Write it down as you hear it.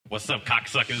What's up,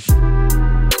 cocksuckers?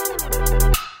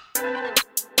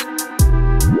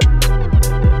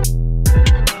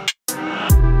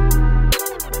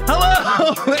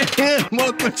 Hello and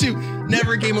welcome to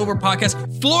Never Game Over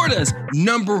Podcast, Florida's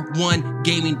 #1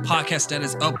 gaming podcast that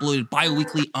is uploaded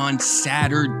bi-weekly on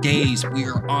Saturdays. We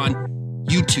are on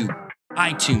YouTube,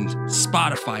 iTunes,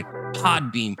 Spotify,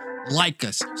 Podbean. Like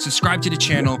us, subscribe to the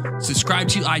channel, subscribe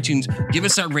to iTunes, give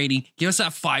us that rating, give us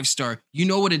that 5-star. You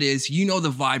know what it is, you know the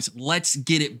vibes. Let's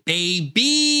get it,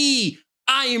 baby.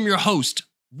 I am your host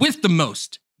with the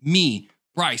most, me,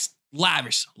 Bryce,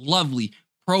 lavish, lovely,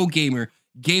 pro gamer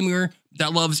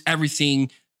that loves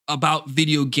everything about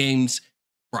video games,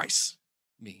 Bryce,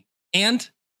 me. And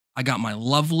I got my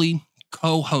lovely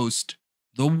co-host,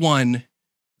 the one,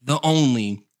 the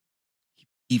only.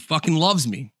 He fucking loves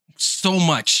me so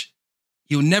much.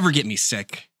 He'll never get me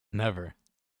sick. Never.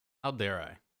 How dare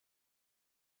I?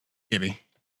 Gibby.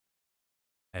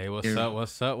 Hey, what's Here. up?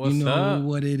 What's up? You What's know up?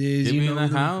 what it is. Gibby You in know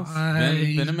the house.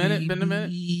 Been a minute.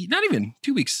 Not even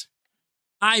 2 weeks.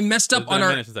 I messed up It's been on a our.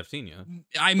 minute since I've seen you.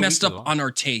 I 2 messed weeks up ago. on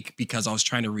our take because I was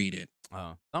trying to read it.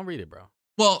 Oh, don't read it, bro.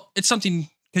 Well, it's something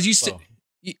because you said Whoa,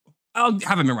 I'll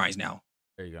have it memorized now.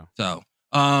 there you go. So,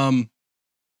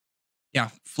 yeah,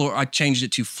 I changed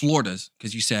it to Florida's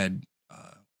because you said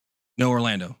no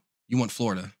Orlando. You want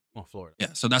Florida. Oh, Florida.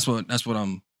 Yeah, so that's where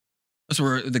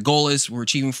the goal is. We're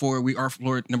achieving for. We are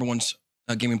Florida #1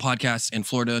 gaming podcast in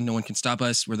Florida. No one can stop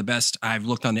us. We're the best. I've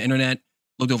looked on the internet,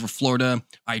 looked over Florida.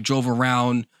 I drove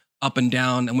around up and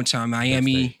down. I went to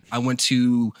Miami. state. I went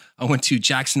to What was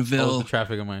Jacksonville. the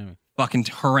traffic in Miami? Fucking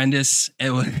horrendous.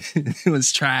 It was it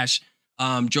was trash.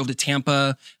 Drove to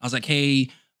Tampa. I was like,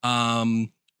 hey,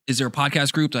 is there a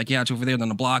podcast group? Like, yeah, it's over there down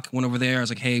the block. Went over there. I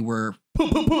was like, hey, we're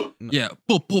yeah,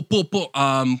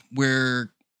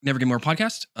 we're Never Get More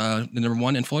Podcast, the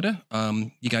 #1 in Florida.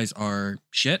 You guys are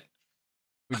shit.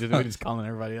 We just calling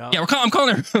everybody out. Yeah, I'm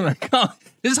calling her.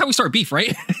 This is how we start beef,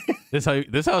 right? This how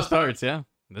it starts. Yeah.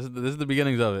 This is the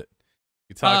beginnings of it.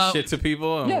 You talk shit to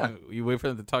people, and yeah. you wait for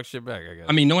them to talk shit back. I guess.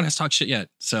 I mean, no one has talked shit yet,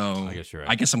 so I guess you're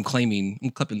right. I guess I'm claiming,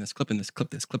 I'm clipping this. We're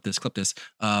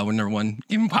 #1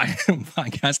 gaming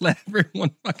podcast. Let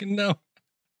everyone fucking know.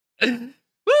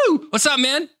 Woo! What's up,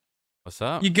 man? What's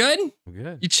up? You good? I'm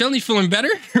good. You chilling? You feeling better?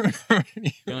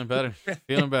 Feeling better.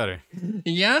 Feeling better.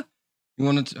 Yeah. You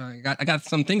want to? I got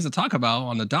some things to talk about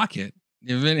on the docket.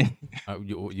 You have any?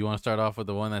 You want to start off with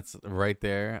the one that's right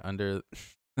there under?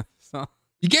 So,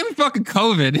 You gave me fucking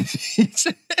COVID.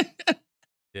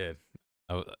 yeah,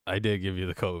 I did give you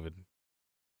the COVID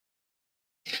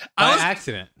I by was,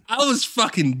 accident. I was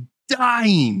fucking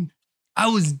dying. I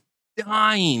was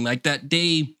dying like that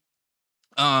day.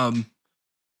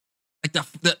 Like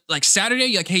the like Saturday.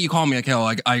 You're like, hey, you call me. Like, oh,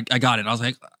 I got it. I was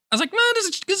like, man,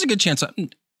 this is a good chance.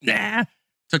 Nah.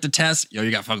 Took the test. Yo, you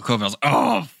got fucking COVID. I was like,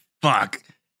 oh fuck.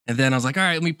 And then I was like, all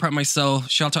right, let me prep myself.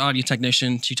 Shout out to audio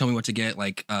technician. She told me what to get,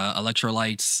 like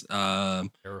electrolytes,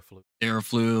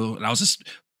 Aeroflu. And I was just,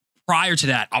 prior to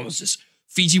that, I was just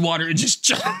Fiji water and just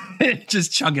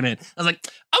chugging it. I was like,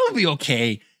 I'm gonna be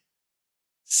okay.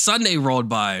 Sunday rolled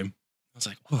by. I was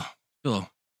like, whoa, feel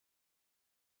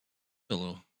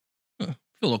a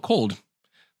little cold.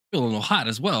 Feel a little hot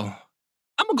as well.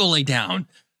 I'm gonna go lay down.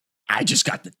 I just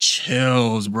got the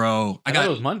chills, bro. I thought it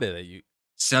was Monday that you.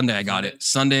 Sunday I got it.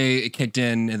 Sunday it kicked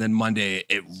in, and then Monday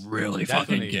it really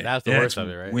fucking kicked. That's the worst of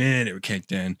it, right? When it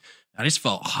kicked in, I just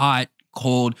felt hot,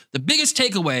 cold. The biggest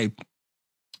takeaway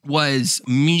was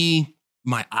my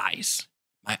eyes.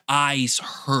 My eyes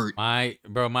hurt. My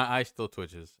eye still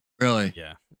twitches. Really?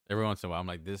 Yeah, every once in a while, I'm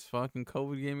like, this fucking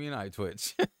COVID gave me an eye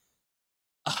twitch.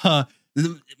 My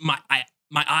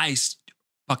eyes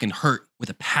fucking hurt with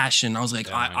a passion. I was like,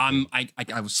 Yeah,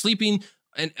 I was sleeping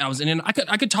and I was in. I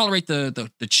could tolerate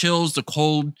the chills, the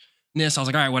coldness. I was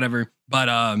like, all right, whatever. But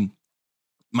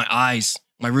my eyes.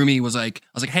 My roomie was like, I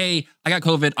was like, hey, I got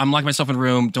COVID. I'm locking myself in a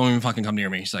room. Don't even fucking come near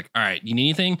me. She's like, all right, you need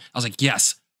anything? I was like,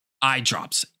 yes, eye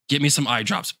drops. Get me some eye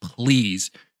drops, please.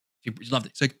 She loved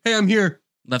it. She's like, hey, I'm here.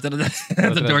 Left it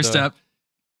at the doorstep.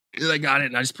 I got it,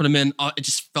 and I just put them in. It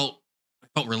just I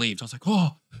felt relieved. I was like,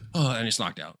 oh, and it's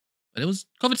knocked out. But it was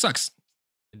COVID sucks.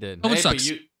 It did. COVID sucks.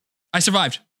 You I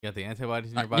survived. got the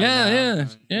antibodies in your body. Yeah, now. yeah, I mean,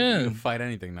 yeah. You can fight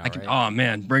anything now, I can. right? Oh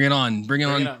man, bring it on. Bring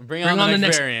on the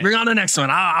next variant. Bring on the next one.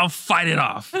 I'll fight it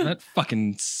off. That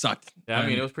fucking sucked. Yeah, I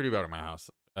mean, it was pretty bad at my house.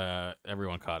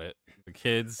 Everyone caught it. The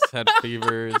kids had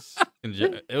fevers.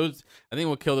 It was. I think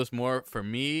what killed us more for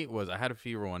me was I had a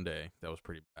fever one day that was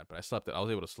pretty bad, but I slept. I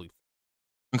was able to sleep.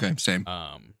 Okay, same.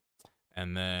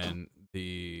 And then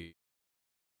the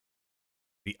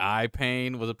eye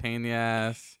pain was a pain in the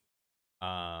ass.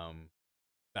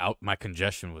 My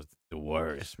congestion was the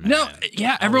worst, man. No,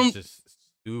 yeah, I everyone was just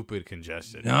stupid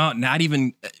congestion. No, not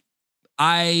even.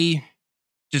 I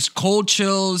just cold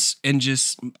chills and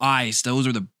just eyes. Those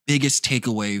are the biggest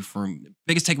takeaway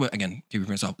again, keep it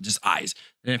for myself, just eyes.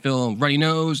 I didn't feel runny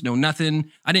nose, no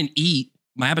nothing. I didn't eat.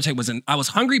 My appetite wasn't, I was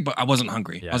hungry, but I wasn't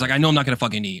hungry. Yeah. I was like, I know I'm not gonna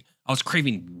fucking eat. I was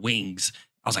craving wings.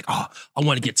 I was like, oh, I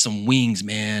want to get some wings,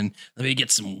 man. Let me get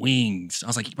some wings. I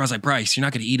was like, Bryce, you're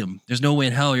not gonna eat them. There's no way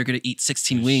in hell you're gonna eat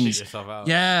 16 Just wings. shit yourself out.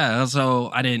 Yeah. So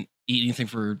I didn't eat anything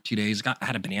for 2 days. I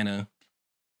had a banana,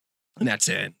 and that's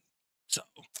it. So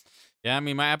Yeah, I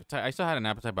mean, my appetite. I still had an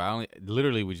appetite, but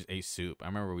we just ate soup. I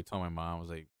remember we told my mom, I was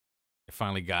like, it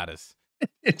finally got us.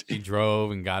 She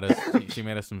drove and got us. She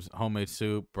made us some homemade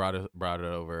soup. Brought it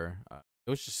over. It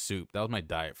was just soup. That was my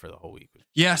diet for the whole week.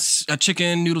 yes, a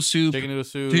chicken noodle soup. Chicken noodle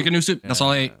soup. Chicken noodle soup. That's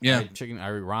all I ate. Yeah. I ate chicken. I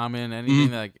ate ramen.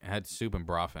 Anything that like, had soup and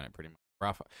broth in it, pretty much.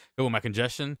 Broth. So with my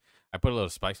congestion, I put a little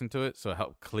spice into it, so it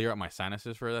helped clear up my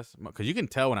sinuses for this. Because you can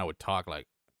tell when I would talk, like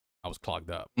I was clogged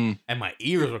up, and my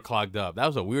ears were clogged up. That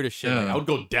was the weirdest shit. Like, I would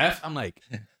go deaf. I'm like,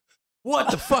 what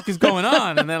the fuck is going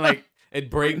on? And then like it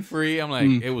break free. I'm like,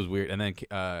 it was weird. And then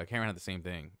Cameron had the same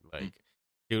thing. Like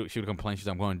she would complain. She's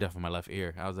like, I'm going deaf in my left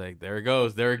ear. I was like, there it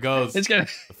goes. There it goes. It's gonna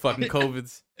the fucking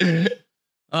COVID's. It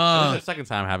was her second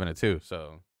time having it too,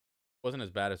 so it wasn't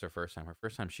as bad as her first time. Her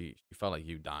first time, she felt like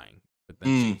you dying, but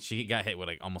then she got hit with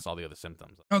like almost all the other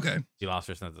symptoms. okay. She lost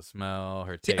her sense of smell,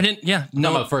 her I taste. didn't. Yeah.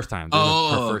 No, No. the first time. This was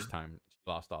Oh. her first time.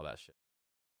 She lost all that shit.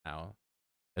 Now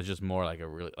it's just more like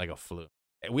a flu.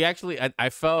 We actually, I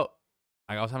felt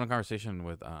like I was having a conversation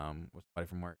with somebody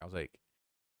from work. I was like,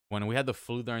 when we had the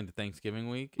flu during the Thanksgiving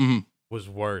week, was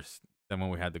worse than when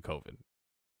we had the COVID.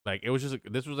 Like it was just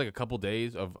this was like a couple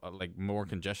days of like more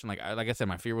congestion. Like I said,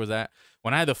 my fear was that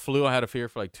when I had the flu, I had a fear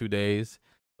for like 2 days.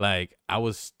 Like I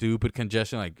was stupid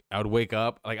congestion. Like I'd wake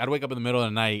up in the middle of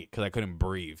the night because I couldn't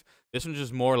breathe. This one's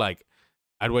just more like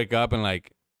I'd wake up and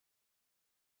like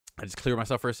I just clear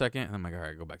myself for a second and I'm like, all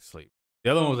right, go back to sleep. The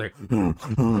other one was like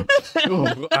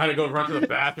I had to go run to the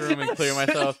bathroom and clear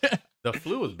myself. The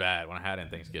flu was bad when I had it in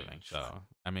Thanksgiving. So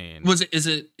I mean, Is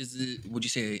it? Would you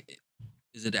say?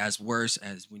 Is it as worse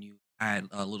as when you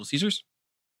had Little Caesars?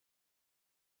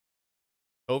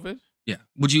 COVID? Yeah.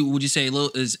 Would you say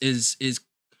Little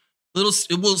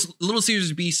Little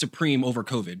Caesars be supreme over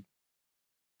COVID?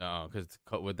 No, because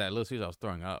with that Little Caesars, I was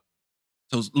throwing up.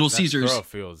 So Little That Caesars. throw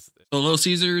feels. So Little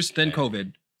Caesars, then Yeah.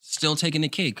 COVID. Still taking the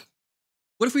cake.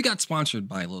 What if we got sponsored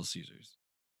by Little Caesars?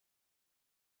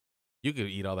 You could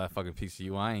eat all that fucking piece of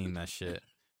you. I ain't eating that shit.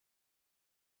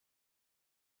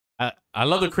 I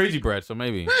love the crazy bread, so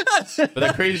maybe. But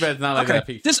that crazy bread's not like that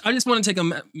piece. I just want to take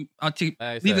leave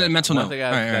it a mental note. Once I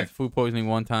got All right, all that right. food poisoning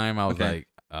one time, I was Okay.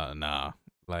 like, nah.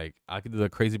 Like I could do the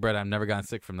crazy bread. I've never gotten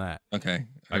sick from that. Okay.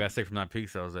 I got sick from that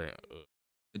pizza. I was like, ugh.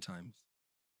 Good times.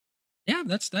 Yeah,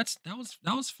 that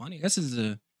was funny. This is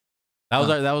that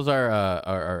was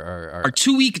our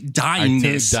 2 week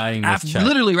dyingness. dyingness check.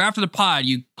 Literally right after the pod,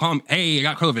 you call me, hey, I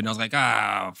got COVID. And I was like,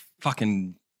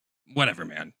 fucking whatever,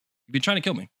 man. You've been trying to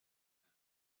kill me.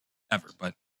 Ever,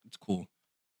 but it's cool.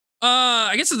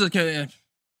 I guess it's I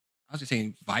was just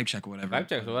saying vibe check or whatever. Vibe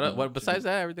check. So what? Besides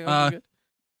that, everything else is good.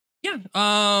 Yeah.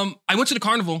 I went to the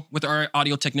carnival with our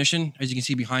audio technician. As you can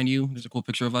see behind you, there's a cool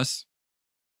picture of us.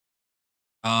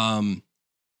 I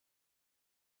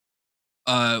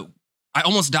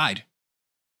almost died.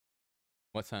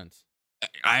 What sense?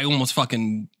 I almost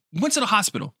fucking went to the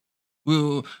hospital.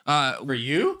 For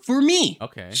you? For me.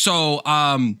 Okay. So,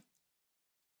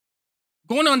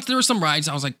 going on, there were some rides.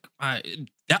 I was like,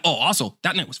 also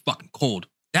that night was fucking cold.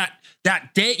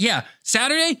 That day, yeah,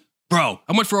 Saturday, bro.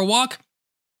 I went for a walk.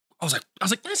 I was like,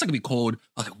 that's not gonna be cold.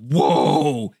 I was like,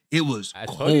 whoa, it was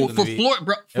cold for Florida,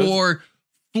 bro. For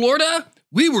Florida,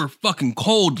 we were fucking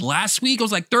cold last week. It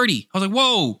was like 30. I was like,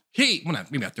 whoa, hey, well,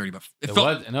 maybe not 30, but it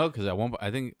felt. No, because I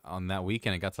think on that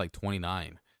weekend it got to like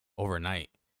 29 overnight.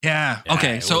 Yeah. Yeah,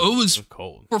 Okay. So it was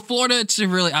cold. for Florida. It's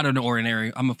really out of the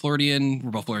ordinary. I'm a Floridian.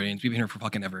 We're both Floridians. We've been here for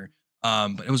fucking ever.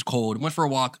 But it was cold. Went for a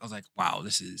walk. I was like, wow,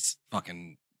 this is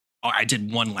fucking. Oh, I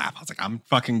did one lap. I was like, I'm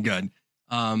fucking good.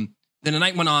 Then the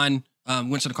night went on.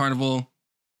 Went to the carnival.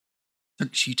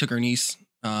 She took her niece.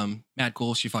 Mad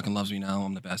cool. She fucking loves me now.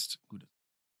 I'm the best.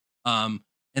 And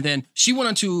then she went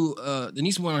on to the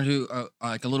niece went on to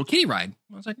like a little kiddie ride.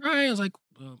 I was like, all right. I was like.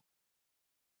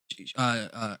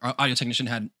 Our audio technician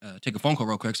had take a phone call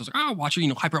real quick. So I was like, watch her,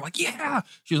 hype her. I'm like, yeah.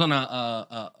 She was on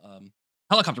a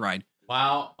helicopter ride.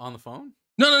 Wow, on the phone?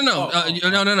 No. No. I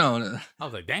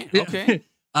was like, damn, okay.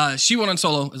 She went on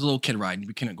solo. It was a little kid ride.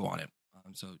 We couldn't go on it.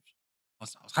 So I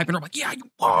was hyping her. I'm like, yeah,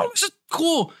 whoa, this is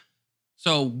cool.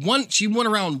 So she went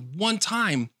around one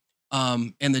time,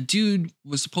 and the dude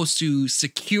was supposed to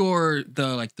secure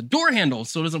the door handle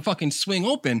so it doesn't fucking swing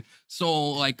open.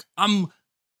 So like I'm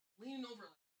leaning over,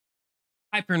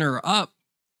 hyping her up,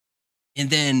 and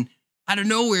then out of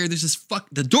nowhere, there's this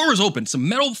the door is open, some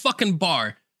metal fucking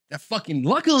bar. That fucking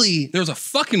luckily there's a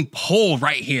fucking pole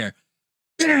right here.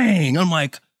 Dang, I'm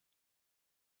like,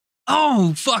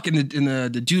 oh fuck, and the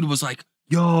dude was like,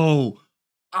 yo,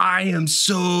 I am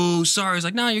so sorry. I was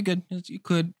like, no, you're good.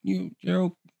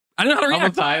 You're I don't know how to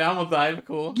react. I'm outside.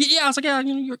 Cool. Yeah, I was like, yeah,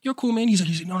 you're cool, man. He's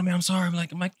like, no, man, I'm sorry. I'm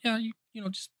like, yeah,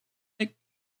 just like,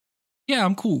 yeah,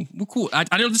 I'm cool. We're cool. I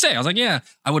didn't know what to say. I was like, yeah,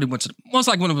 I would have went to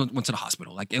the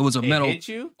hospital. Like it was a metal. Hit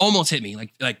you? Almost hit me.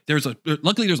 Like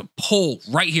luckily there's a pole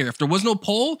right here. If there was no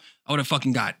pole, I would have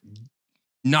fucking got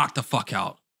knocked the fuck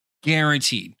out.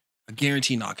 Guaranteed. A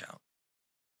guaranteed knockout.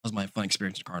 That was my fun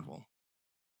experience at Carnival.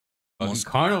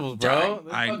 Carnivals, bro.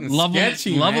 I love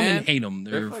sketchy, them and hate them.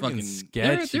 They're fucking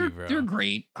sketchy, bro. They're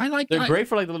great. They're great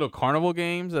for like the little carnival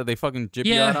games that they fucking jip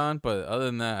you out on. But other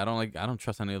than that, I don't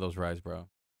trust any of those rides, bro.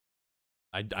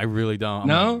 I really don't.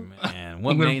 No, like, man.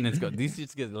 What maintenance go? These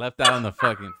just get left out on the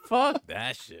fucking fuck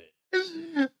that shit.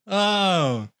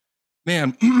 Oh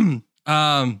man.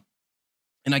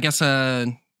 And I guess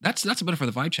that's about it for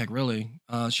the vibe check, really.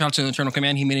 Shout out to Eternal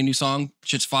Command. He made a new song.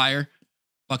 Shit's fire.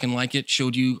 Fucking like it.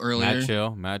 Showed you earlier.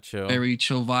 Mad chill. Very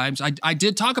chill vibes. I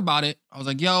did talk about it. I was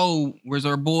like, yo, where's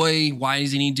our boy? Why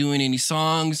isn't he doing any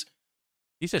songs?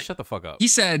 He said, shut the fuck up. He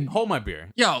said, hold my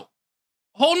beer. Yo,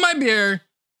 hold my beer.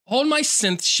 Hold my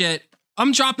synth shit.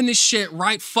 I'm dropping this shit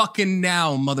right fucking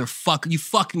now, motherfucker. You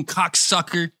fucking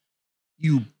cocksucker.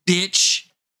 You bitch.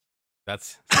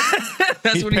 That's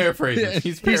he's what paraphrasing.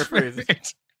 He's paraphrasing.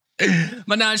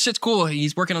 But nah, shit's cool.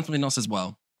 He's working on something else as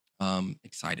well.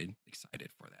 Excited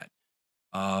for that.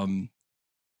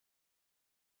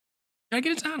 Did I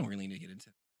get into? I don't really need to get into.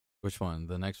 Which one?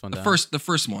 The next one? The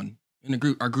first one in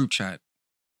our group chat.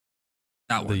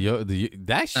 That one.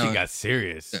 That shit got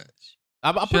serious.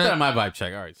 I'll put that in my vibe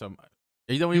check. All right, so are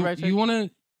you done with your vibe check? You want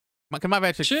to? My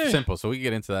vibe check is simple, so we can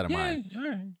get into that in mine. All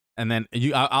right. And then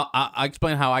I'll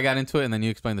explain how I got into it, and then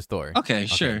you explain the story. Okay,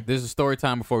 sure. This is story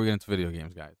time before we get into video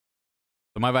games, guys.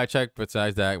 So my vibe check.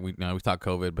 Besides that, we talked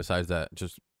COVID. Besides that,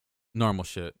 just normal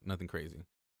shit, nothing crazy.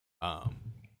 But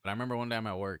I remember one day I'm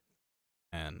at work,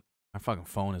 and my fucking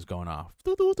phone is going off.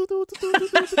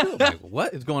 I'm like,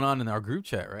 what is going on in our group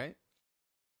chat, right?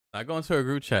 I go into a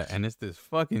group chat, and it's this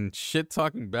fucking shit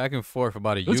talking back and forth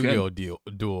about a Yu-Gi-Oh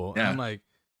duel. Yeah. And I'm like,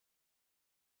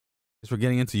 we're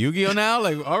getting into Yu-Gi-Oh now?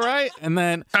 Like, all right. And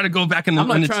then try to go back in the I'm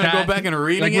trying to go back and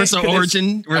reading like, where's the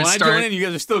origin? When I join in, you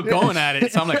guys are still going at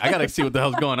it. So I'm like, I gotta see what the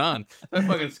hell's going on. So I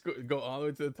fucking go all the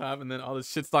way to the top, and then all this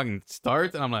shit talking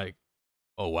starts, and I'm like,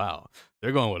 oh wow,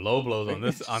 they're going with low blows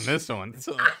on this one.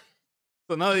 So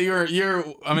now that you're,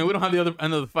 I mean, we don't have the other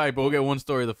end of the fight, but we'll get one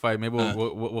story of the fight. Maybe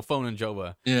we'll phone in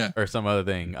Jova, or some other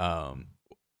thing. Tell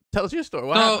us your story.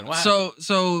 What happened?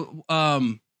 So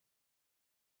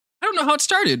I don't know how it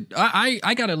started.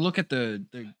 I gotta look at the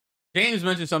James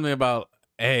mentioned something about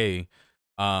shout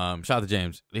out to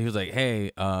James. He was like,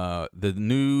 hey, the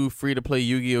new free to play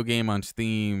Yu-Gi-Oh game on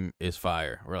Steam is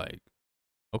fire. We're like,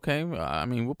 okay, I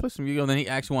mean, we'll play some Yu-Gi-Oh. And then he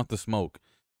actually wants to smoke.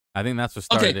 I think that's what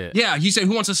started it. Yeah, he said,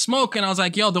 who wants to smoke? And I was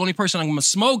like, yo, the only person I'm gonna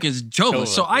smoke is Jova.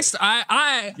 So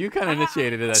I you kind of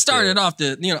initiated it. Started off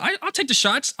I'll take the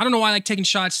shots. I don't know why I like taking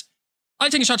shots. I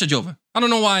like taking shots at Jova. I don't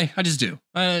know why. I just do.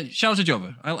 Shout out to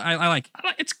Jova. I like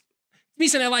it's me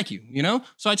saying I like you,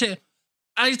 So I take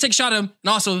a shot at him. And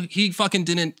also he fucking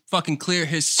didn't fucking clear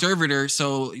his servitor.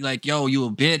 So like, yo, you a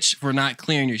bitch for not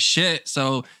clearing your shit.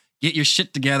 So get your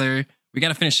shit together. We got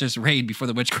to finish this raid before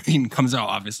the Witch Queen comes out,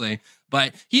 obviously.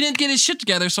 But he didn't get his shit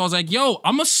together. So I was like, yo,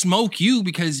 I'm going to smoke you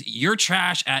because you're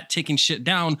trash at taking shit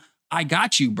down. I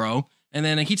got you, bro. And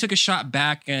then he took a shot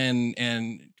back and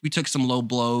we took some low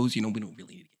blows. We don't really need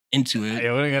to get into it.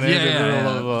 Yeah.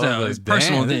 It's a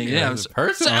personal thing. Yeah, it was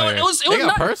personal. It was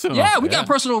personal. Yeah, we got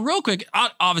personal real quick.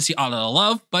 Obviously, out of the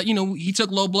love. But, he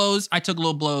took low blows. I took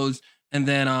low blows. And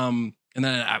then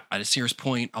at a serious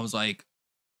point, I was like,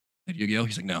 Yu-Gi-Oh?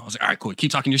 He's like, no. I was like, all right, cool.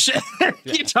 Keep talking your shit.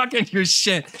 Keep talking your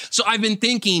shit. So I've been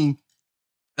thinking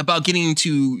about getting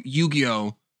into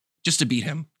Yu-Gi-Oh just to beat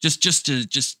him. Just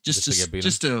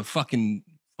to fucking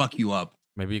fuck you up.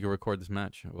 Maybe you can record this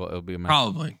match. Well, it'll be a match.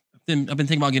 Probably. I've been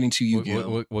thinking about getting to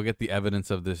Yu-Gi-Oh. We'll get the evidence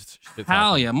of this shit.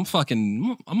 Hell yeah, I'm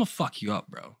gonna fuck you up,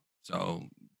 bro. So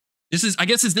this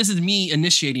is me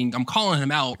initiating. I'm calling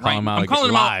him out. I'm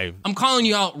calling him out. I'm calling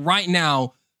you out right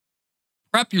now.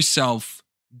 Prep yourself.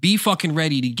 Be fucking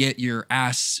ready to get your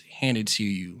ass handed to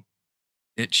you,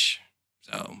 bitch.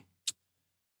 So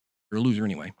You're a loser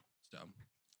anyway. So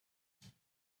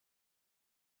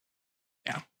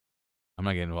I'm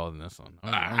not getting involved in this one.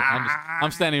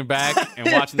 I'm standing back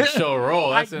and watching the show roll.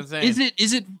 That's insane.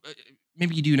 Is it?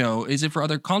 Maybe you do know. Is it for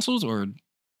other consoles or?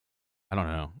 I don't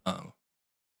know. Oh,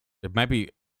 It might be.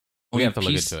 We have to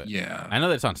look into it. Yeah, I know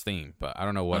that it's on Steam, but I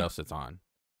don't know what else it's on.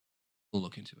 we'll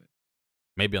look into it.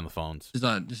 Maybe on the phones.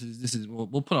 This is.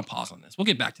 We'll put a pause on this. We'll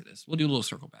get back to this. We'll do a little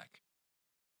circle back.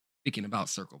 Speaking about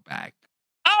circle back.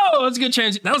 Oh, that's a good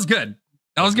change. That was good.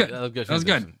 That was good. That was good. That was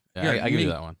good. Yeah, Yeah, I give you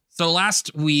that one. So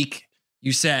last week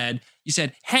you said,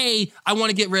 hey, I want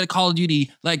to get rid of Call of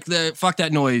Duty. Like fuck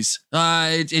that noise.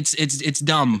 It's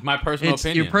dumb. My personal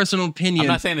opinion. Your personal opinion. I'm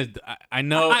not saying it's. I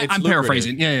know it's. I'm lucrative.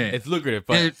 paraphrasing. Yeah. It's lucrative,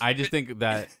 but I just think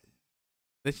that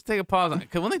they should take a pause on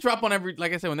because when they drop one every,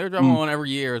 like I said, when they're dropping one every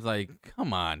year, it's like,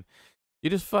 come on, you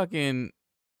just fucking.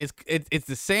 It's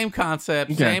the same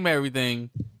concept, same everything,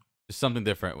 just something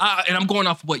different. And I'm going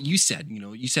off what you said.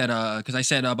 You said because I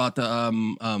said about the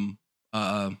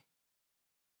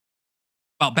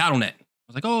about BattleNet.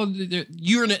 I was like, oh,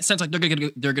 you're in the sense like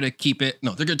they're gonna keep it.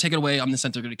 No, they're gonna take it away. I'm in the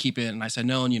sense they're gonna keep it. And I said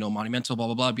no, and Monumental, blah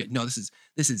blah blah. No, this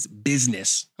is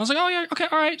business. I was like, oh yeah, okay,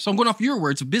 all right. So I'm going off your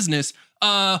words of business.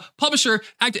 Publisher,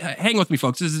 hang with me,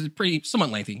 folks. This is pretty somewhat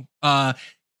lengthy.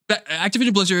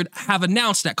 Activision Blizzard have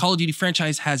announced that Call of Duty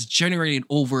franchise has generated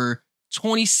over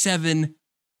 27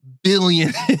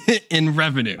 billion in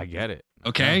revenue. I get it.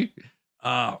 Okay.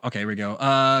 Okay, here we go.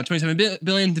 27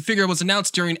 billion. The figure was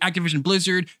announced during Activision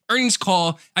Blizzard earnings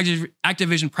call.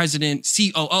 Activision president,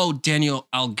 COO Daniel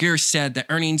Algier said that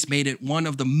earnings made it one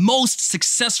of the most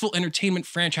successful entertainment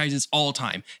franchises all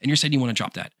time. And you're saying you want to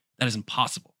drop that? That is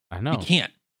impossible. I know. You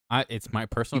can't. It's my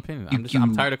personal opinion.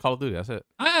 I'm tired of Call of Duty. That's it.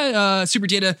 Super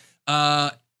Data,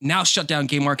 now shut down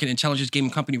game market intelligence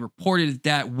gaming company, reported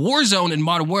that Warzone and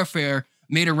Modern Warfare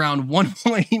made around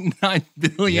 1.9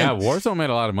 billion. Yeah, Warzone made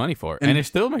a lot of money for it, and it's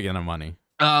still making enough money.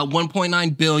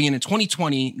 1.9 billion in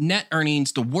 2020 net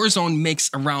earnings. The Warzone makes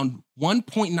around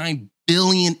 1.9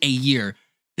 billion a year.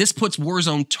 This puts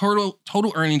Warzone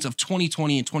total earnings of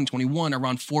 2020 and 2021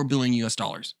 around $4 billion US.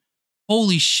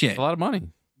 Holy shit! It's a lot of money.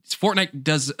 Fortnite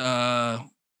does a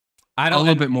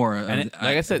little bit more. Like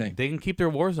I said, they can keep their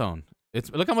Warzone.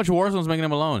 Look how much Warzone's making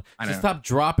them alone. Just stop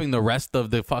dropping the rest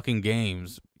of the fucking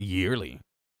games yearly.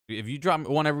 If you drop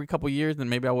one every couple years, then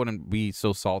maybe I wouldn't be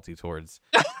so salty towards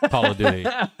Call of Duty.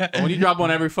 But when you drop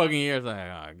one every fucking year, it's like,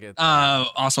 I get that.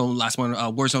 Also, last one,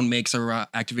 Warzone makes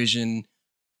Activision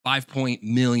 5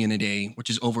 million a day, which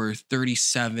is over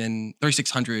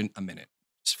 3,600 a minute.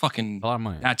 It's fucking a lot of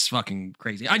money. That's fucking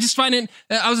crazy. I just find it.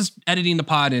 I was just editing the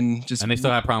pod and they still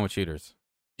have a problem with cheaters.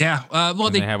 Yeah. Well,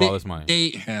 they have all this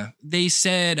money. They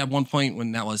said at one point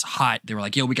when that was hot, they were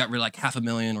like, "Yo, we got rid of like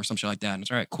 500,000 or something like that." And it's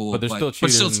all right, cool. But there's still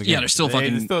cheaters in the game. Yeah, they're still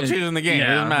fucking. There's still cheaters in the game.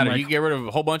 Yeah, it doesn't matter. like, You get rid of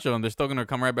a whole bunch of them, they're still gonna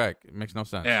come right back. It makes no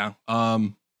sense. Yeah.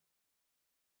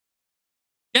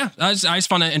 Yeah. I just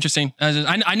find that interesting.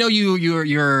 I know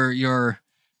you're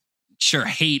sure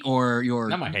hate or your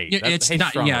not my hate. It's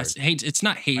not. Yeah, hate. It's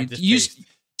not hate.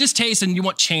 Distaste and you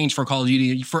want change for Call of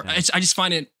Duty. I just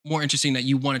find it more interesting that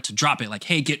you wanted to drop it. Like,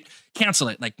 hey, cancel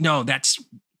it. Like, no, that's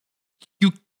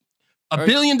you. $1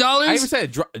 billion. I even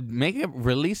said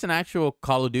release an actual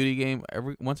Call of Duty game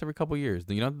once every couple of years.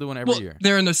 You don't have to do one every year.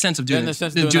 They're in the sense of doing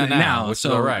it now. Which so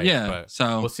is all right. Yeah.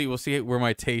 So we'll see where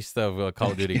my taste of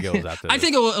Call of Duty goes after this. I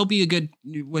think it'll be a good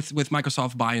with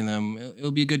Microsoft buying them.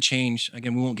 It'll be a good change.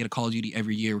 Again, we won't get a Call of Duty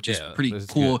every year, which is pretty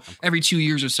cool. Good. Every 2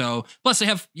 years or so. Plus, you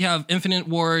have Infinite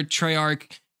Ward,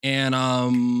 Treyarch,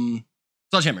 and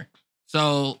Sledgehammer.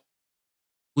 So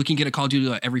we can get a Call of Duty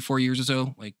like every 4 years or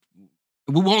so. Like,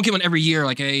 we won't get one every year.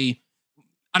 Like I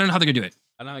don't know how they're gonna do it.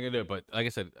 I don't know how they're gonna do it, but like I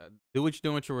said, do what you're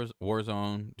doing with your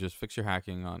Warzone. Just fix your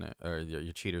hacking on it or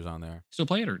your cheaters on there. Still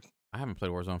play it, or I haven't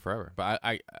played Warzone forever. But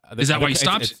is that why you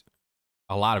stopped?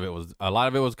 A lot of it was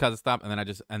because it stopped, and then I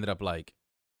just ended up like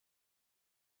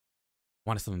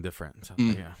wanted something different. So,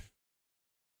 yeah.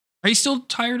 Are you still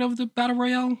tired of the Battle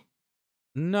Royale?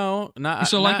 No, not. You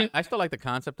still like it? I still like the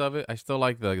concept of it. I still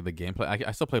like the gameplay.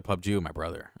 I still play PUBG with my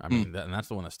brother. I mean, and that's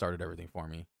the one that started everything for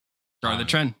me. Started the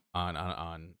trend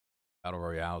on battle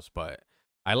royales. But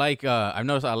I like. I've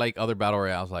noticed I like other battle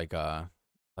royales. Like I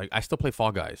still play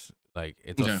Fall Guys. Like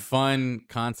it's a fun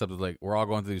concept. Of like we're all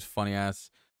going through these funny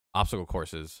ass obstacle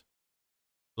courses.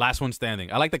 Last one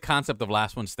standing. I like the concept of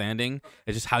last one standing.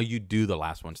 It's just how you do the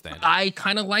last one standing. I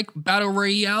kind of like battle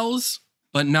royales.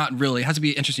 But not really. It has to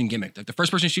be an interesting gimmick. Like the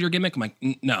first-person shooter gimmick, I'm like,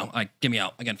 no, like, get me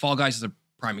out. Again, Fall Guys is a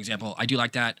prime example. I do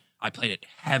like that. I played it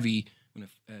heavy when it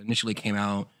initially came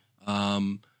out.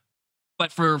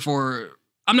 But for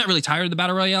I'm not really tired of the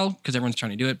Battle Royale because everyone's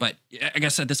trying to do it. But I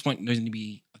guess at this point, there's going to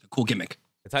be like a cool gimmick.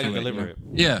 It's how you to it, deliver know? it.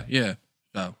 Yeah, yeah.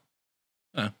 So,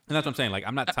 And that's what I'm saying. Like,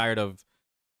 I'm not tired of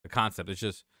the concept. It's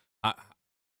just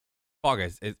Fall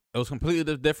Guys. It was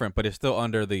completely different, but it's still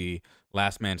under the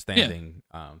last man standing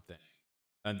thing.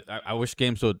 And I wish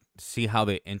games would see how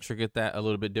they intricate that a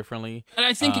little bit differently. and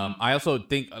I think I also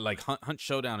think like Hunt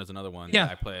Showdown is another one Yeah.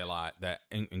 that I play a lot that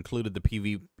included the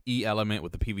PvE element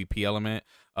with the PvP element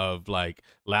of like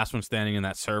last one standing in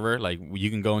that server. Like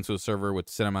you can go into a server with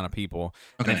a set amount of people.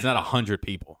 And Okay. it's not 100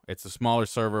 people. It's a smaller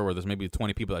server where there's maybe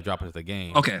 20 people that drop into the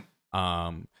game. okay,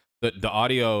 The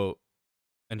audio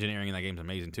engineering in that game is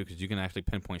amazing too because you can actually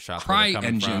pinpoint shots. where Cry they're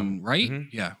coming Engine, from. right? Mhm.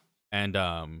 Yeah.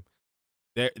 And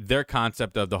their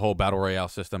concept of the whole battle royale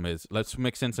system is let's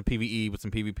mix in some PvE with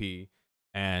some PvP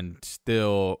and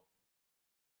still,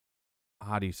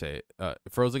 how do you say it?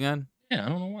 Froze again? Yeah, I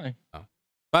don't know why. But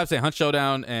I'd say Hunt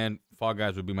Showdown and Fall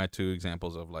Guys would be my two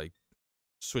examples of like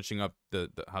switching up the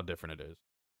how different it is.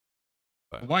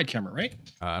 A wide camera, right?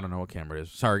 I don't know what camera it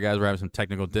is. Sorry guys, we're having some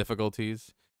technical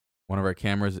difficulties. One of our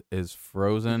cameras is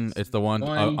frozen. It's the one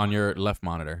on your left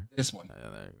monitor. This one. There you go.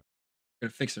 We're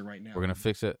gonna fix it right now. We're gonna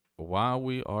fix it while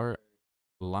we are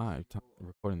live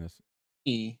recording this.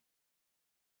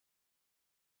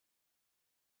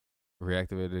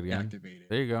 Reactivate it again. Deactivate it.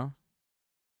 There you go.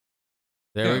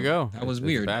 There we go. That was It's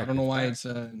weird. back. I don't know why back. it's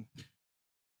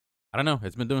I don't know.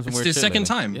 It's been doing some It's weird the shit second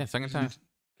lately. time. Yeah, second time.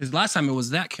 because last time it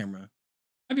was that camera.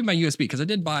 Might be my USB because I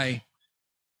did buy.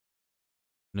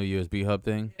 New USB hub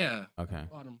thing. Yeah. Okay.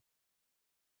 Bottom.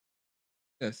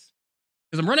 This.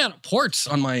 Because I'm running out of ports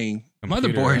on my Computer,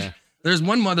 motherboard. yeah. There's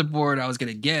one motherboard I was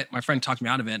gonna get. My friend talked me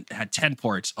out of it. It had 10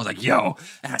 ports. I was like, "Yo,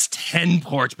 it has 10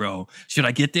 ports, bro. Should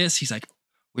I get this?" He's like,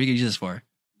 "What are you gonna use this for?"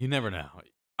 You never know.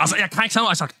 I was like, "Yeah, can I tell him?"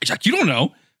 I was like, he's like, "You don't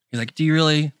know." He's like, "Do you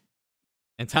really?"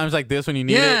 In times like this when you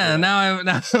need Yeah. it. Now.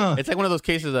 It's like one of those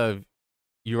cases of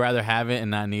you rather have it and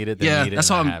not need it than Yeah, need it that's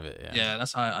and how not I'm- have it. Yeah,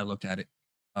 that's how I looked at it.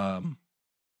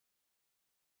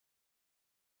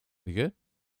 You good?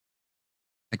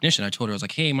 Technician, I told her I was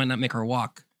like, "Hey, I might not make her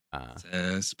walk.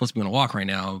 It's supposed to be on a walk right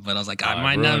now," but I was like, "I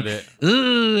might not." ruined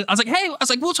it. I was like, "Hey," I was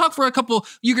like, "We'll talk for a couple."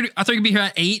 I thought you could be here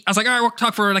at 8. I was like, "All right, we'll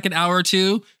talk for like an hour or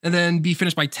two, and then be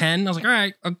finished by 10." I was like, "All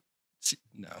right."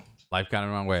 No. Life got it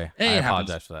the wrong way. Hey, I it happens.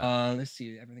 apologize for that. Let's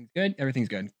see. Everything's good. Everything's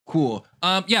good. Cool.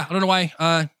 Yeah. I don't know why.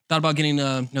 Thought about getting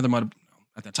another mod.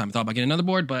 At that time, I thought about getting another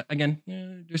board, but again,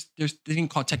 there's this thing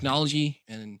called technology,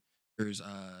 and there's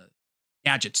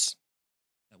gadgets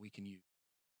that we can use.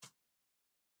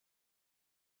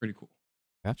 Pretty cool.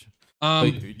 Gotcha. So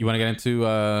you want to get into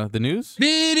the news?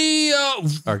 Video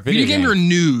Video game or games.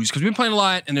 news? Because we've been playing a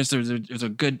lot, and there's a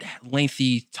good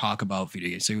lengthy talk about video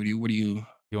games. So what do you?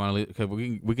 You want to leave? Okay,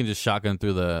 we can just shotgun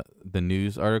through the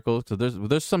news articles. So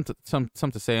there's some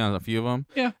to say on a few of them.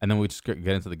 Yeah. And then we just get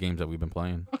into the games that we've been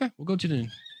playing. Okay, we'll go to the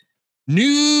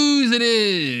news. It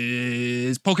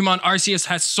is Pokemon Arceus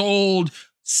has sold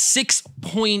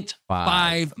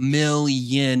 6.5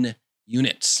 million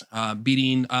units,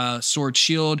 beating Sword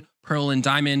Shield, Pearl and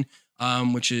Diamond,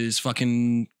 which is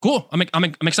fucking cool. I'm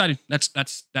excited. That's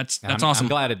I'm awesome. I'm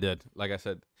glad it did. Like I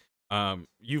said,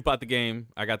 you've bought the game.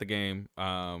 I got the game.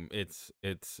 It's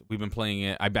we've been playing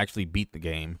it. I've actually beat the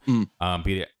game.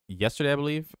 Beat it yesterday, I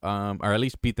believe. Or at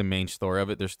least beat the main story of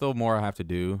it. There's still more I have to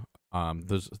do.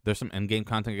 There's some end game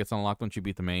content that gets unlocked once you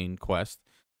beat the main quest.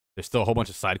 There's still a whole bunch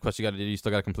of side quests you got to do. You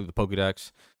still got to complete the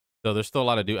Pokédex. So there's still a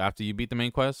lot to do after you beat the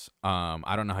main quest.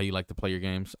 I don't know how you like to play your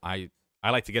games. I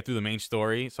like to get through the main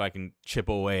story so I can chip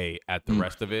away at the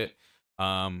rest of it.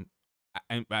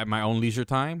 At my own leisure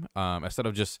time, instead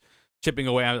of just chipping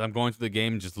away, I'm going through the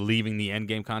game and just leaving the end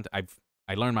game content.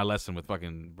 I learned my lesson with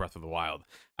fucking Breath of the Wild.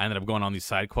 I ended up going on these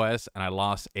side quests and I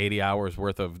lost 80 hours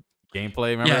worth of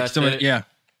gameplay. Remember that shit? Yeah.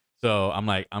 So I'm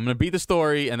like, I'm gonna beat the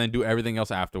story and then do everything else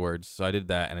afterwards. So I did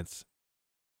that, and it's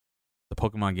the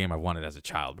Pokemon game I wanted as a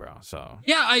child, bro. So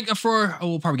Yeah,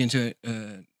 we'll probably get into it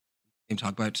game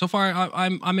talk, but so far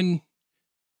I'm in.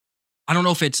 I don't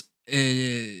know if it's.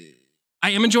 I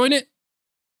am enjoying it,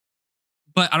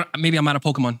 but maybe I'm out of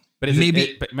Pokemon. But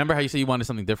but remember how you said you wanted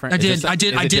something different? I did.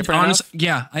 Honestly, enough?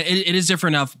 yeah, it is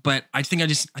different enough. But I think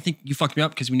you fucked me up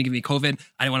because when you give me COVID,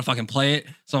 I didn't want to fucking play it.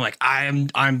 So I'm like,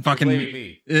 I'm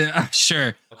fucking.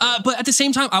 Sure. Okay. But at the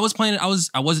same time, I was playing it. I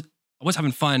was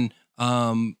having fun.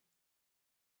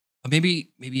 Maybe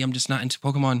I'm just not into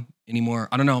Pokemon anymore.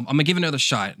 I don't know. I'm gonna give it another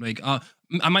shot. Like,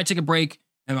 I might take a break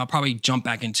and I'll probably jump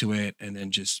back into it and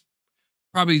then just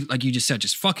probably, like you just said,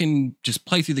 just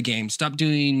play through the game. Stop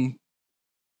doing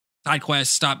side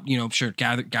quests. Stop,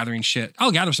 gathering shit.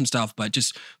 I'll gather some stuff, but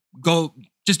just go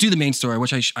just do the main story,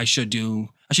 which I should do.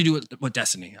 I should do it with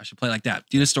Destiny. I should play like that.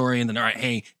 Do the story and then all right,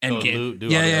 hey, end game.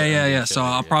 Yeah. So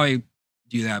I'll probably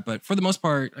do that. But for the most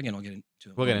part, again, I'll get into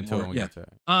it. We'll get into it. Yeah.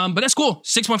 But that's cool.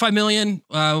 6.5 million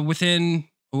within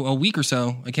a week or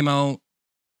so. It came out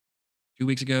 2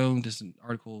 weeks ago. This is an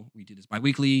article. We do this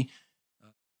bi-weekly.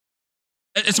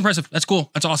 It's impressive. That's cool.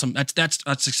 That's awesome. That's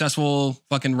a successful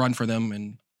fucking run for them.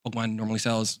 And Pokemon normally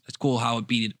sells. It's cool how it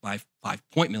beat it by 5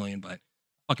 million, but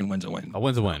fucking win's a win. A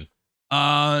win's a win.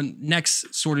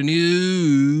 Next sort of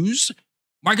news.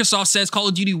 Microsoft says Call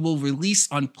of Duty will release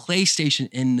on PlayStation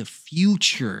in the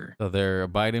future. So they're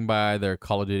abiding by their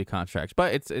Call of Duty contracts,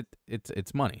 but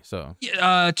it's money. So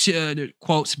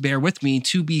quotes, bear with me.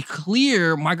 To be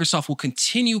clear, Microsoft will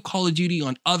continue Call of Duty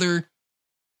on other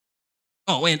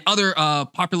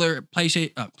popular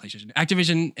PlayStation,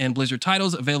 Activision and Blizzard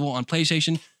titles available on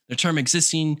PlayStation. The term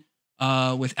existing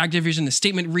with Activision, the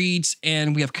statement reads,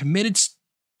 and we have committed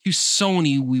to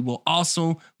Sony, we will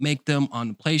also make them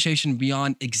on PlayStation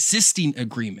beyond existing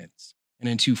agreements and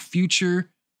into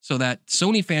future so that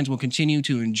Sony fans will continue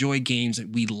to enjoy games that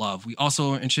we love. We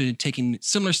also are interested in taking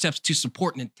similar steps to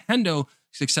support Nintendo's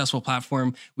successful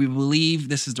platform. We believe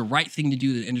this is the right thing to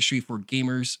do in the industry for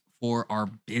gamers, for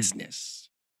our business.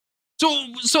 So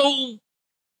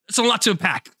it's a lot to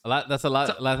unpack. That's a lot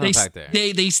to unpack there.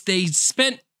 They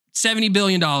spent $70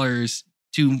 billion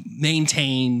to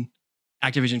maintain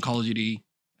Activision, Call of Duty,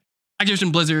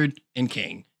 Activision, Blizzard, and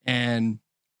King. And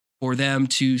for them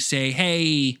to say,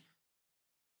 hey,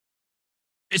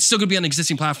 it's still going to be on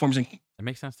existing platforms. And it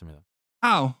makes sense to me, though.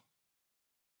 How?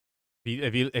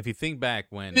 If you think back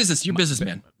when... You're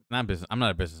businessman. Not business. I'm not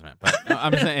a businessman. But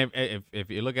I'm just saying, if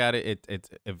you look at it,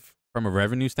 if from a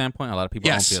revenue standpoint, a lot of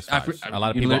people own PS5s. A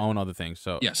lot of people own other things.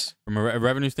 So yes, from a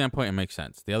revenue standpoint, it makes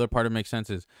sense. The other part that makes sense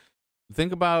is,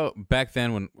 think about back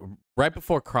then when right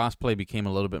before crossplay became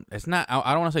a little bit, it's not,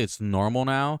 I don't want to say it's normal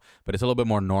now, but it's a little bit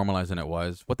more normalized than it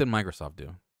was. What did Microsoft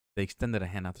do? They extended a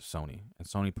hand out to Sony, and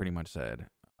Sony pretty much said,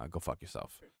 go fuck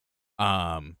yourself.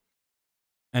 And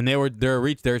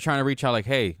they're trying to reach out like,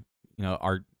 hey,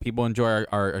 our people enjoy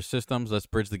our systems. Let's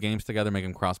bridge the games together, make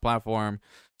them cross-platform.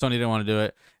 Sony didn't want to do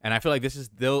it. And I feel like this is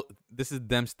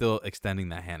them still extending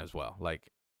that hand as well.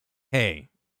 Like, hey,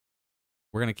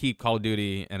 we're going to keep Call of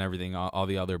Duty and everything, all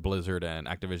the other Blizzard and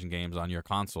Activision games on your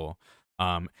console.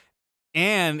 And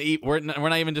we're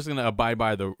not even just going to abide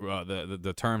by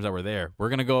the terms that were there. We're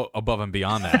going to go above and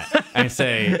beyond that and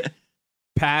say,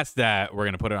 past that, we're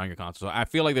going to put it on your console. So I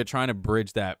feel like they're trying to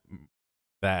bridge that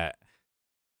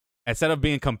instead of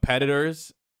being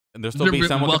competiters, and there'll still be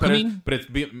somewhat competitive,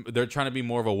 but they're trying to be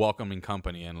more of a welcoming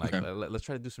company and like, let's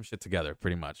try to do some shit together,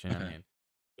 pretty much. You know what I mean?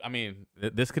 I mean,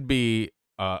 this could be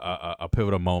a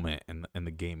pivotal moment in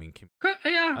the gaming community.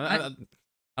 Yeah,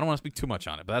 I don't want to speak too much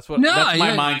on it, but that's my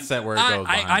mindset where it goes.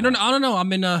 I don't know.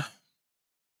 I'm in a.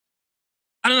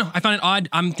 I don't know. I find it odd.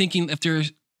 I'm thinking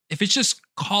if it's just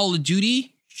Call of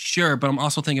Duty, sure, but I'm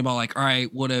also thinking about like, all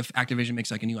right, what if Activision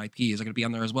makes like a new IP? Is it going to be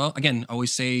on there as well? Again, I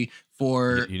always say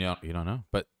for you don't know,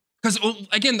 but because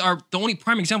again, the only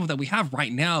prime example that we have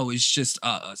right now is just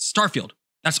Starfield.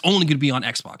 That's only going to be on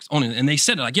Xbox. And they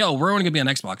said it like, yo, we're only going to be on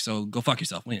Xbox, so go fuck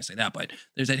yourself. We didn't say that, but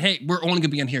they said, hey, we're only going to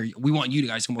be on here. We want you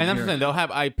guys to come over here. And I'm saying they'll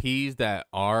have IPs that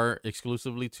are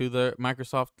exclusively to the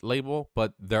Microsoft label,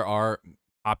 but there are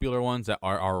popular ones that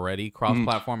are already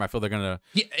cross-platform. I feel they're going to...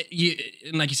 Yeah,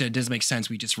 and like you said, it does make sense.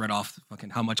 We just read off fucking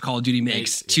how much Call of Duty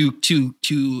makes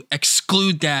to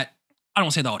exclude that. I don't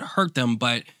say that would hurt them,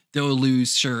 but they'll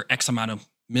lose, sure, X amount of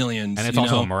millions. And it's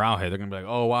also a morale hit. They're gonna be like,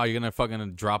 oh wow, you're gonna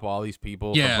fucking drop all these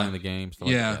people from playing the game. Stuff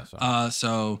like that.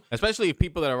 So especially if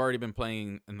people that have already been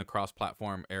playing in the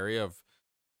cross-platform area of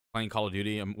playing Call of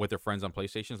Duty with their friends on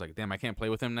PlayStation, it's like, damn, I can't play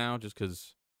with him now just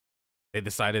because they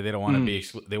decided they don't want to be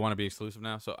they want to be exclusive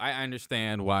now. So I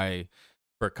understand why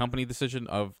for a company decision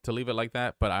to leave it like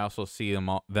that, but I also see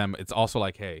them. It's also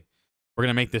like, hey, we're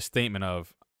gonna make this statement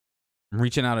of, I'm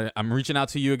reaching out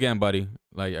to you again, buddy.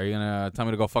 Like, are you gonna tell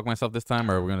me to go fuck myself this time,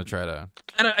 or are we gonna try to?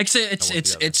 I say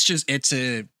it's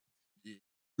a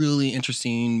really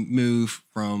interesting move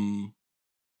from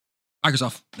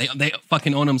Microsoft. They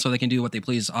fucking own them, so they can do what they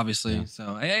please, obviously. Yeah.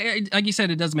 So, like you said,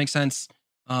 it does make sense.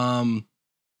 I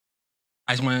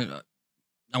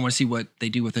want to see what they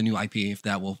do with the new IP, if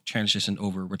that will transition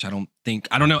over, which I don't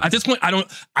know. At this point, I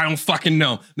don't fucking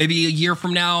know. Maybe a year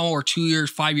from now or 2 years,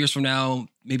 5 years from now,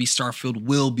 maybe Starfield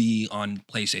will be on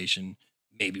PlayStation.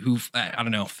 Maybe I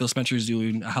don't know. Phil Spencer is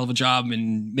doing a hell of a job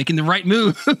and making the right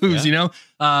moves, you know?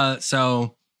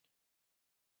 So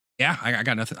Yeah, I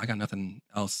got nothing. I got nothing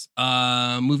else.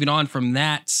 Moving on from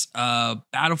that,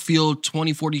 Battlefield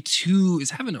 2042 is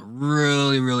having a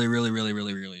really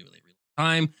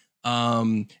time.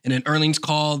 In an earnings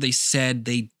call, they said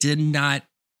they did not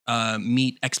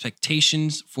meet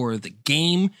expectations for the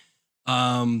game.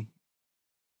 And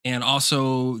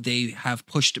also they have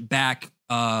pushed back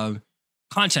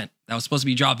content that was supposed to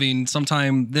be dropping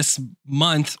sometime this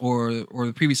month or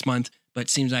the previous month,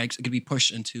 but seems like it could be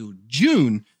pushed into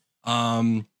June.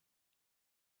 There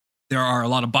are a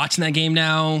lot of bots in that game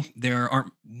now. There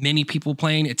aren't many people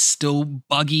playing. It's still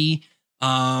buggy.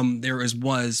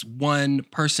 Was one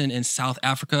person in South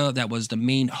Africa that was the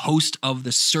main host of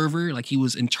the server. Like he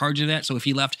was in charge of that. So if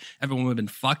he left, everyone would have been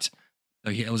fucked.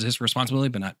 So it was his responsibility,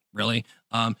 but not really.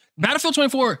 Battlefield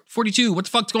 42. What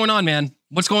the fuck's going on, man?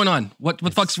 What's going on? What the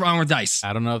fuck's wrong with DICE?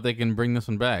 I don't know if they can bring this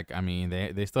one back. I mean,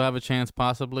 they still have a chance,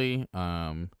 possibly.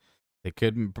 They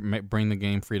could bring the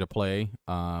game free to play.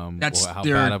 That's how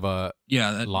bad of a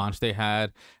that launch they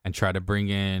had, and try to bring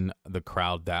in the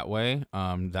crowd that way.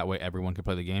 That way, everyone can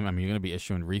play the game. I mean, you're gonna be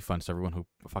issuing refunds to everyone who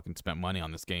fucking spent money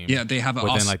on this game. Yeah, they have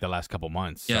within like the last couple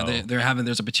months. Yeah, so.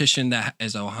 there's a petition that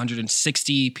is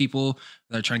 160 people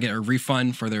that are trying to get a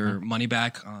refund for their money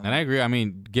back. And I agree. I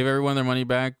mean, give everyone their money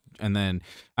back. And then,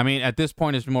 I mean, at this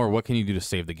point, it's more what can you do to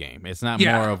save the game. It's not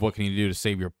more of what can you do to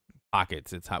save your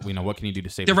pockets. It's how what can you do to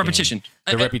save the repetition,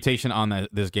 the reputation on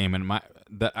this game. And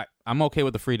I'm okay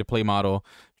with the free to play model.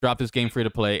 Drop this game free to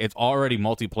play. It's already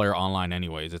multiplayer online,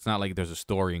 anyways. It's not like there's a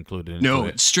story included. Into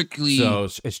it. It's strictly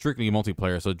it's strictly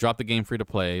multiplayer. So drop the game free to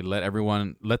play. Let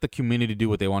the community do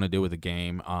what they want to do with the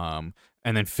game. And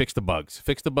then fix the bugs.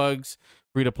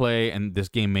 Free to play, and this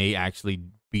game may actually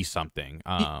be something.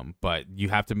 But you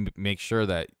have to make sure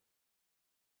that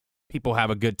people have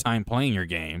a good time playing your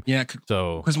game. Yeah.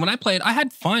 So because when I played, I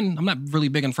had fun. I'm not really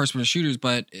big on first person shooters,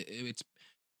 but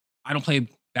I don't play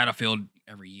Battlefield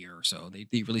every year or so.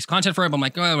 They release content for it, but I'm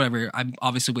like, oh, whatever. I'm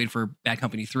obviously waiting for Bad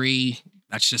Company 3.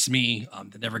 That's just me.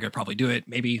 They're never gonna probably do it.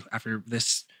 Maybe after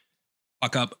this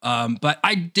fuck up. But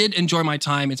I did enjoy my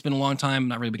time. It's been a long time. I'm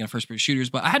not really big on first person shooters,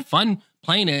 but I had fun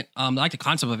playing it. I like the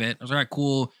concept of it. I was all right,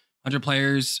 cool. 100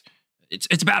 players.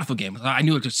 It's a Battlefield game. I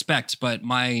knew what to expect, but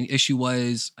my issue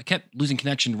was I kept losing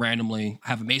connection randomly. I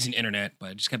have amazing internet,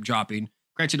 but it just kept dropping.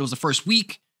 Granted, it was the first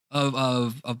week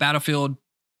of Battlefield,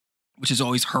 which is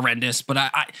always horrendous, but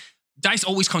DICE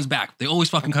always comes back. They always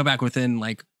fucking come back within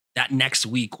like that next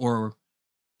week or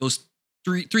those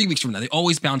three weeks from now. They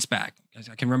always bounce back.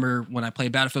 I can remember when I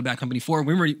played Battlefield Bad Company 4.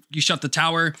 Remember you shut the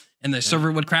tower and the server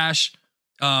would crash?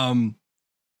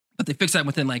 But they fixed that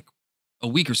within like a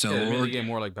week or so. Yeah, or get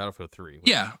more like Battlefield 3.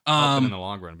 Yeah. In the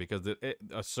long run, because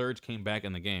a surge came back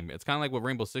in the game. It's kind of like with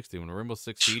Rainbow Six when Rainbow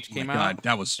Six Siege came out.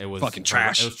 That was fucking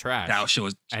trash. It was trash. That shit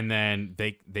was. And then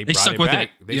they brought it back.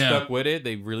 They stuck with it.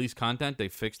 They released content. They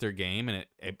fixed their game, and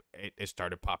it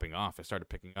started popping off. It started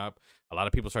picking up. A lot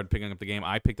of people started picking up the game.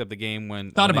 I picked up the game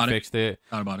when they fixed it.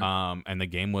 Thought about it. And the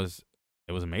game was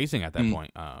amazing at that point.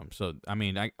 So I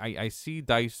mean, I see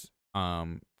DICE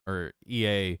or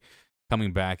EA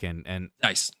coming back and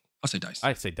DICE. I'll say DICE.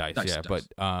 I say DICE, yeah. But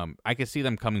I can see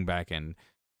them coming back and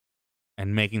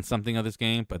making something of this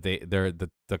game, but the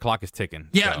clock is ticking.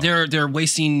 Yeah, so. They're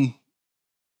wasting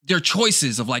their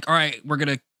choices of like, all right, we're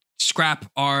gonna scrap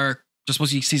our just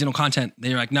supposed to be seasonal content.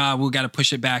 They're like, nah, we got to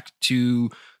push it back to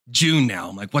June now.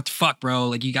 I'm like, what the fuck, bro?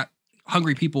 Like, you got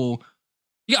hungry people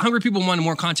wanting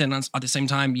more content at the same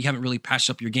time. You haven't really patched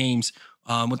up your games.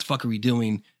 What the fuck are we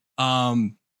doing?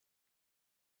 I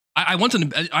want them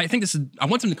to. I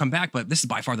want them to come back, but this is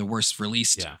by far the worst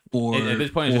released. Yeah. At this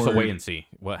point, it's just a wait and see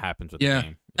what happens with the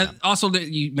game. Yeah. And also,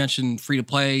 you mentioned free to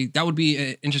play. That would be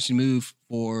an interesting move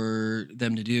for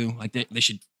them to do. Like they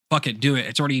should fuck it, do it.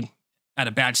 It's already at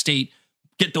a bad state.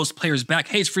 Get those players back.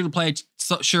 Hey, it's free to play. It's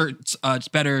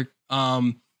better.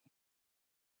 Shit,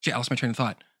 I lost my train of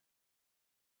thought.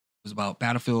 It was about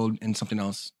Battlefield and something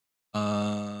else.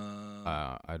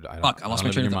 I lost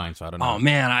my train of thought. So I don't know. Oh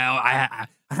man, I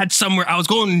had somewhere. I was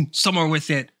going somewhere with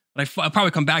it, but I'll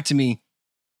probably come back to me.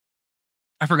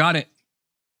 I forgot it.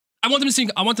 I want them to see.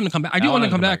 I want them to come back. I do want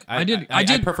them to come back. I did.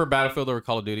 I prefer Battlefield over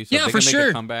Call of Duty. So yeah, if they for can sure. Make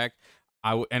a comeback.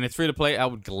 And it's free to play. I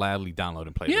would gladly download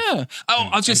and play. Yeah. This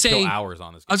I was gonna say hours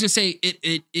on this game. I was gonna say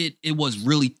it was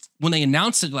really when they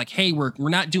announced it, like, hey, we're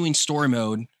not doing story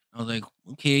mode. I was like,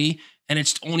 okay. And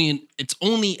it's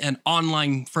only an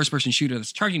online first person shooter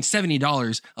that's charging $70. I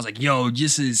was like, yo,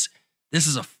 this is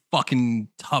a fucking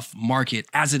tough market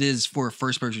as it is for a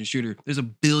first person shooter. There's a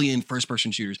billion first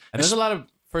person shooters. And there's a lot of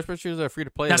first person shooters that are free to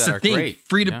play. That's that the are thing. Great.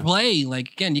 Free to play.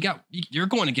 Like again, you're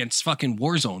going against fucking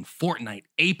Warzone, Fortnite,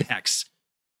 Apex.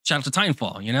 shout out to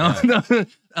Titanfall, you know?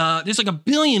 There's like a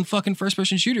billion fucking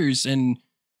first-person shooters, and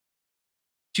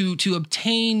to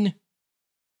obtain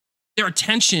their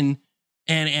attention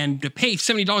and to pay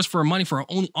 $70 for money for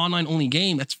an online only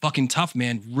game, that's fucking tough,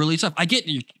 man. Really tough. I get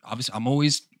you. Obviously, I'm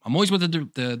always with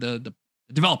the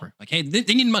developer. Like, hey,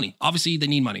 they need money. Obviously, they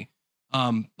need money.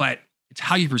 But it's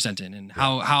how you present it and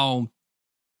how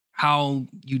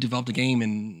you develop the game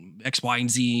and X, Y, and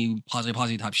Z,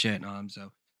 positive type shit.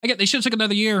 So I get they should have took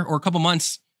another year or a couple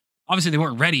months. Obviously, they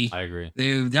weren't ready. I agree.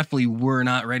 They definitely were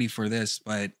not ready for this,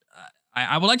 but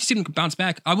I would like to see them bounce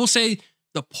back. I will say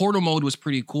the Portal mode was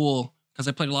pretty cool because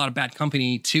I played a lot of Bad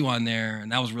Company 2 on there,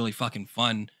 and that was really fucking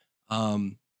fun.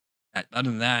 Other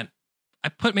than that, I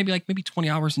put maybe 20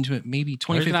 hours into it, maybe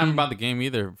 20, 15. I'm about the game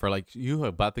either. For like you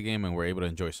about the game and were able to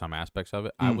enjoy some aspects of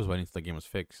it. I was waiting until the game was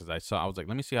fixed because I was like,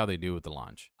 let me see how they do with the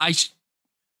launch.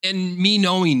 And me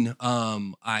knowing,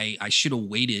 I should have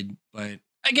waited, but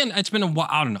again, it's been a while.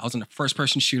 I don't know. I was in a first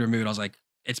person shooter mood. I was like,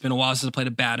 it's been a while since I played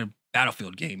a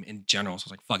Battlefield game in general. So I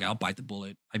was like, fuck it, I'll bite the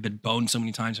bullet. I've been boned so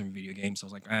many times from video games. So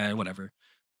I was like, whatever.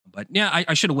 But yeah,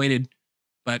 I should have waited.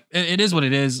 But it is what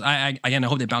it is. I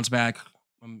hope they bounce back.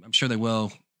 I'm sure they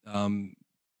will. Fucking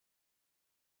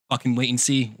wait and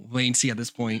see. Wait and see at this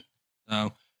point.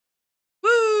 So,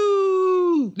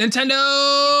 woo! Nintendo!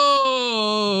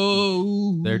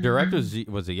 Their direct was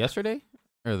it yesterday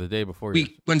or the day before?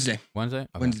 Wednesday. Wednesday?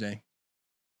 Okay. Wednesday.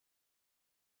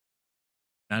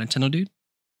 Not a Nintendo dude?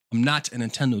 I'm not a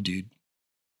Nintendo dude.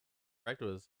 Direct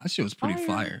was. That shit was pretty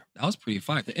fire. That was pretty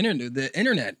fire. The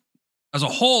internet as a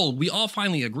whole, we all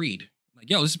finally agreed. Like,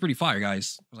 yo, this is pretty fire,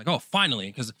 guys. I was like, oh, finally.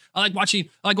 Because I like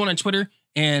going on Twitter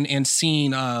and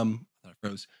seeing, I thought it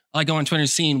froze. I like going on Twitter and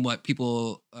seeing what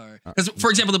people are. Because, for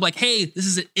example, they're like, hey, this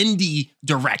is an indie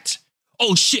direct.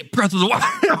 Oh, shit, Breath of the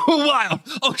Wild.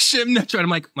 Oh, shit, Metroid. I'm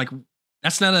like,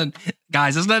 that's not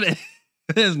that's not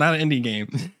it's not an indie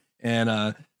game. And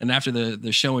after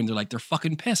the showing, they're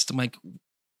fucking pissed. I'm like,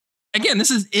 again, this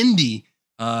is indie.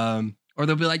 Or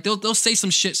they'll be like, they'll say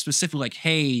some shit specific, like,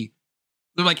 hey,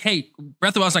 they're like, hey,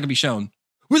 Breath of the Wild's not gonna be shown.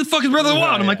 Where the fuck is Breath of the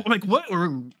Wild? I'm like, what? We're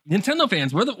Nintendo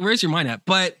fans. Where's your mind at?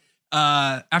 But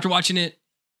after watching it,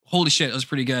 holy shit, it was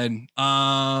pretty good. If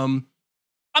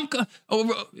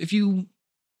you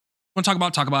want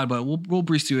to talk about it, but we'll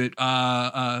breeze through it.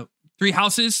 Three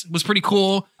Houses was pretty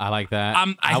cool. I like that.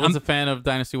 I was a fan of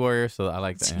Dynasty Warriors, so I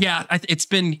like that. Yeah, it's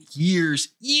been years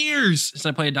since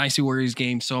I played a Dynasty Warriors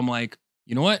game, so I'm like,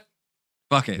 you know what?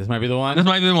 Fuck it. This might be the one? This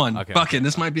might be the one. Okay. Fuck it.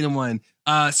 This might be the one.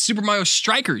 Super Mario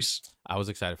Strikers. I was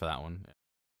excited for that one.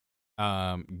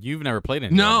 You've never played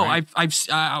it? No, right? I was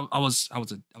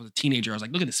a teenager. I was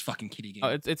like, look at this fucking kiddie game.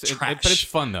 But it's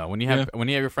fun though. When you have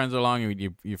your friends along,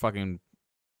 you fucking.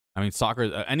 I mean, soccer,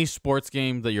 any sports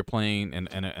game that you're playing in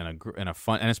a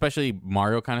fun, and especially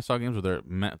Mario kind of style games where they're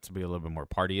meant to be a little bit more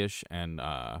party-ish and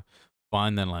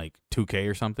fun than like 2K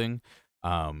or something.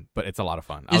 But it's a lot of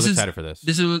fun. I was excited for this.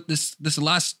 The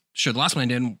last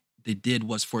one they did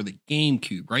was for the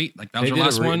GameCube, right? Like that was the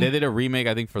last one. They did a remake,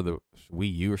 I think, for the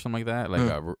Wii U or something like that.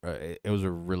 Like it was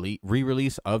a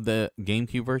re-release of the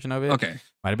GameCube version of it. Okay,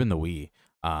 might have been the Wii.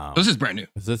 This is brand new.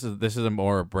 This is a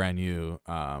more brand new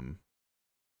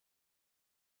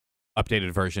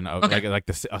updated version of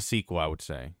a sequel, I would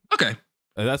say. Okay,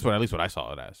 that's at least what I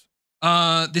saw it as.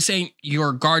 This ain't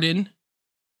your garden.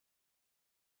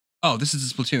 Oh, this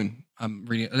is the Splatoon. I'm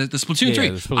reading the Splatoon 3.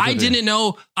 Splatoon I 3. Didn't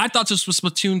know. I thought this was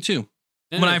Splatoon 2.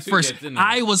 When I first,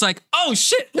 I was like, oh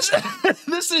shit, this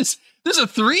is a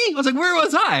 3? I was like, where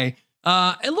was I?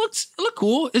 It looked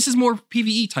cool. This is more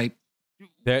PvE type.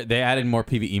 They added more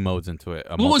PvE modes into it.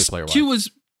 Two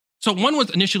was so one was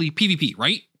initially PvP,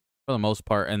 right? For the most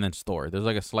part, and then story. There's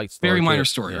like a slight story. Very minor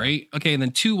story, right? Okay, and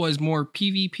then 2 was more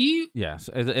PvP. Yes,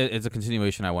 it's a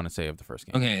continuation, I want to say, of the first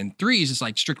game. Okay, and 3 is just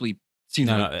like strictly.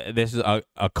 No, this is a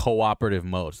cooperative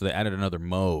mode. So they added another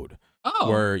mode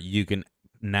where you can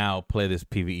now play this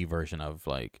PvE version of,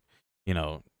 like, you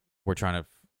know, we're trying to.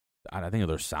 I think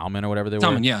they're salmon or whatever they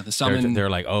were. Yeah, the salmon. They're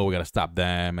like, oh, we got to stop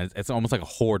them. It's almost like a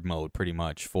horde mode, pretty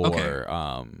much for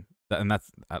and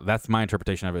that's my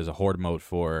interpretation of it, as a horde mode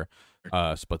for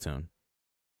Splatoon.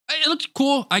 It looked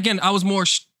cool. Again, I was more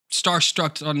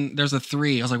starstruck on. There's a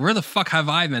 3. I was like, where the fuck have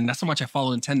I been? That's how much I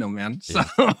follow Nintendo, man. Yeah.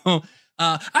 So.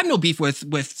 I have no beef with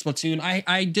Splatoon.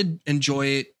 I did enjoy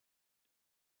it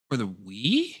for the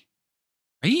Wii,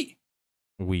 right?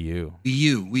 Wii U.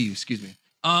 Wii U, excuse me.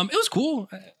 It was cool.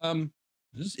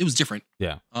 It was different.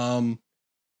 Yeah. And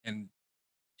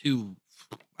 2,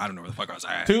 I don't know where the fuck I was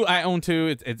at. 2, I own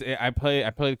 2. I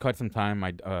played quite some time.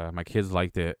 My kids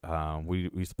liked it.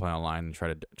 We used to play online and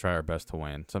try our best to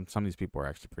win. Some of these people are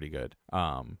actually pretty good.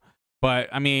 But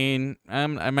I mean,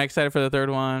 I'm excited for the third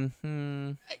one.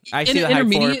 I see the hype for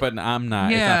intermediate- it, but I'm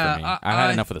not. Yeah, it's not for me. I've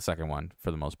had enough of the second one for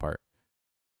the most part.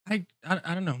 I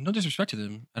don't know. No disrespect to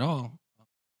them at all.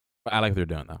 But I like what they're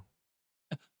doing though.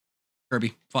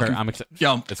 Kirby, fucking, I'm excited.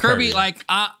 yo, It's Kirby. Kirby. Like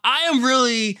I am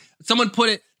really. Someone put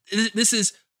it. This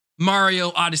is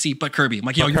Mario Odyssey, but Kirby. I'm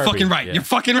like, yo, But you're Kirby, fucking right. yeah. You're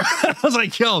fucking right. I was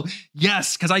like, yo,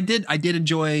 yes, because I did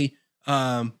enjoy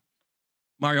Mario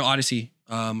Odyssey.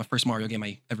 My first Mario game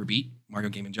I ever beat. Mario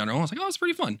game in general. I was like, oh, it's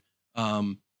pretty fun.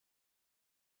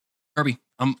 Kirby.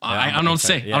 I don't know what to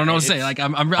say. excited. I don't know what to Yeah, say. Like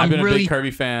I've I'm been a really big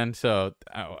Kirby fan, so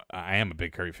I am a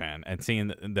big Kirby fan. And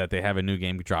seeing that they have a new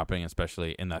game dropping,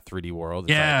 especially in that 3D world,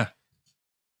 it's yeah.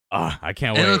 like, I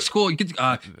can't And wait. it looks cool. You could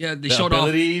they The showed off.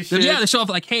 abilities, shit. Yeah, they show off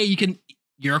like, hey,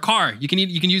 you're a car. You can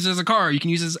use it as a car. You can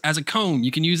use it as a cone.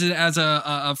 You can use it as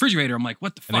a refrigerator. I'm like,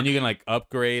 what the fuck? And then you can like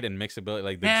upgrade and mix ability,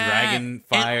 like the Yeah, dragon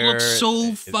fire. It looks so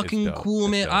It's fucking dope. cool,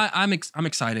 It's man. dope. I'm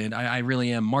excited. I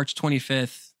really am. March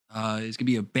 25th. It's gonna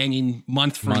be a banging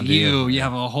month for Month, you. yeah. You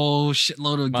have a whole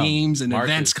shitload of Month. games and March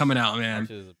events is- coming out, man.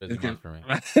 March is a busy month for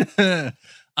me.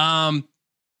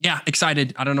 Yeah,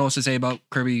 excited. I don't know what to say about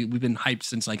Kirby. We've been hyped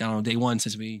since like, I don't know, day one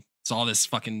since we saw this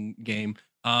fucking game.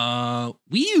 Wii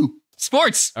U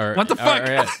sports. Or- What the or- fuck?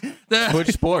 or, yeah. The- Switch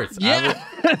Sports. Yeah.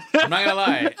 I'm not gonna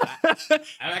lie.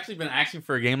 I've actually been asking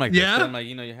for a game like this. Yeah? 'Cause I'm like,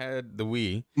 you had the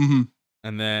Wii, Mhm.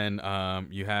 and then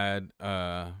you had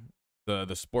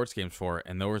the sports games for it,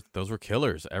 and those were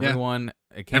killers. Everyone,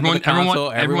 it came with the console.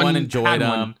 Everyone enjoyed had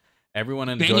them. one. Everyone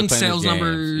enjoyed Banging playing those sales games.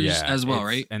 numbers Yeah, as well, it's-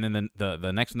 right? And then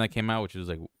the next one that came out, which was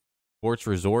like Sports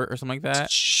Resort or something like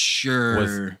that,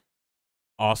 Sure.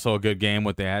 also a good game.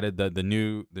 What they added the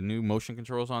new motion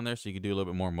controls on there, so you could do a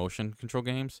little bit more motion control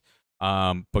games.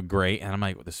 But great. And I'm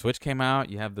like, the Switch came out.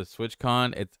 You have the Switch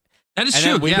Con. That is And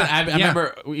true. then Yeah. I yeah.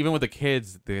 remember even with the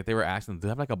kids, they were asking, do they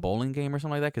have like a bowling game or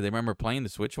something like that? Because they remember playing the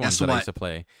Switch ones Guess that I what? used to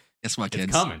play. Guess what, kids?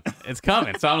 It's coming. It's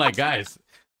coming. So I'm like, guys,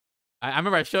 I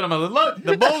remember I showed them, I was like, look,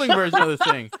 the bowling version of this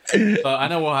thing. So I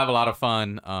know we'll have a lot of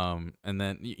fun. And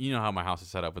then you know how my house is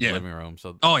set up with Yeah. the living room.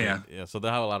 So Oh, yeah. So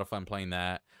they'll have a lot of fun playing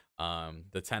that.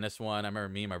 The tennis one, I remember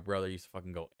me and my brother used to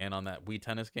fucking go in on that Wii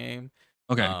tennis game.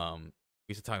 Okay.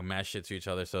 We used to talk mad shit to each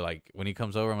other. So like when he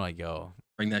comes over, I'm like, yo,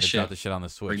 Bring that let's shit. drop the shit on the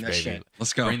Switch, Bring that baby. shit.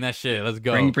 Let's go. Bring that shit. Let's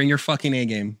go. Bring your fucking A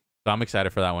game. So I'm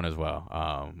excited for that one as well.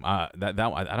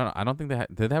 That one, I don't think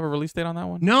did they have a release date on that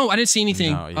one? No, I didn't see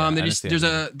anything. No, yeah, I didn't see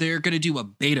They're gonna do a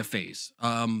beta phase.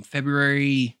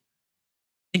 February,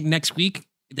 I think next week,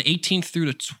 the 18th through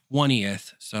the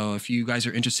 20th. So if you guys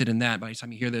are interested in that, by the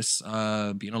time you hear this, be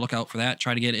on the lookout for that.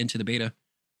 Try to get into the beta.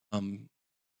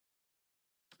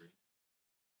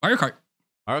 Mario Kart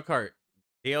Mario Kart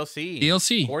DLC.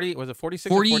 DLC. 40 was it 46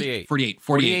 40, or 48? 48.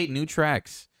 48 new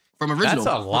tracks. From original.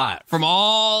 That's a lot. From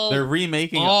all. They're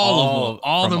remaking all of them.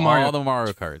 All from the Mario- all the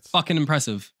Mario Karts. fucking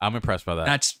impressive. I'm impressed by that.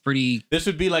 That's pretty. This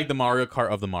would be like the Mario Kart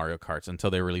of the Mario Karts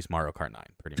until they release Mario Kart 9,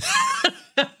 pretty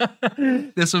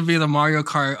much. This would be the Mario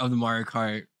Kart of the Mario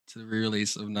Kart to the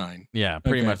re-release of 9. Yeah,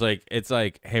 pretty Okay. much. Like it's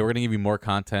like, hey, we're gonna give you more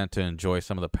content to enjoy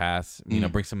some of the past. You know,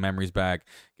 bring some memories back.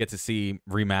 Get to see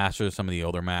remaster some of the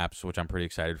older maps, which I'm pretty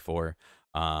excited for.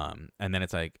 And then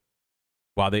it's like,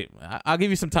 wow, I'll give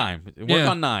you some time. Work Yeah.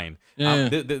 on 9. Yeah.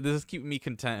 This is keeping me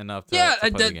content enough to, Yeah,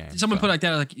 to play the game. someone so. put like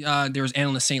that. Like, there was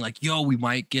analysts saying like, "Yo, we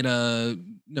might get a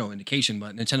no indication,"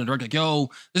 but Nintendo Direct like, "Yo,"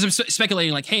 there's some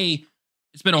speculating like, "Hey,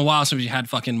 it's been a while since we had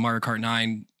fucking Mario Kart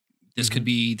 9. This could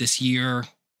be this year,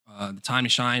 the time to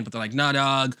shine." But they're like, "Nah,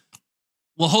 dog,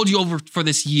 we'll hold you over for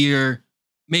this year.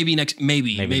 Maybe next year.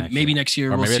 Maybe Next year.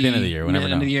 Or we'll maybe at see. the end of the year, we never At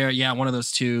the end of know. the year, yeah, one of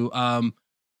those two.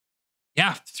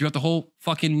 Yeah, throughout the whole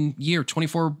fucking year,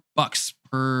 $24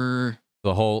 per. for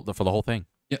the whole thing.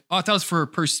 Yeah, oh, I thought it was for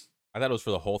per. I thought it was for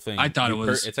the whole thing. I thought it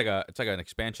was- It's like an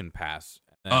expansion pass.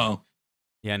 And Oh.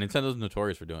 yeah, Nintendo's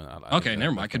notorious for doing that. Okay,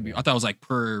 never mind. Could be. I thought it was like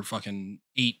per fucking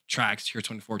 8 tracks here,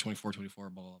 24, 24, 24,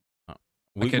 blah, blah, blah.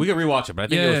 We could- could rewatch it, but I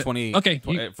think it Yeah, was 20. okay,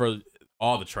 for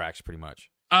all the tracks, pretty much.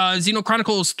 Xeno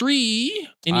Chronicles 3.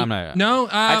 I'm not- No,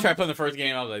 I tried playing the first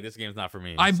game. I was like, this game's not for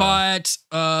me. I so.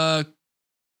 bought,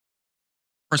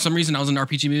 for some reason, I was in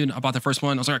RPG mood. I bought the first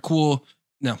one. I was like, cool.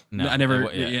 No, No, I never,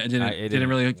 it- yeah, it didn't, it didn't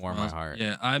really warm my heart.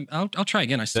 Yeah, I'll try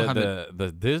again. I still haven't.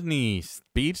 The Disney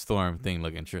Speedstorm thing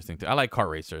looked interesting too. I like kart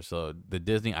racers, so the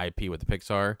Disney IP with the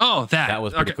Pixar. Oh, That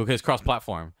was pretty okay. cool because it's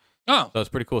cross-platform, Oh, so it's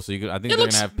pretty cool. So you could, I think It they're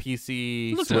looks- gonna have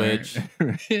PC, it looks Switch,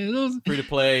 alright. It looks- free to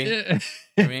play. yeah.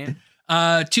 I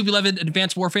mean, Tube 11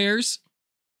 Advanced Warfares.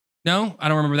 No, I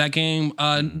don't remember that game.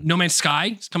 No Man's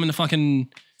Sky is coming to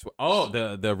fucking oh,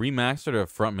 the remastered of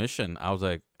Front Mission. I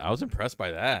was impressed by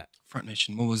that. Front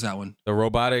Mission. What was that one? The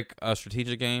robotic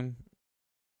strategic game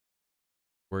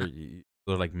where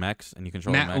They're like mechs, and you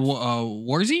control the mechs.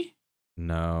 Warzy?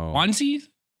 No. Wanzi?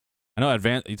 I know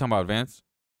advanced. You talking about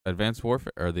advanced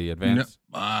warfare or the advanced?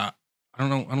 No, I don't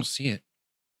know. I don't see it.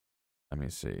 Let me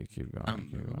see. Keep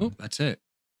going. Oh, that's it.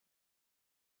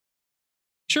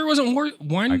 Sure, it wasn't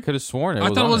one. I could have sworn it. I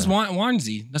thought it was on there.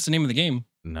 Wanzi. That's the name of the game.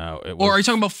 No, it was. Or are you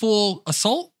talking about Full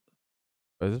Assault?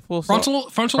 Is it Full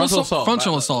Assault? Frontal assault.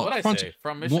 Frontal assault. What did I say?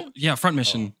 Front mission. Yeah, front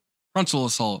mission. Frontal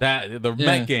assault. That the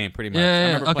mech game, pretty much. I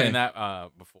remember playing that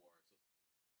before.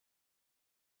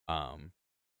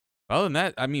 Other than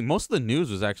that, I mean, most of the news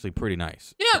was actually pretty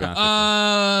nice.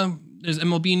 Yeah. There's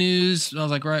MLB news. I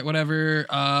was like, right, whatever.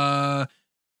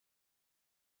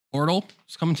 Portal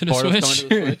is coming to the Switch.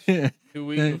 2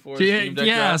 weeks before Steam Deck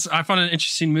yes, I found an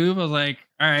interesting move. I was like,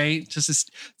 all right, just this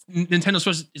Nintendo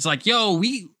Switch. It's like, yo,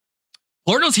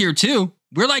 Portal's here too.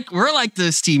 We're like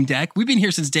the Steam Deck. We've been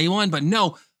here since day one, but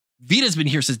no, Vita's been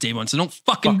here since day one. So don't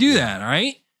fucking do that. All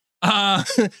right.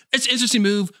 It's an interesting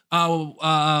move.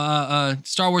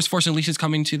 Star Wars Force Unleashed is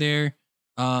coming to their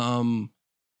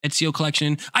Ezio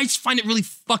collection. I just find it really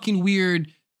fucking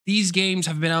weird. These games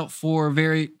have been out for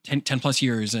 10 plus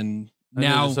years, and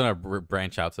now just gonna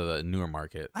branch out to the newer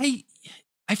market. I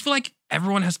feel like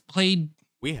everyone has played.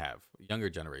 We have younger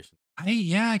generation.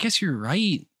 I guess you're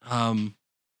right. Think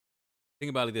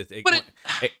about it this.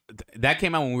 That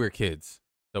came out when we were kids.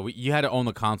 So you had to own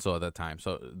the console at that time.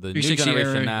 So the new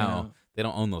generation now, they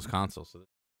don't own those consoles. So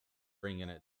bringing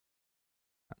it.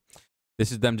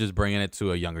 This is them just bringing it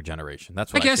to a younger generation.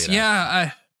 That's what I guess.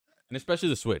 Yeah. And especially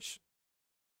the Switch.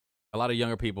 A lot of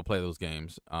younger people play those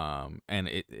games. And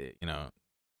it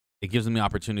gives them the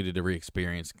opportunity to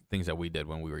re-experience things that we did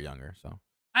when we were younger. So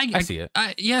I see it.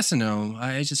 Yes and no.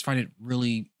 I just find it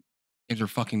really, games are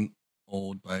fucking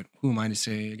old, but who am I to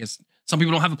say? I guess some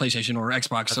people don't have a PlayStation or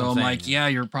Xbox, so I'm like, yeah,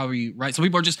 you're probably right. Some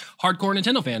people are just hardcore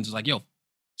Nintendo fans. It's like, yo,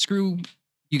 screw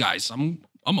you guys. I'm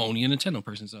only a Nintendo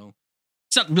person, so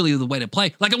it's not really the way to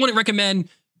play. Like, I wouldn't recommend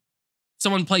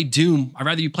someone play Doom. I'd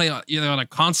rather you play either on a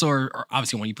console or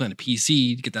obviously when you play on a PC,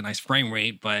 you get that nice frame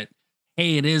rate. But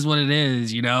hey, it is what it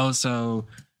is, you know. So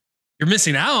you're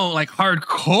missing out, like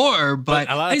hardcore. But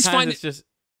a lot of times it's just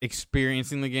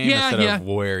experiencing the game instead of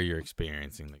where you're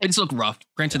experiencing the game. It just look rough.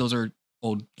 Granted, those are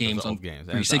old games on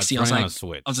 360. I was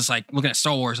like looking at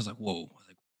Star Wars. I was like, whoa. I was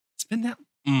like, it's been that.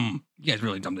 You guys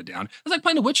really dumbed it down. It was like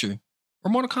playing The Witcher or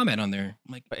Mortal Kombat on there.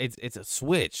 I'm like, but it's a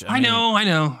Switch. I know.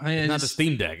 It's not the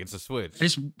Steam Deck. It's a Switch.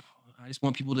 I just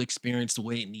want people to experience the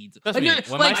way it needs. When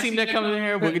my Steam Deck comes in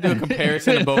here, we can do a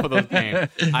comparison of both of those games.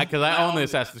 Because I own the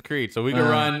Assassin's Creed, so we can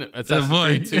run Assassin's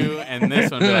Creed 2 and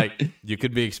this one. Be like, you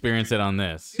could be experiencing it on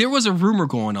this. There was a rumor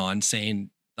going on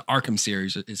saying the Arkham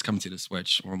series is coming to the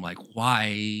Switch. Where I'm like,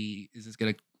 why is this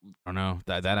gonna? I don't know.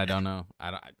 That I don't know.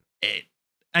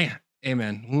 Hey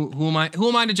man, who am I? Who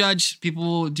am I to judge?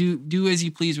 People do as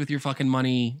you please with your fucking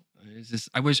money.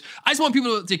 I just want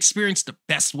people to experience the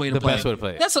best way to play. The best way to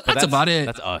play. That's about it.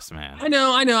 That's us, man. I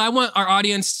know. I want our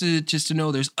audience to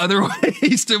know there's other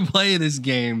ways to play this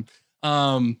game.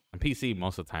 On PC,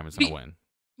 most of the time it's gonna win.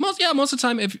 Most of the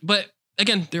time. But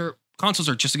again, their consoles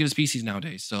are just as good as PCs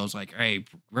nowadays. So I was like, hey,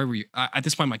 wherever you at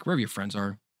this point, I'm like, wherever your friends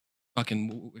are,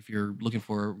 fucking, if you're looking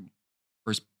for a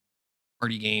first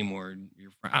party game or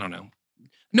your friend, I don't know.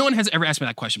 No one has ever asked me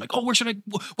that question. Like, oh, what's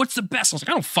the best? I was like,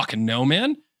 I don't fucking know,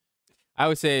 man. I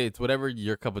would say it's whatever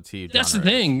your cup of tea. That's the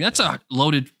thing. That's a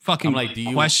loaded fucking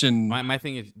question. My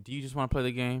thing is, do you just want to play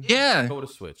the game? Yeah. Go with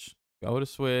a Switch. Go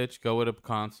with a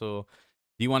console.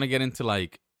 Do you want to get into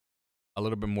like a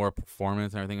little bit more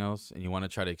performance and everything else, and you want to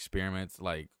try to experiment?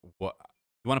 Like, what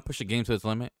you want to push a game to its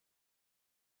limit?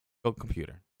 Go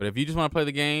computer. But if you just want to play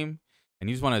the game and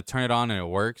you just want to turn it on and it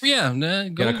works, get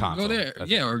a console. Go there.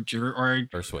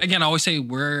 Or Switch. Again, I always say,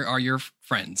 where are your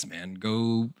friends, man?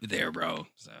 Go there, bro.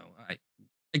 So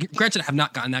granted, I have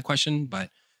not gotten that question, but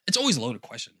it's always a loaded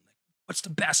question. Like, what's the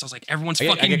best? I was like, everyone's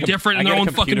fucking different in their own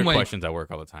fucking way. Questions at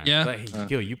work all the time. Yeah. Like, hey,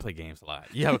 Gil, you play games a lot.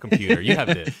 You have a computer. You have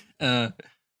this. No,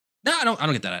 I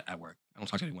don't get that at work. I don't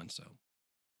talk to anyone. So,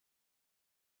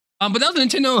 but that was a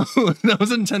Nintendo. That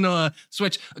was a Nintendo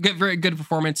Switch. Very good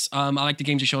performance. I like the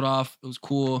games you showed off. It was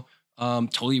cool.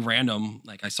 Totally random.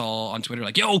 Like I saw on Twitter,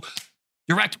 like, yo,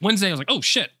 Direct Wednesday. I was like, oh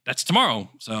shit, that's tomorrow.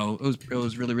 So it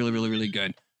was really, really, really, really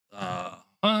good.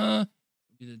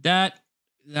 That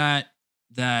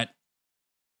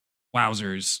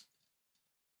wowzers.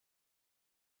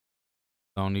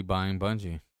 Sony buying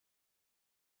Bungie.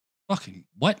 Fucking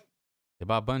what? They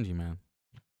bought Bungie, man.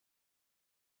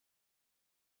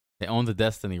 They own the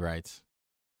Destiny rights.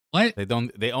 What?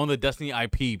 They own the Destiny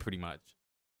IP pretty much.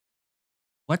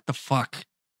 What the fuck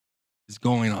is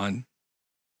going on?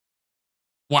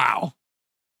 Wow.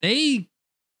 They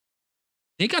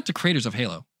they got the creators of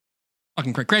Halo.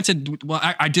 Fucking great. Granted, well,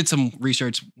 I did some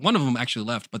research. One of them actually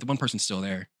left, but the one person's still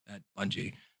there at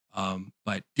Bungie.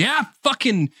 But yeah,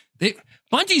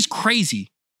 Bungie's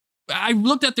crazy. I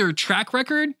looked at their track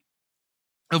record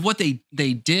of what they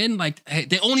did. Like,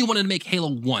 they only wanted to make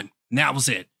Halo 1. And that was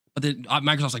it. But then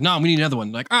Microsoft's like, no, we need another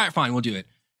one. Like, all right, fine, we'll do it.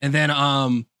 And then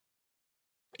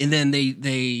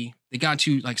they got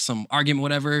to like some argument,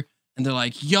 whatever. And they're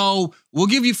like, yo, we'll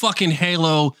give you fucking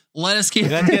Halo. Let's get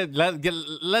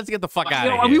the fuck out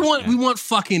of here. We want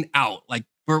fucking out. Like,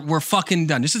 we're fucking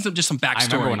done. This is just some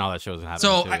backstory. I remember when all that shit was happening.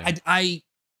 So too,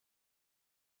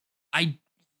 I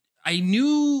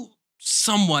knew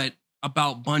somewhat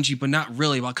about Bungie, but not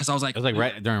really, because I was like, it was like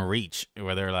right during Reach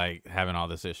where they're like having all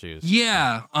this issues.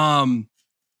 Yeah. And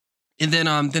then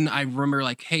I remember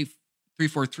like, hey,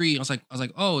 343. I was like,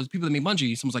 oh, it's people that make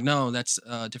Bungie. Someone's like, no, that's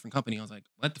a different company. I was like,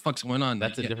 what the fuck's going on?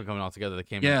 That's a different company altogether that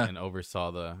came in Yeah. and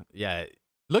oversaw the. Yeah,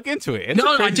 look into it. It's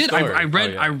No, a I crazy did. story. I read.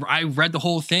 Oh, yeah. I read the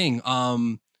whole thing.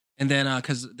 And then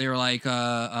because they were like,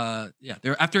 yeah,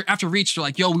 they're after Reach, they're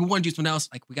like, yo, we want to do something else.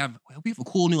 Like, we have a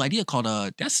cool new idea called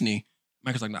Destiny.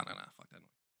 Microsoft's like, no, fuck that.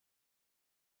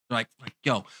 They're like,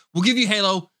 yo, we'll give you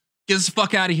Halo. Get us the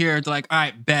fuck out of here. They're like, all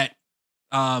right, bet.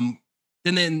 Then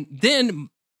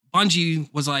Bungie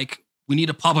was like, we need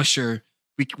a publisher.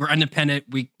 We're independent.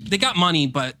 They got money,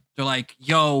 but they're like,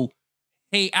 yo,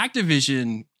 hey,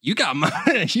 Activision, you got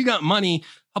money. You got money.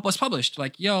 Help us publish.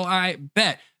 Like, yo, I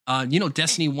bet.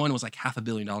 Destiny 1 was like $500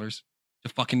 million to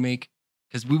fucking make,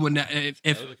 because we wouldn't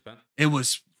if it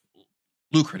was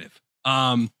lucrative.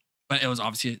 But it was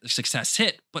obviously a success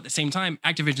hit. But at the same time,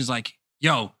 Activision's like,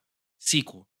 yo,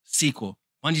 sequel.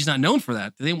 Bungie's not known for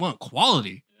that. They want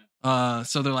quality.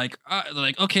 So they're like,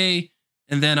 okay.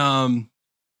 And then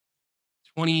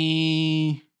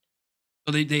 20.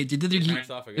 So they did their year.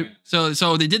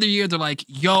 So they did their year. They're like,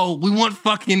 yo, we want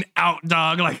fucking out,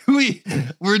 dog. Like we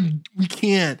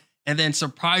can't. And then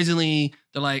surprisingly,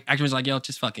 they're like, Activision's like, yo,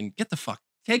 just fucking get the fuck.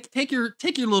 Take your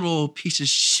little piece of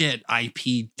shit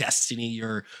IP Destiny,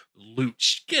 your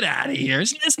loot. Get out of here.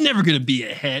 It's never gonna be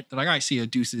a hit. They're like, all right, see you,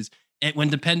 deuces. And when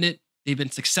independent, they've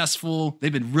been successful.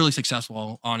 They've been really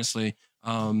successful, honestly.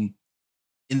 And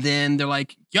then they're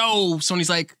like, yo, Sony's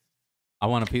like, I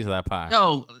want a piece of that pie.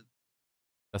 yo,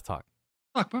 let's talk.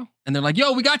 Fuck, bro. And they're like,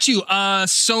 yo, we got you.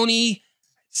 Sony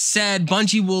said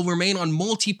Bungie will remain on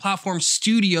multi-platform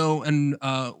studio and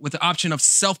with the option of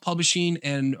self-publishing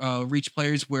and reach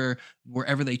players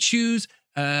wherever they choose.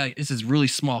 This is really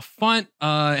small font.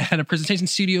 Had a presentation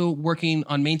studio working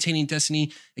on maintaining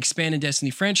Destiny, expanding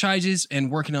Destiny franchises, and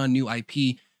working on new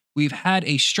IP. We've had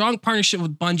a strong partnership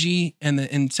with Bungie and the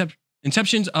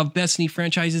inceptions of Destiny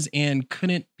franchises, and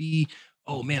couldn't be,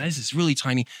 oh man, this is really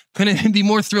tiny. Couldn't be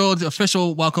more thrilled to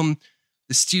official welcome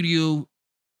the studio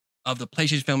of the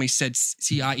PlayStation family, said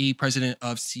CIE president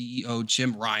of CEO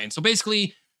Jim Ryan. So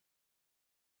basically,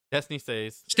 Destiny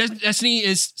stays. Destiny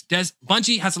is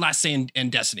Bungie has the last say in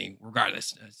Destiny,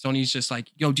 regardless. Sony's just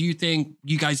like, yo, do you think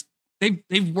you guys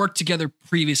they've worked together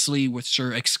previously with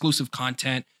sure exclusive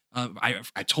content? I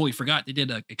totally forgot they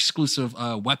did exclusive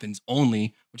weapons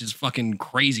only, which is fucking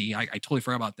crazy. I totally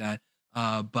forgot about that.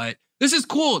 But this is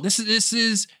cool. This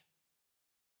is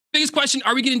biggest question: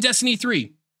 are we getting Destiny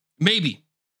 3? Maybe.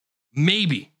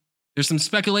 There's some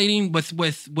speculating with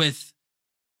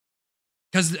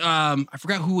because I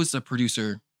forgot who was the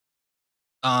producer.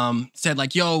 Said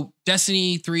like, yo,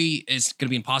 Destiny 3 is gonna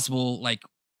be impossible. Like,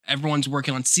 everyone's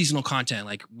working on seasonal content.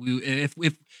 Like, if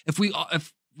we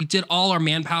did all our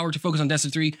manpower to focus on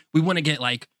Destiny 3, we wouldn't get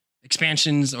like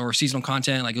expansions or seasonal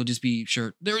content. Like, it'll just be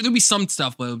there'll be some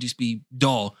stuff, but it'll just be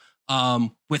dull.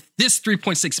 With this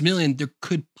 3.6 million, there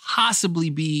could possibly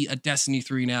be a Destiny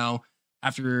 3 now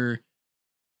after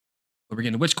we're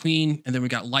getting the Witch Queen, and then we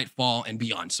got Lightfall and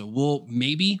beyond. So we'll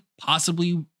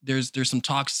possibly there's some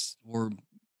talks, or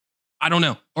I don't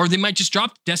know, or they might just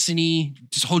drop Destiny,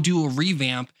 do a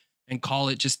revamp and call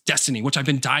it just Destiny, which I've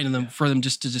been dying for them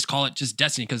just to call it just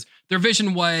Destiny, because their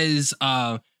vision was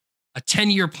a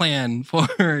 10-year plan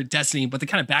for Destiny, but they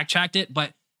kind of backtracked it.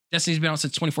 But Destiny's been out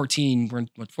since 2014. We're in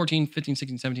 14, 15,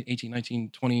 16, 17, 18, 19,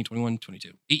 20, 21,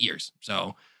 22. 8 years.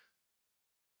 So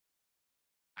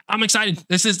I'm excited.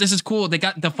 This is cool. They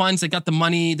got the funds, they got the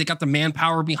money, they got the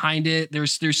manpower behind it.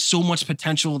 There's so much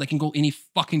potential. They can go any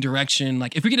fucking direction.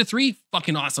 Like, if we get a 3,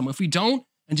 fucking awesome. If we don't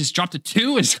and just drop to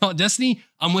 2 and call it Destiny,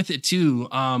 I'm with it too.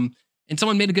 And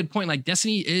someone made a good point. Like,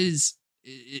 Destiny is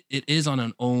on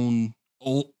an old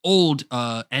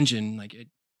engine. Like, it's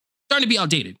starting to be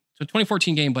outdated. So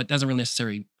 2014 game, but doesn't really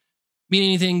necessarily mean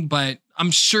anything. But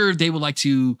I'm sure they would like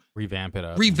to revamp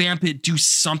it, do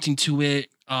something to it.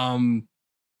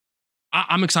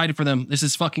 I'm excited for them. This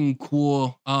is fucking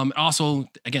cool. Also,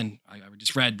 again, I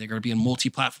just read they're going to be in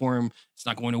multi-platform. It's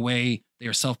not going away. They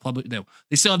are self-published.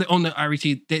 They still own the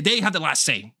RET. They have the last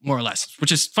say, more or less,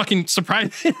 which is fucking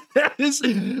surprising.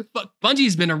 But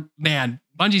Bungie's been a man.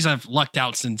 Bungie's have lucked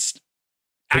out since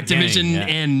Activision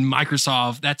and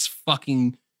Microsoft. That's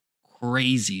fucking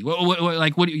crazy. What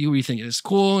do you think? It's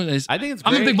cool. I think it's.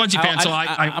 I'm great. a big Bungie fan, so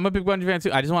I'm a big Bungie fan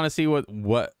too. I just want to see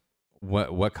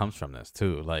what comes from this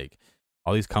too. Like,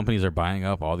 all these companies are buying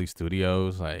up all these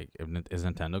studios. Like, is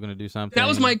Nintendo going to do something? That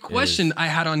was my question I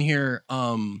had on here.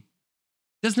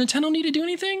 Does Nintendo need to do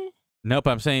anything? Nope.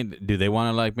 I'm saying, do they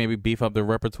want to like maybe beef up their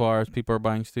repertoire as people are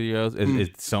buying studios? Is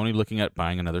Sony looking at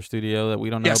buying another studio that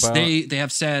we don't know about? Yes, they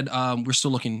have said we're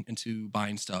still looking into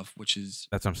buying stuff, which is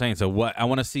that's what I'm saying. So I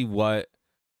want to see what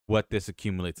this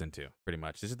accumulates into. Pretty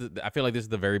much, this is I feel like this is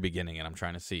the very beginning, and I'm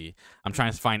trying to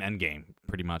find Endgame.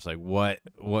 Pretty much, like what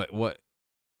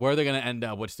where are they going to end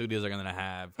up? What studios are going to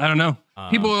have? I don't know.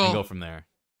 People will go from there.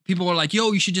 People are like,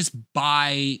 yo, you should just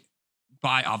buy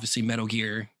obviously Metal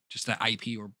Gear, just that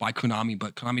IP, or buy Konami,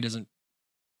 but Konami doesn't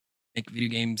make video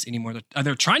games anymore.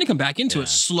 They're trying to come back into it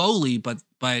slowly, but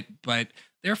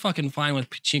they're fucking fine with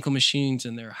pachinko machines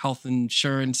and their health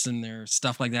insurance and their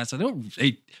stuff like that. So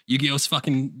Yu-Gi-Oh's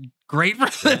fucking great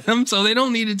for them. So they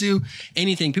don't need to do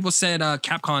anything. People said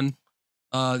Capcom,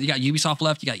 you got Ubisoft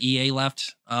left, you got EA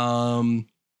left.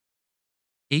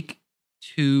 Take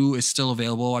 2 is still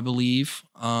available, I believe.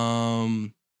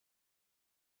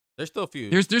 There's still a few.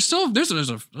 There's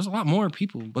a lot more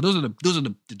people, but those are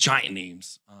the giant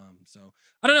names. So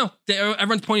I don't know.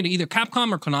 Everyone's pointing to either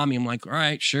Capcom or Konami. I'm like, all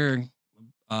right, sure.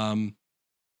 Capcom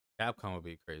would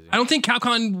be crazy. I don't think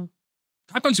Capcom's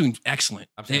doing excellent.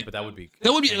 I'm saying, but that'll be a good.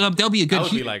 That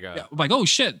would be like oh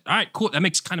shit. All right, cool. That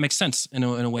kind of makes sense in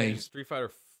a way. Street Fighter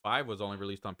 5 was only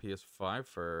released on PS5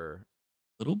 for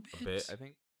a little bit, I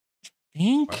think.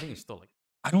 I think it's still like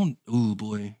I don't. Oh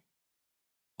boy,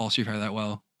 follow Street Fighter that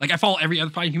well. Like I follow every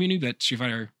other fighting community, but Street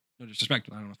Fighter, no disrespect,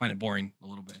 I don't know, I find it boring a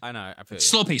little bit. I know. I feel it's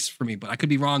slow pace for me, but I could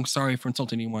be wrong. Sorry for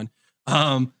insulting anyone.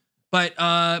 But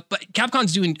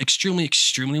Capcom's doing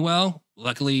extremely well.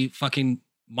 Luckily, fucking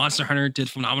Monster Hunter did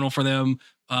phenomenal for them.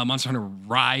 Monster Hunter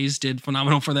Rise did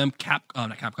phenomenal for them.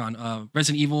 Not Capcom.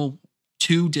 Resident Evil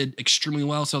 2 did extremely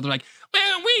well. So they're like,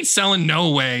 man, we ain't selling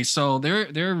no way. So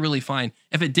they're really fine.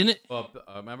 If it didn't,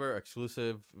 remember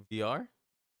exclusive VR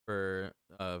for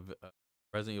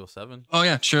Resident Evil 7? Oh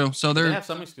yeah, true. So they have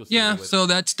some exclusive. Yeah, so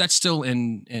that's still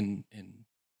in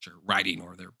writing,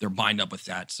 or they're bind up with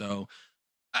that. So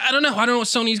I don't know. I don't know what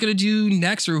Sony's gonna do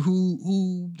next, or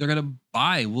who they're gonna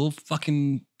buy. We'll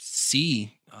fucking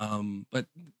see.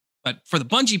 But for the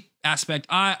Bungie aspect,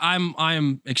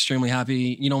 I'm extremely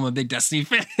happy. You know, I'm a big Destiny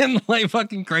fan, like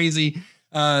fucking crazy.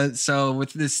 So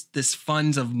with this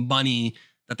funds of money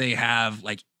that they have,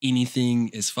 like anything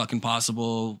is fucking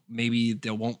possible. Maybe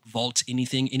they won't vault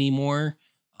anything anymore.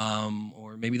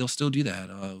 Or maybe they'll still do that.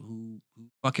 Who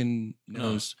fucking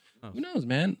knows? Who knows,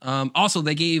 man? Also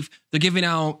they're giving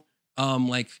out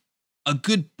like a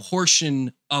good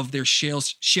portion of their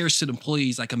shares to the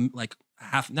employees, like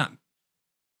half, not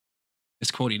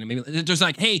misquoting. Maybe there's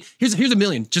like, hey, here's $1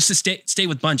 million just to stay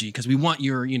with Bungie, because we want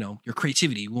your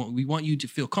creativity. We want you to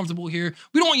feel comfortable here.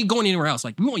 We don't want you going anywhere else.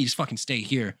 Like, we want you to fucking stay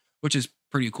here, which is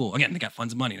pretty cool. Again, they got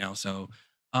funds of money now, so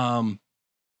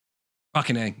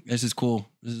fucking A. This is cool.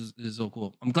 This is so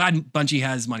cool. I'm glad Bungie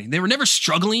has money. They were never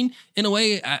struggling in a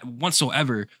way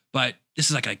whatsoever, but this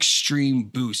is like an extreme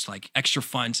boost. Like, extra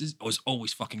funds was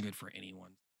always fucking good for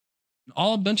anyone.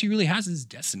 All Bungie really has is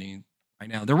Destiny right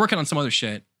now. They're working on some other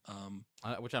shit.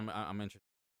 Which I'm interested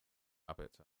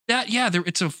in.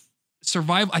 It's a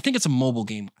survival. I think it's a mobile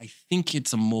game.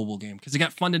 Because they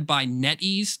got funded by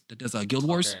NetEase that does Guild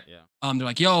Wars. Okay, yeah. They're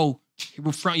like, yo,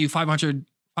 we'll front you $500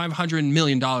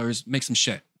 million, make some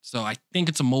shit. So I think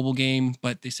it's a mobile game,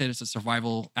 but they said it's a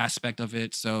survival aspect of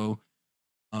it. So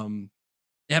they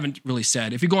haven't really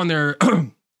said. If you go on their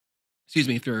excuse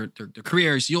me, if their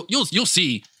careers, you'll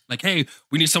see like, hey,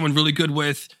 we need someone really good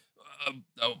with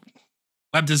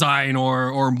web design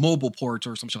or mobile ports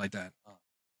or something like that.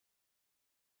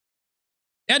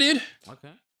 Yeah, dude.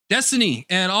 Okay. Destiny.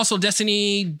 And also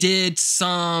Destiny did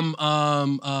some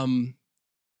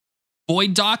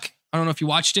Void doc. I don't know if you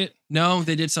watched it. No,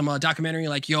 they did some documentary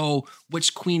like, yo,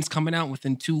 which queen's coming out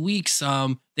within 2 weeks.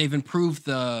 They've improved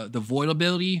the Void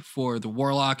ability for the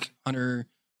Warlock, Hunter,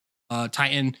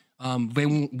 Titan.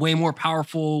 Way more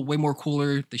powerful, way more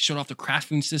cooler. They showed off the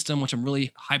crafting system, which I'm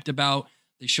really hyped about.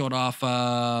 They showed off, what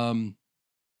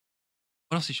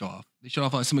else did they show off? They showed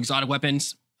off some exotic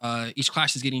weapons. Each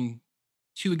class is getting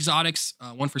 2 exotics,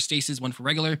 one for stasis, one for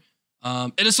regular.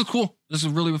 And this is cool. This is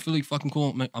really, really fucking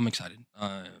cool. I'm excited.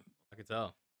 I can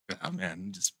tell. Oh,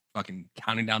 man, just fucking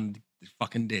counting down the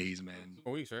fucking days, man.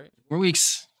 4 weeks, right? 4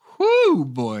 weeks. Whoo,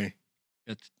 boy.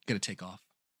 Gotta take off.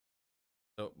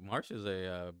 So March is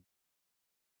a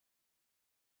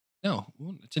No,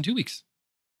 it's in 2 weeks.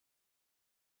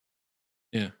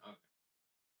 Yeah.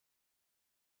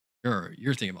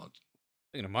 You're thinking about.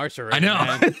 thinking of March already. I know.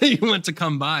 Man. You want to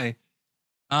come by.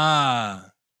 Yeah,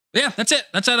 that's it.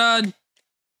 That's it.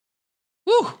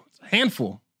 Woo, it's a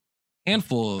handful.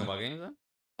 Talking about games, then?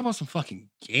 How about some fucking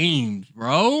games,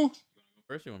 bro?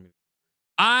 First, you want me?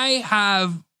 I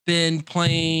have been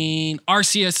playing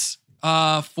Arceus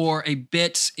for a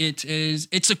bit.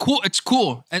 It's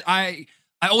cool. I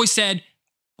always said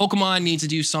Pokemon needs to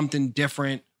do something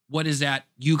different. What is that?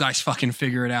 You guys fucking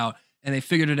figure it out. And they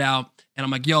figured it out. And I'm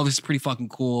like, yo, this is pretty fucking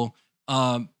cool.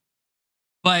 But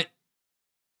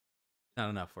Not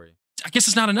enough for you. I guess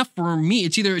it's not enough for me.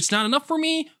 It's either it's not enough for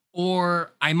me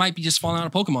or I might be just falling out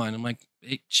of Pokemon. I'm like,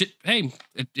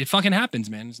 it fucking happens,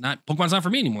 man. Pokemon's not for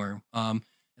me anymore. And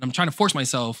I'm trying to force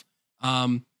myself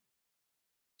to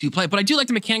play. But I do like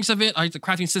the mechanics of it. I like the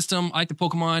crafting system. I like the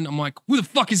Pokemon. I'm like, who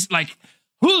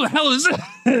the hell is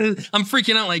this? I'm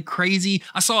freaking out like crazy.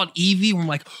 I saw an Eevee where I'm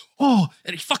like, oh,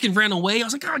 and he fucking ran away. I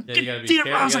was like, God,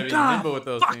 I was like,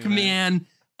 God, fuck, man.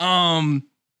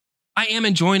 I am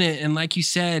enjoying it. And like you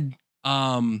said, we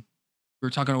were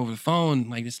talking over the phone.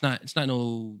 Like it's not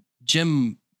no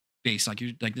gym based. Like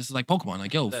you're like, this is like Pokemon.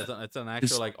 Like, yo, it's an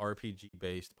actual like RPG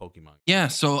based Pokemon. Yeah.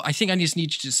 So I think I just need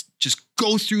to just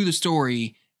go through the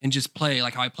story and just play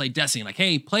like how I played Destiny. Like,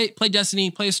 hey, play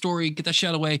Destiny, play a story, get that shit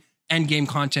out of the way. End game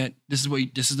content. This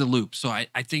is the loop. So I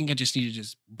think I just need to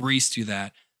just breeze through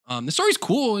that. The story's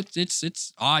cool.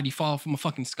 It's odd. You fall from a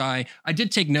fucking sky. I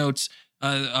did take notes.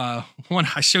 One,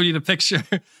 I showed you the picture.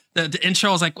 The intro,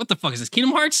 I was like, what the fuck is this?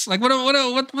 Kingdom Hearts? Like, what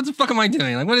the fuck am I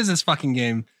doing? Like, what is this fucking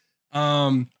game?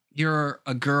 You're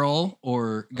a girl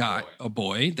or a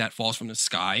boy that falls from the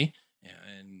sky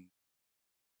and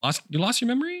you lost your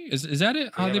memory? Is that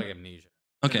it? You have like amnesia.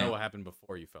 Okay. You know what happened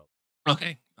before you felt.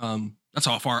 Okay. That's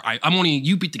how far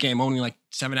you beat the game. I'm only like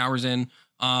 7 hours in.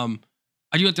 I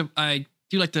do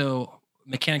like the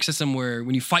mechanic system where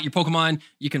when you fight your Pokemon,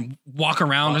 you can walk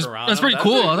around. That's pretty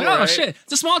cool. I was like, oh, right? Shit. It's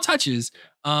the small touches.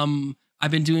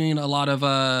 I've been doing a lot of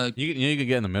you could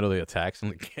get in the middle of the attacks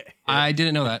and I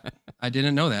didn't know that.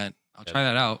 I'll try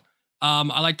that out.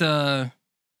 I like the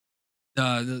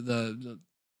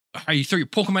how you throw your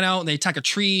Pokemon out and they attack a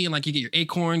tree and like you get your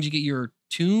acorns, you get your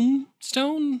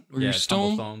tombstone or your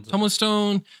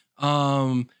Tumblestone.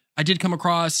 I did come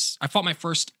across. I fought my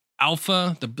first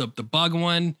alpha, the bug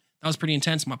one. That was pretty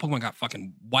intense. My Pokemon got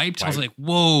fucking wiped. I was like,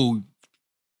 whoa.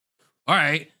 All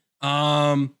right.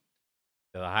 The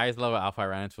highest level alpha I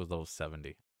ran into was level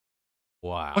 70.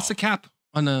 Wow. What's the cap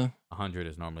on the 100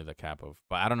 is normally the cap of,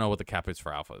 but I don't know what the cap is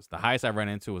for alphas. The highest I ran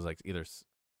into was like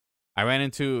I ran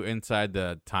into inside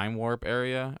the time warp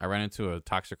area. I ran into a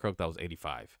Toxicroak that was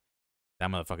 85. That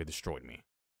motherfucker destroyed me.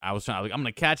 I was trying, like, I'm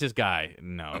gonna catch this guy.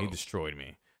 No, he destroyed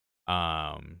me.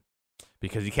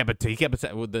 Because he kept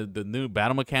with the new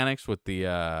battle mechanics with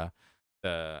the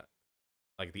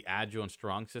agile and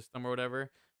strong system or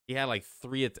whatever. He had like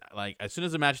as soon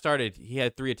as the match started, he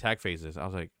had 3 attack phases. I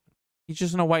was like, he's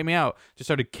just gonna wipe me out. Just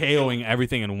started KOing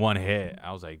everything in one hit.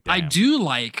 I was like, damn. I do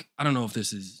like. I don't know if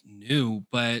this is new,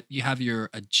 but you have your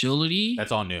agility.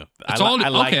 That's all new. I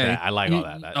like that. I like all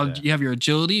that. You have your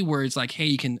agility where it's like, hey,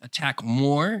 you can attack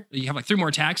more. You have like 3 more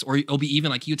attacks, or it'll be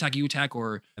even like you attack,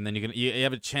 or and then you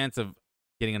have a chance of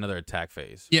getting another attack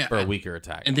phase for a weaker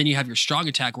attack. And then you have your strong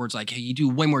attack where it's like, hey, you do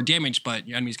way more damage, but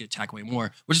your enemies get attacked way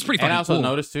more, which is pretty fucking cool. And I also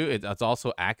noticed too, it's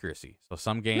also accuracy. So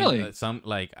some games,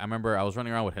 I remember I was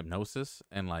running around with Hypnosis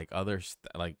and like other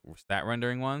stat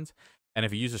rendering ones. And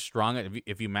if you use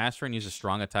if you master and use a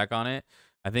strong attack on it,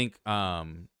 I think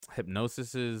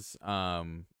Hypnosis's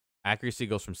accuracy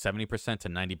goes from 70% to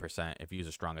 90% if you use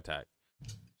a strong attack.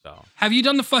 So have you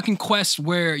done the fucking quest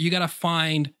where you gotta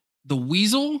find the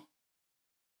Weasel?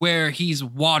 Where he's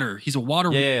water. He's a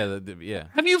water. Yeah.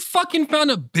 Have you fucking found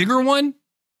a bigger one?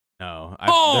 No. They're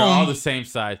all the same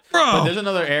size. Bro. But there's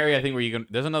another area, I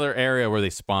think, there's another area where they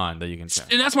spawn that you can.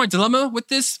 And that's my dilemma with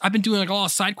this. I've been doing like a lot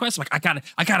of side quests. Like I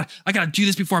gotta do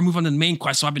this before I move on to the main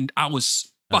quest. So I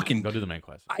was fucking. Go do the main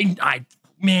quest. I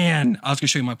was gonna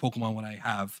show you my Pokemon, what I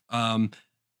have.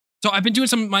 So I've been doing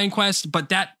some main quests, but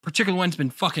that particular one's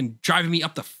been fucking driving me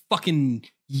up the fucking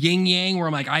yin yang where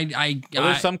I'm like,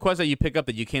 there's some quests that you pick up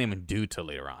that you can't even do till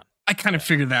later on. I kind of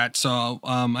figured that, so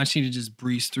I just need to just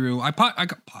breeze through. I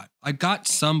got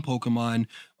some Pokemon.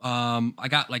 I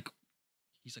got like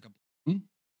he's like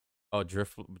a Oh,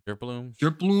 Driploom.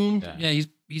 Driploom. Yeah. Yeah,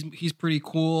 he's pretty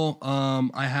cool.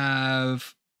 I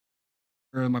have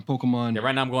my Pokemon. Yeah,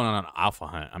 right now I'm going on an alpha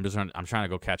hunt. I'm trying to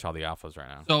go catch all the alphas right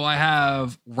now. So I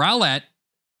have Rowlet,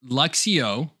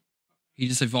 Luxio. He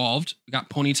just evolved. We got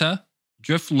Ponyta,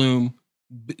 Drifloon,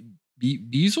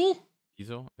 Beazle?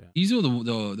 Weasel? Yeah.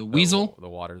 Beazle, the Weasel. The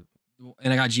water.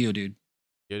 And I got Geodude.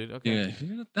 Geodude? Okay.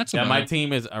 Yeah, that's Yeah, about my it.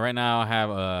 team is right now. I have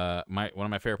one of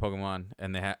my favorite Pokemon,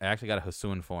 and I actually got a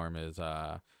Hisuian form. Is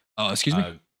Oh, excuse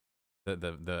me.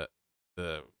 The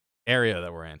area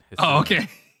that we're in. Oh, Hisuian. okay.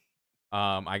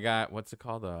 I got what's it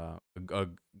called?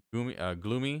 Gloomy, a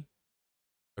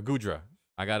Gudra.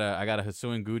 I got a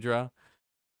Hisuian Gudra.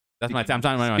 That's my. I'm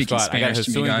talking about my squad. I got a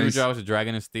Hisuian Gudra with a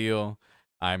Dragon of Steel.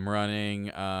 I'm running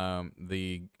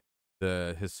the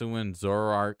Hisuian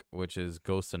Zoroark, which is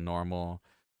Ghost and Normal.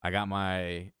 I got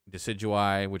my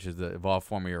Decidueye, which is the evolved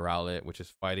form of your Rowlet, which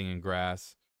is fighting in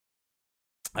grass.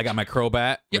 I got my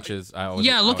Crobat, which is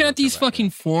looking at these fucking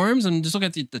forms and just looking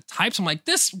at the types, I'm like,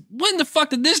 when the fuck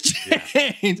did this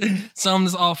change? Yeah. So I'm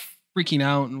just all freaking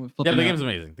out and flipping. Yeah, the game's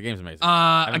amazing. The game's amazing.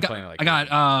 I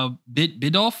got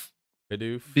Bidoof,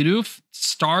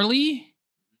 Starly.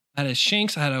 I had a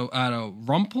Shanks. I had a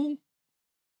Rumpel,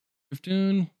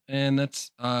 Driftoon, and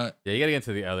that's yeah. You gotta get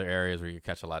into the other areas where you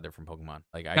catch a lot of different Pokemon.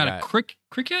 Like I got a Cricket,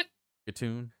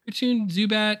 Katoon,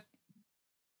 Zubat.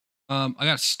 I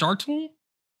got Startle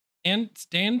and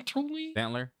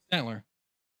Stantler, and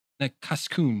a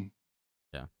Cascoon.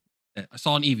 Yeah, I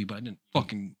saw an Eevee, but I didn't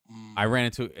fucking. I ran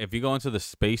into. If you go into the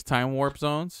space-time warp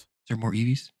zones, is there more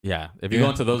Eevees? Yeah, if you go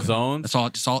into those zones,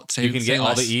 that's all. You can get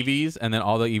all the Eevees, and then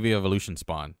all the Eevee evolution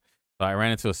spawn. So I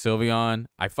ran into a Sylveon.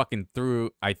 I fucking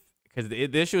threw. Because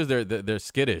the issue is they're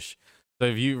skittish. So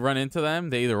if you run into them,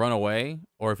 they either run away,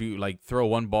 or if you like throw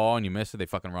one ball and you miss it, they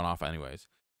fucking run off anyways.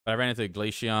 But I ran into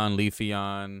Glaceon,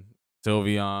 Leafeon,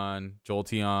 Sylveon,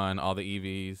 Jolteon, all the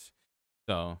Eevees.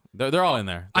 So they're all in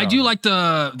there. I do like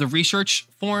the research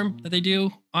form that they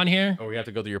do on here. Oh, we have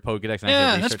to go through your Pokedex. And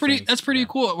yeah, that's pretty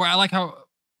cool. Where I like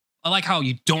how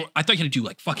you don't. I thought you had to do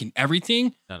like fucking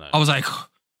everything. No. I was like,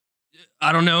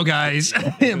 I don't know, guys.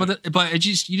 but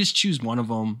you just choose one of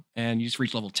them and you just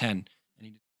reach level 10 and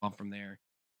you just bump from there.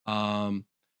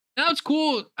 That's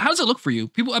cool. How does it look for you?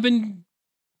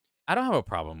 I don't have a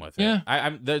problem with it.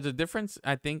 Yeah. There's a difference,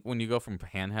 I think, when you go from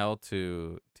handheld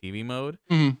to TV mode.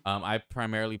 Mm-hmm. I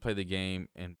primarily play the game,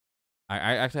 and I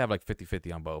actually have like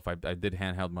 50-50 on both. I did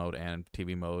handheld mode and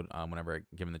TV mode whenever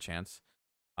given the chance.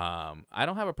 I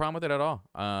don't have a problem with it at all.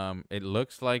 It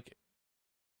looks like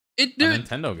a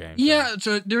Nintendo game. Yeah,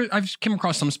 so I've come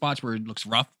across some spots where it looks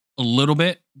rough a little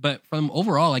bit, but from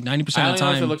overall, like 90% of the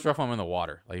time, it looks rough when I'm in the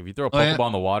water. Like if you throw a Pokeball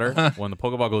in the water, when the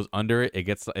Pokeball goes under it,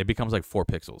 it becomes like 4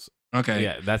 pixels. Okay,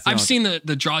 yeah, that's. I've seen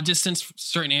the draw distance for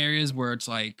certain areas where it's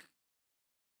like,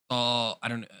 I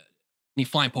don't know, any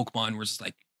flying Pokemon where it's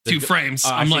like 2 frames.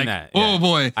 I'm like, oh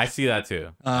boy, I see that too.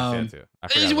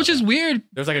 Which is weird.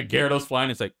 There's like a Gyarados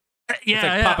flying. It's like. It's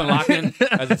like popping locking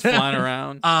as it's flying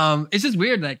around. It's just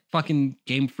weird that fucking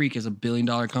Game Freak is $1 billion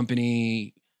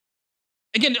company.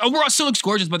 Again, overall, it still looks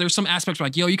gorgeous, but there's some aspects where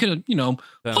like, yo, you could,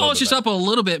 polish this up a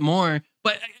little bit more.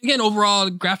 But again, overall,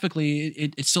 graphically,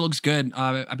 it still looks good.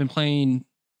 I've been playing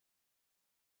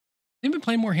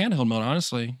more handheld mode,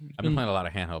 honestly. I've been playing a lot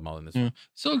of handheld mode in this one.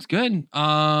 Still looks good.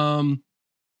 I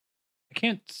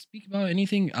can't speak about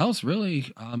anything else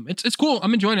really. It's cool.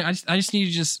 I'm enjoying it. I just need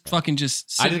to just fucking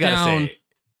just sit down. Gotta say,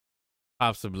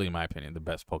 possibly, in my opinion, the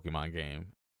best Pokemon game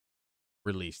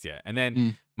released yet. And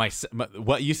then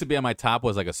what used to be on my top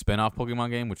was like a spin-off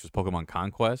Pokemon game, which was Pokemon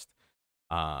Conquest.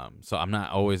 So I'm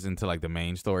not always into like the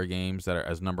main story games that are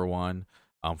as number one.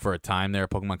 For a time there,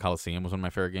 Pokemon Coliseum was one of my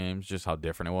favorite games, just how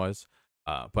different it was.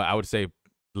 But I would say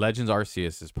Legends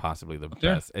Arceus is possibly the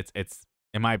best. It's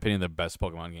in my opinion, the best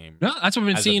Pokemon game. No, that's what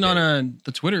I've been seeing on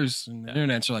the Twitters and the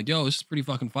internet. So like, yo, this is pretty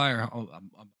fucking fire.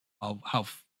 How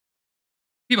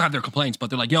people have their complaints, but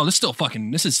they're like, yo, this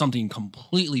is something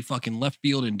completely fucking left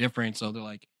field and different. So they're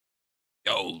like,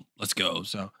 yo, let's go.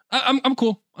 So I'm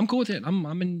cool. I'm cool with it.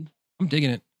 I'm digging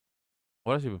it.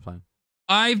 What else have you been playing?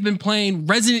 I've been playing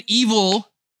Resident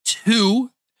Evil 2.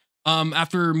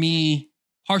 After me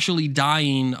partially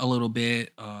dying a little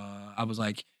bit, I was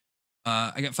like,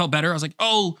 I felt better. I was like,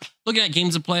 oh, looking at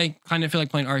games to play, kind of feel like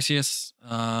playing Arceus.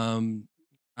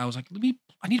 I was like,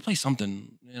 I need to play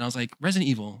something. And I was like, Resident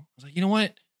Evil. I was like, you know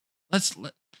what? Let's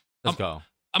go.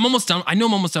 I'm almost done. I know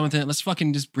I'm almost done with it. Let's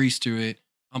fucking just breeze through it.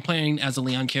 I'm playing as a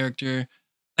Leon character.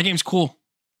 That game's cool.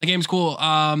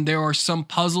 There were some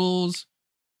puzzles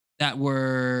that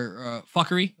were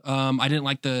fuckery. I didn't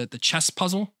like the chess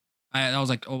puzzle. I was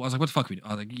like, what the fuck are we doing?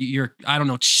 I was like, I don't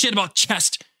know shit about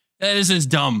chess. This is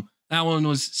dumb. That one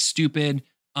was stupid.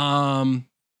 The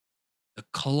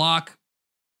clock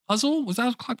puzzle, was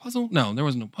that a clock puzzle? No, there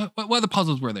was no. What other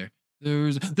puzzles were there?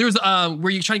 There's where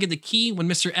you try to get the key when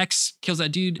Mr. X kills that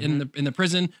dude in the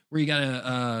prison, where you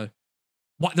gotta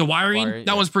the wiring.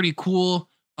 That was pretty cool.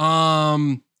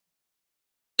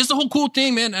 It's the whole cool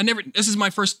thing, man. This is my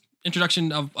first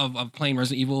introduction of playing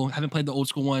Resident Evil. I haven't played the old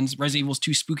school ones. Resident Evil's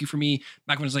too spooky for me.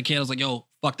 Back when I was a kid, I was like, yo,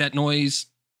 fuck that noise.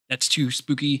 That's too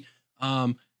spooky.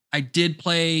 I did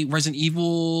play Resident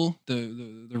Evil,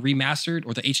 the remastered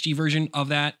or the HD version of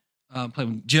that. Played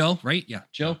with Jill, right? Yeah,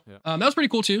 Jill. Yeah. That was pretty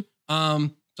cool too. So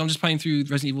I'm just playing through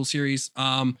the Resident Evil series.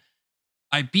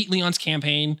 I beat Leon's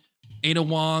campaign. Ada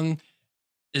Wong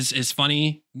is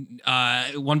funny.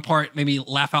 One part made me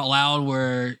laugh out loud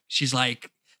where she's like,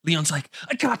 Leon's like,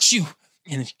 I got you.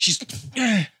 And she's,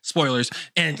 spoilers.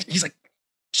 And he's like,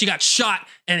 she got shot.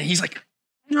 And he's like,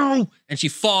 no. And she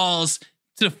falls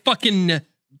to the fucking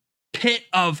pit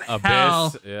of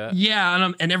hell.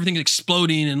 Yeah. And everything's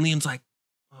exploding. And Leon's like,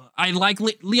 I like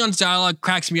Leon's dialogue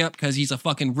cracks me up because he's a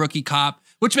fucking rookie cop,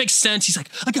 which makes sense. He's like,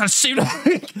 I gotta save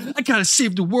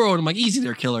the world. I'm like, easy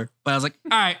there, killer. But I was like,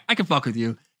 all right, I can fuck with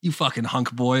you, you fucking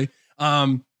hunk boy.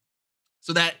 So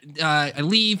that I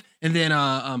leave, and then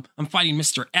I'm fighting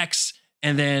Mr. X,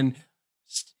 and then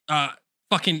a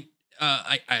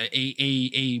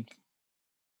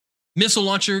missile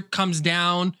launcher comes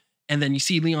down, and then you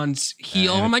see Leon's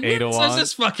heel. I'm like, what's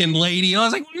this fucking lady? I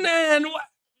was like, man, what?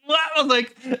 I was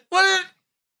like,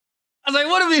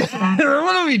 what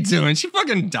are we doing? She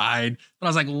fucking died. But I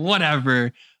was like,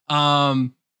 whatever. But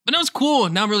it was cool.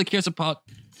 Now I'm really curious I'm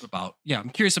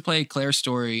curious to play Claire's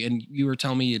story, and you were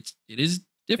telling me it is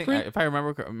different. If I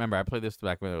remember, I played this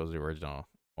back when it was the original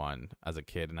one as a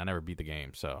kid, and I never beat the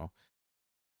game, so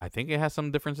I think it has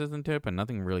some differences into it, but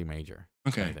nothing really major.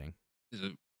 Okay. This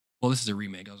is a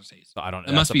remake. I was gonna say. So I don't.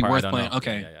 It must be worth playing.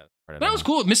 Okay. Yeah. But that was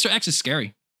cool. Mr. X is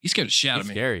scary. He scared the shit out of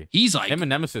me. Scary. He's like, him and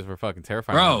Nemesis were fucking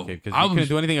terrifying, bro. Because you couldn't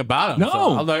do anything about him. No, so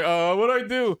I was like, what do I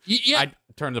do? Yeah, I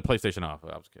turned the PlayStation off.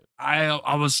 I was a kid.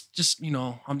 I was just,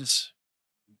 I'm just.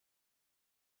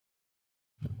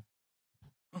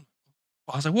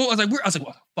 I was like,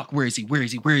 fuck, where is he?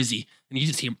 And you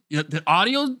just hear the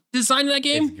audio design of that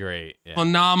game. It's great. Yeah.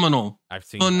 Phenomenal. I've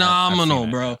seen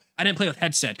bro. I didn't play with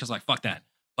headset because like fuck that.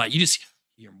 But you just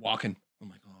hear him walking. I'm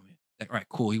like, oh man, all right,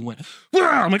 cool. He went.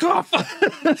 I'm like, oh fuck.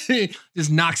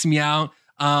 Just knocks me out.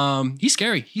 He's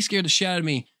scary. He scared the shit out of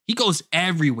me. He goes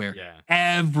everywhere.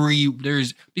 Yeah.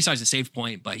 There's besides the save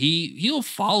point, but he'll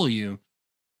follow you.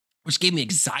 Which gave me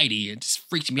anxiety. It just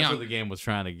freaked me out. That's what the game was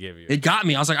trying to give you. It got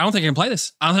me. I was like, I don't think I can play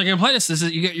this. This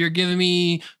is you're giving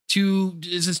me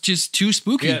this is just too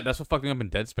spooky. Yeah, that's what fucked me up in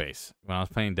Dead Space. When I was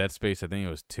playing Dead Space, I think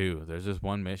it was 2. There's just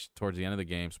one mission towards the end of the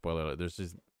game. Spoiler alert.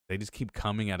 They just keep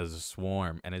coming at as a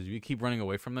swarm, and as you keep running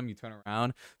away from them, you turn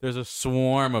around. There's a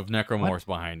swarm of necromorphs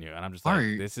behind you, and I'm just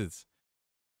like, this is.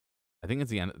 I think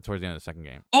it's towards the end of the second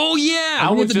game. Oh yeah,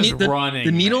 I was just running.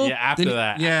 The needle. Yeah, after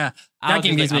that. Yeah, that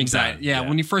game gives me anxiety. Yeah,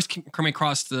 when you first come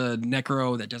across the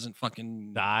necro that doesn't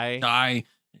fucking die. I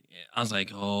was like,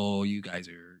 oh, you guys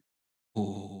are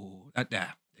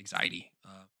anxiety.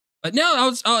 But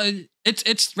no,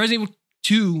 it's Resident Evil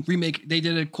 2 remake. They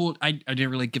did a cool. I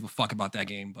didn't really give a fuck about that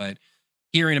game, but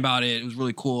hearing about it was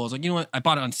really cool. I was like, you know what? I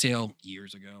bought it on sale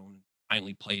years ago and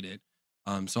finally played it.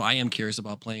 So I am curious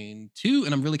about playing 2,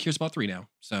 and I'm really curious about 3 now.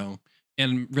 So,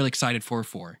 and I'm really excited for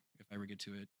 4 if I ever get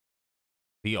to it.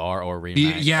 VR or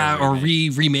remake. Or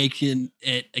remaking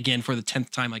it again for the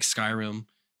 10th time, like Skyrim.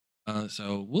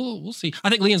 So we'll see. I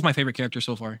think Leon's my favorite character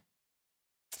so far.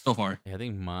 Yeah, I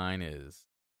think mine is.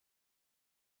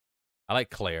 I like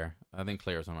Claire. I think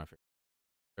Claire is one of my favorites.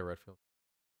 Claire Redfield.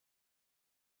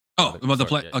 Oh, about the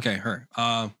play. Yeah. Okay, her.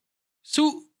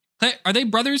 So are they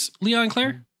brothers, Leon and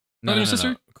Claire? No.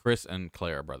 Chris and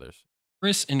Claire are brothers.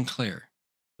 Chris and Claire.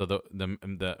 So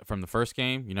the from the first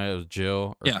game, it was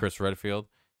Jill or Chris Redfield.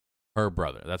 Her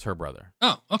brother. That's her brother.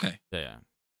 Oh, okay. Yeah.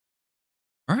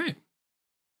 All right.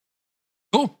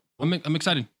 Cool. I'm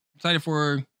excited. Excited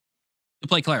to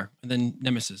play Claire and then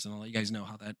Nemesis, and I'll let you guys know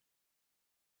how that.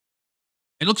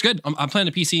 It looks good. I'm playing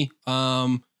the PC.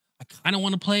 I kind of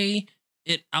want to play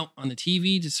it out on the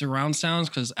TV to surround sounds,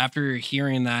 because after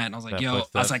hearing that, I was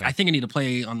like, I think I need to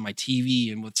play on my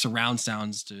TV and with surround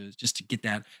sounds to get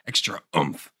that extra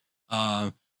oomph.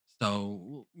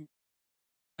 So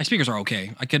my speakers are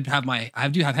okay. I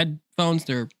do have headphones.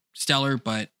 They're stellar,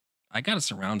 but I got a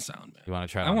surround sound, man. You want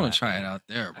to try it? I want to try it out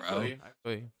there, bro. I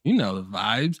feel you. You know the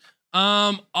vibes.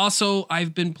 Also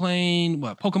I've been playing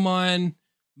Pokemon.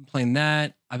 I'm playing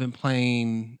that. I've been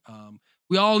playing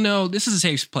we all know this is a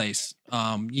safe place.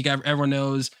 Everyone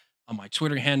knows on my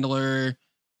Twitter handler,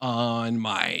 on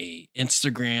my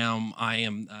Instagram. I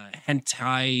am a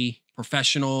hentai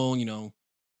professional, you know.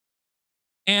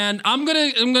 And I'm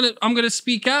gonna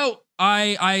speak out.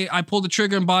 I pulled the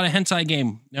trigger and bought a hentai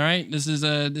game. All right. This is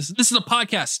a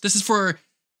podcast. This is for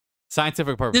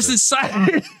Scientific purposes. this is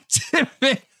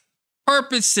scientific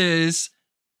purposes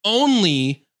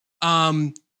only.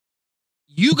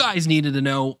 You guys needed to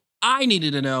know. I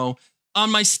needed to know. On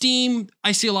my Steam,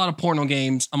 I see a lot of porno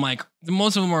games. I'm like,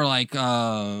 most of them are like,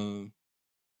 hentai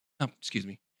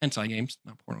games,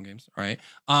 not porno games. All right.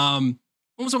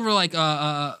 Most of them are like,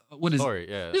 what is Story,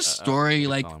 yeah. this story?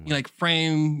 Like, you like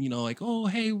frame, you know, like, oh,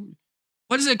 hey,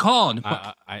 what is it called?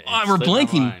 We're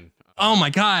blanking. Oh my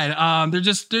god. They're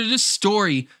just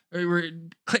story. We're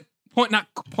not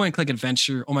point click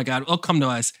adventure. Oh my god, it'll come to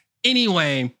us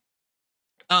anyway.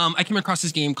 I came across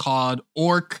this game called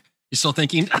Orc. You're still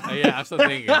thinking? Yeah, I'm still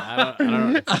thinking. I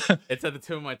don't. It's at the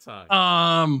tip of my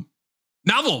tongue.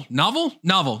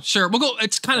 Novel. Sure, we'll go.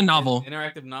 It's kind of novel.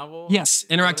 Interactive novel. Yes,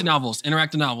 interactive novels.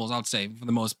 Interactive novels. I would say for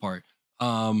the most part.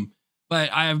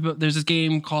 But there's this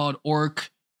game called Orc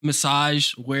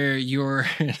Massage where you're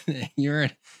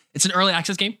it's an early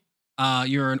access game.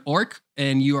 You're an orc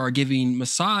and you are giving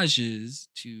massages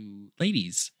to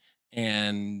ladies.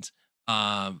 And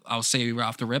I'll say right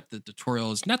off the rip, the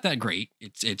tutorial is not that great.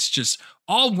 It's just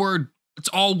all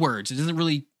words. It doesn't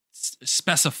really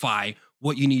specify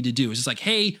what you need to do. It's just like,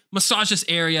 hey, massage this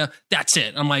area. That's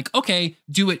it. I'm like, okay,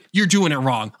 do it. You're doing it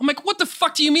wrong. I'm like, what the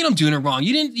fuck do you mean I'm doing it wrong?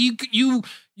 You didn't,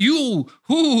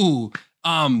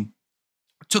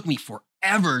 took me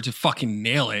forever to fucking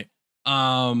nail it.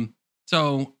 Actually,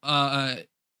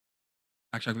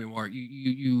 I'll give you more.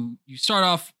 You start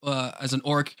off as an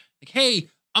orc, like, hey,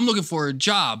 I'm looking for a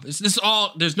job. This is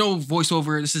all. There's no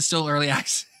voiceover. This is still early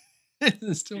access.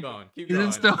 Keep going.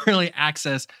 It's still early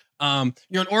access.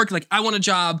 You're an orc. Like, I want a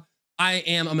job. I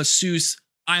am a masseuse.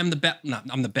 I am the best. No,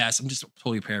 I'm the best. I'm just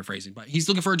totally paraphrasing, but he's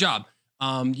looking for a job.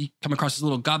 You come across this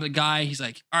little goblet guy. He's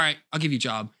like, all right, I'll give you a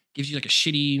job. Gives you like a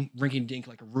shitty rinky-dink,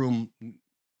 like a room.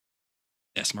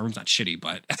 Yes, my room's not shitty,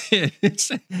 but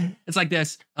it's like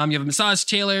this. You have a massage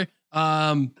tailor. You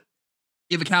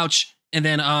have a couch, and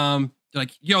then they're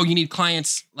like, yo, you need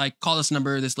clients, like, call this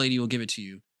number, this lady will give it to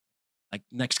you. Like,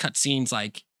 next cut scenes,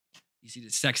 like, you see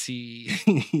this sexy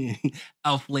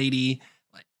elf lady,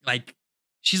 like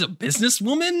she's a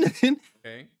businesswoman,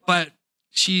 okay, but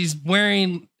she's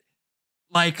wearing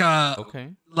like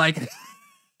like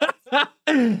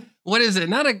what is it?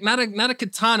 Not a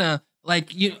katana,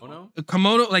 like a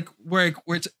kimono, like where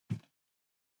it's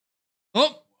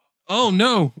oh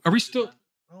no, are we still?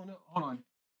 Oh no, hold on.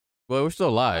 Well, we're still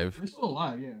alive. We're still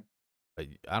alive, yeah.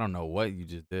 I don't know what you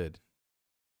just did.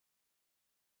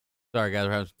 Sorry, guys,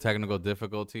 we're having some technical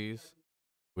difficulties.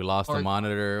 We lost the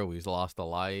monitor. We lost the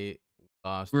light.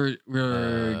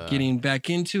 We're getting back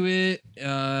into it. We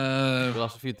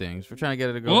lost a few things. We're trying to get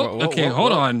it to go. Okay,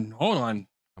 hold on.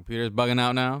 Computer's bugging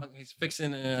out now. He's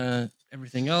fixing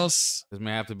everything else. This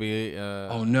may have to be.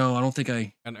 Oh no, I don't think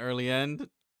an early end.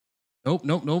 Nope.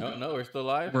 No, we're still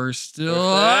live. We're still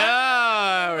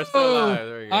alive. We're still alive.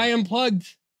 There we go. I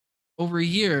unplugged over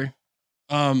here.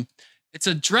 It's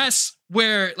a dress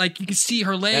where, like, you can see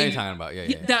her leg. What are you talking about?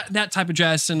 Yeah. That type of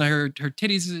dress, and her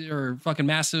titties are fucking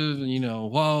massive, and you know,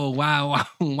 whoa, wow.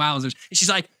 And she's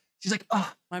like,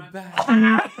 oh, my back,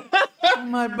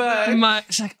 my back.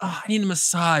 She's like, oh, I need a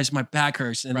massage. My back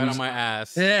hurts. And right on my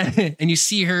ass. Yeah. And you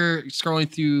see her scrolling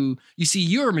through. You see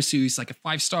your masseuse, like a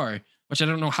 5-star, which I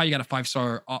don't know how you got a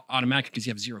 5-star automatic because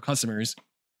you have 0 customers.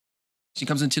 She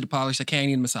comes into the parlor. She's like, hey, I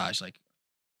need a massage. Like,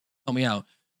 help me out.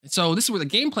 And so this is where the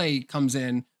gameplay comes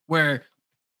in, where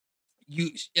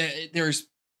there's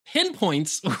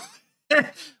pinpoints.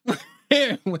 I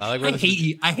hate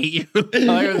you. I like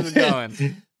where this is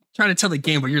going. Trying to tell the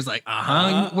game, but you're just like,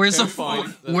 where's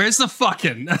the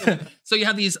fucking? So you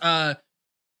have these. They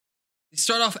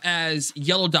start off as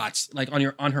yellow dots, like on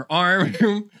her arm, where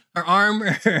you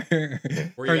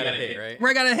gotta hit, right? Where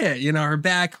I gotta hit, you know, her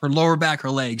back, her lower back, her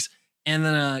legs, and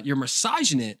then you're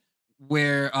massaging it.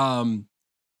 Where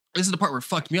this is the part where it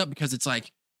fucked me up because it's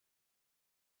like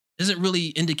doesn't really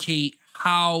indicate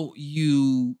how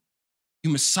you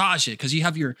massage it because you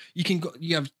have 3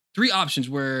 options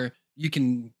where you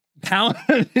can pound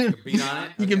beat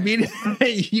on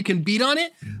it. You can beat on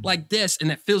it like this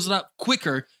and it fills it up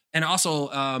quicker, and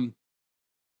also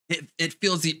it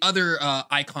fills the other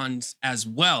icons as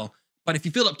well. But if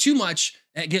you fill it up too much,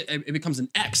 it becomes an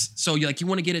X. So you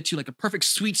want to get it to like a perfect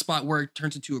sweet spot where it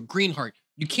turns into a green heart.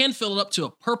 You can fill it up to a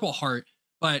purple heart,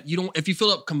 but you don't. If you fill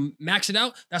up, max it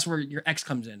out, that's where your X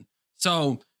comes in.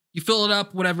 So you fill it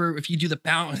up, whatever. If you do the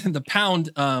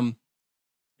pound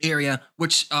area,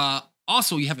 which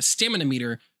also you have a stamina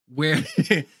meter where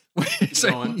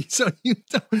so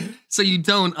you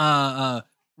don't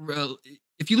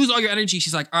if you lose all your energy,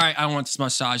 she's like, all right, I don't want this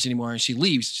massage anymore, and she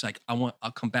leaves. She's like, I'll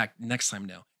come back next time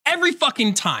now. Every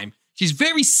fucking time. She's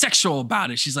very sexual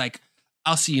about it. She's like,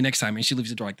 I'll see you next time, and she leaves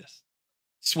the door like this,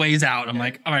 sways out. I'm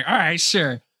like, all right,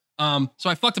 sure. So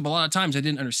I fucked up a lot of times. I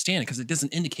didn't understand it because it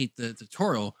doesn't indicate the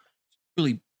tutorial.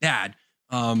 Really bad.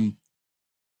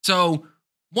 So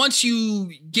once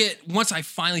I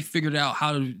finally figured out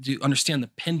how to understand the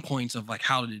pinpoints of like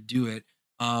how to do it,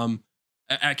 I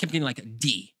kept getting like a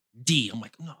D. I'm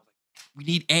like, no, we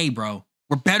need A, bro.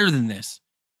 We're better than this.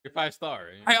 You're 5-star,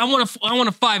 right? I want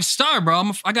a 5-star,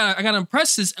 bro. I gotta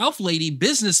impress this elf lady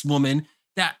businesswoman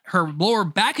that her lower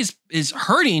back is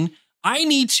hurting. I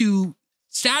need to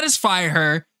satisfy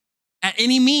her at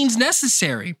any means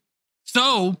necessary.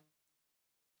 So,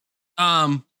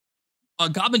 a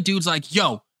goblin dude's like,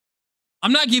 yo,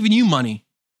 I'm not giving you money.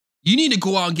 You need to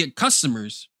go out and get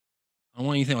customers. I don't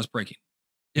want anything else breaking.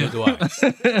 Yeah. Do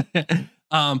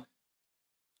I?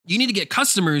 You need to get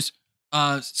customers.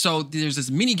 So there's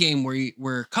this mini game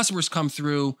where customers come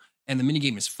through, and the mini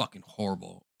game is fucking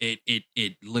horrible.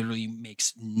 It literally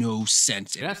makes no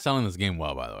sense. You're not selling this game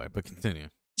well, by the way, but continue.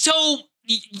 So,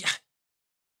 yeah.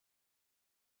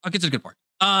 I'll get to the good part.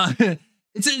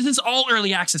 It's all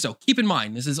early access, though. Keep in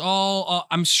mind, this is all.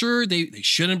 I'm sure they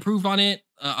should improve on it,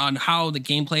 on how the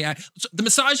gameplay. So the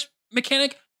massage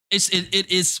mechanic it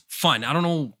is fun. I don't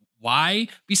know why.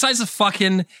 Besides the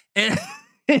fucking,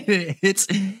 it's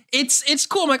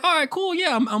cool. I'm like, all right, cool.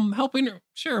 Yeah, I'm helping her.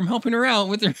 Sure, I'm helping her out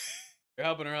with her. You're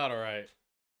helping her out, all right.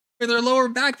 With her lower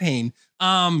back pain.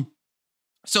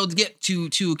 So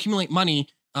to accumulate money,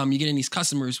 you get in these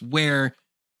customers where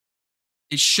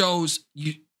it shows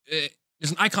you.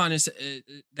 There's an icon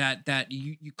that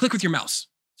you click with your mouse.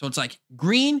 So it's like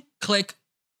green, click,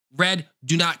 red,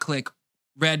 do not click,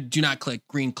 red, do not click,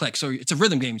 green, click. So it's a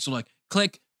rhythm game. So like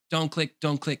click, don't click,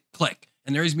 click.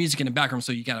 And there is music in the background,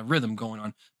 so you got a rhythm going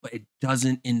on, but it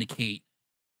doesn't indicate.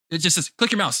 It just says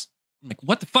click your mouse. I'm like,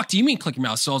 what the fuck do you mean click your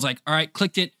mouse? So I was like, all right,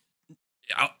 clicked it.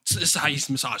 So this is how you're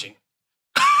massaging.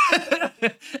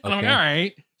 And I'm like, all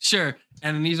right, sure.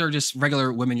 And then these are just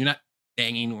regular women. You're not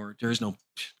banging, or there's no.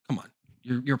 Come on,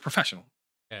 you're a professional.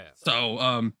 Yeah.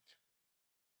 So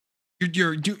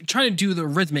you're trying to do the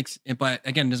rhythmics, but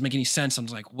again, it doesn't make any sense. I'm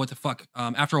just like, what the fuck?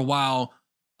 After a while,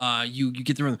 you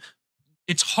get the rhythm.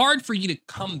 It's hard for you to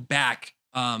come back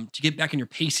to get back in your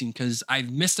pacing because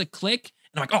I've missed a click,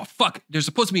 and I'm like, oh fuck, there's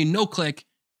supposed to be no click.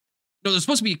 No, there's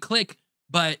supposed to be a click,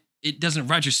 but it doesn't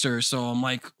register. So I'm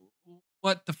like,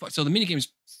 what the fuck? So the minigame is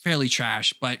fairly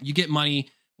trash, but you get money.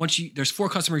 There's 4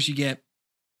 customers you get.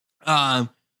 Once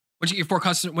you get 4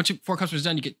 customers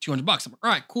done, you get $200. I'm like,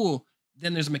 all right, cool.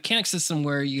 Then there's a mechanic system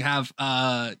where you have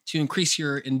to increase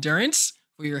your endurance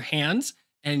for your hands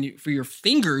and for your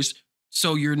fingers,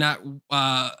 so you're not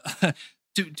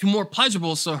to more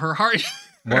pleasurable. So her heart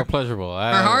more pleasurable.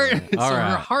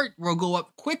 Her heart will go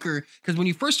up quicker because when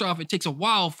you first start off, it takes a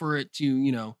while for it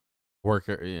to work.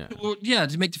 Yeah,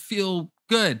 to make it feel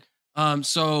good.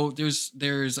 So there's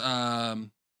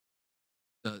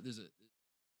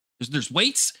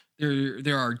weights,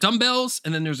 there are dumbbells,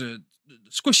 and then there's a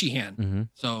squishy hand. Mm-hmm.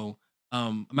 So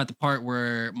I'm at the part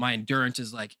where my endurance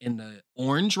is like in the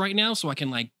orange right now, so I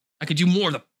could do more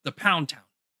of the pound town.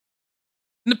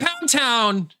 In the pound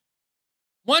town,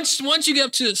 once you get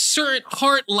up to a certain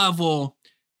heart level,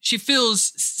 she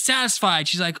feels satisfied.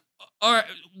 She's like, all right,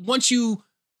 so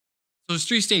there's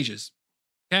 3 stages.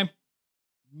 Okay.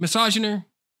 Massaging her.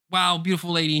 Wow,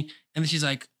 beautiful lady. And then she's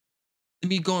like, let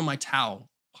me go in my towel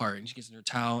part. And she gets in her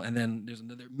towel. And then there's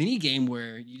another mini game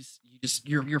where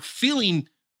you're feeling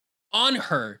on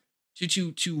her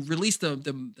to release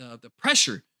the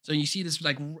pressure. So you see this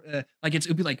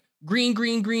it'd be like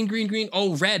green.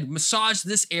 Oh, red. Massage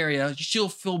this area. She'll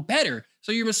feel better.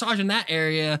 So you're massaging that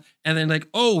area, and then like,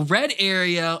 oh, red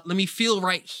area. Let me feel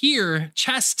right here,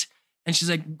 chest. And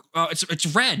she's like, it's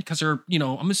red because her,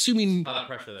 I'm assuming. A lot of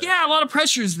pressure there. Yeah, a lot of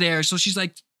pressure is there. So she's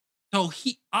like,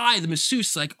 the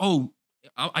masseuse, like, oh,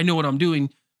 I know what I'm doing.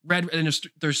 Red, and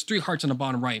there's 3 hearts on the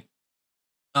bottom right.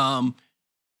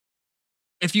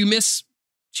 If you miss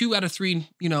 2 out of 3,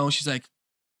 she's like,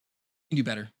 you can do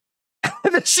better.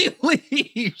 And then she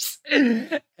leaves.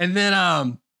 And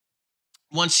then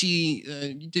once she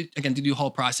to do the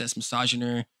whole process, massaging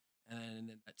her, and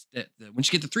then that's it. When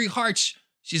she gets the 3 hearts,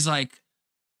 she's like,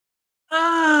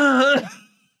 ah.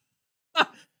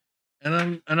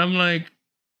 And I'm like,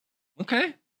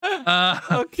 okay,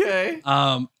 Okay.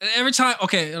 Every time,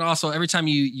 okay, and also every time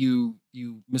you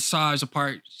massage a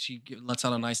part, she lets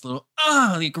out a nice little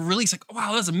like release, like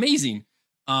wow, that's amazing.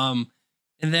 And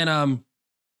then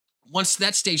once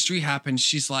that stage 3 happens,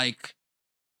 she's like,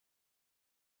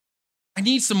 I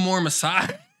need some more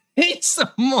massage. I need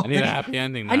some more. I need a happy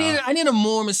ending now. I need a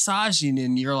more massaging,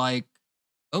 and you're like,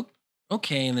 oh,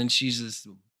 okay. And then she's just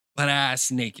butt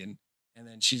ass naked, and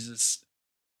then she's just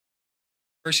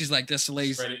first she's like this,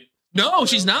 lays. No,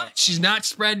 she's not. She's not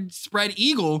spread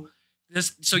eagle.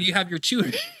 This, so you have your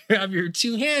two you have your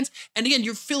two hands, and again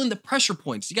you're feeling the pressure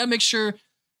points. You got to make sure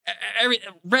every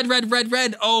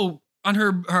red. Oh, on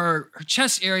her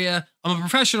chest area. I'm a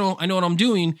professional. I know what I'm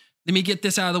doing. Let me get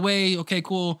this out of the way. Okay,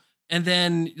 cool. And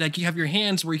then like you have your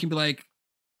hands where you can be like,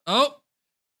 oh,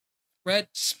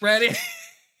 spread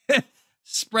it,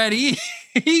 spread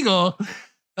eagle.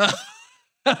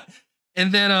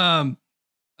 And then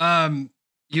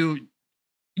you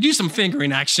do some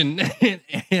fingering action,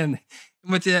 and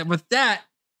with that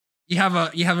you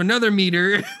have another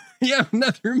meter. You have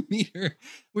another meter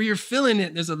where you're feeling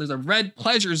it. There's a red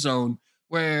pleasure zone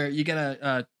where you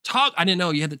gotta toggle. I didn't know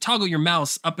you had to toggle your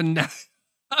mouse up and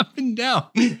down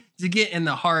to get in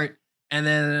the heart, and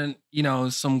then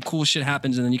some cool shit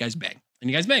happens, and then you guys bang,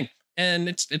 and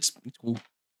it's cool.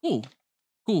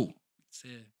 It's,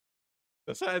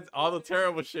 Besides all the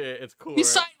terrible shit, it's cool.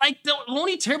 Besides, like the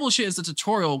only terrible shit is the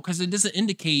tutorial because it doesn't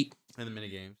indicate in the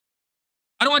minigames.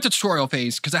 I don't want the tutorial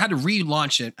phase because I had to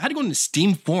relaunch it. I had to go into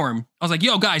Steam forum. I was like,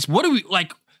 yo, guys, what do we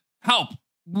like? Help.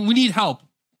 We need help.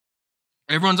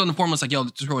 Everyone's on the forum was like, yo, the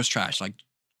tutorial is trash. Like,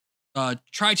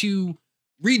 try to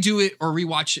redo it or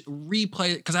rewatch it,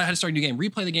 replay it. Because I had to start a new game.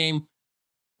 Replay the game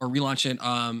or relaunch it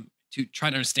to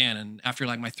try to understand. And after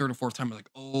like my third or fourth time, I'm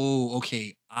like, oh,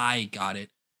 okay, I got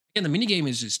it. Again, the minigame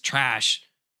is just trash.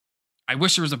 I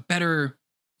wish there was a better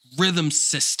rhythm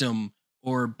system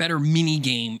or better mini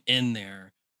game in there.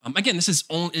 Again, it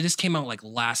just came out like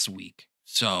last week,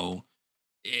 so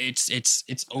it's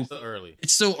so early.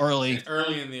 It's so early. It's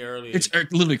early in the early. It's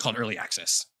literally called early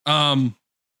access. Okay.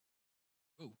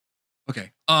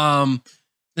 Then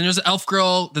there's an elf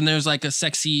girl. Then there's like a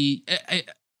sexy.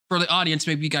 For the audience,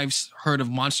 maybe you guys heard of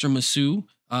Monster Musume.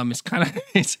 It's kind of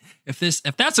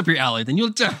if that's up your alley, then you'll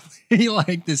definitely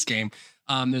like this game.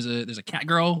 There's a cat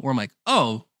girl where I'm like,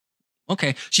 oh,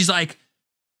 okay. She's like,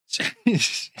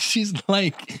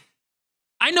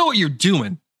 I know what you're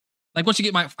doing. Like once you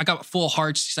get I got full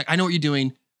hearts. She's like, I know what you're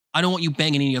doing. I don't want you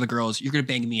banging any other girls. You're gonna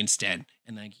bang me instead.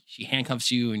 And like she handcuffs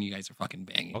you, and you guys are fucking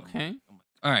banging. Okay. I'm like,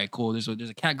 all right, cool. There's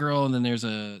a cat girl, and then there's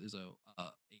a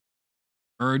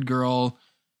bird girl.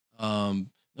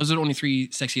 Those are the only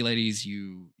 3 sexy ladies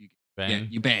you bang. Yeah,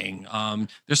 you bang.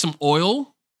 There's some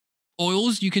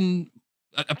oils you can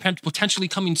potentially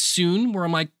coming soon. Where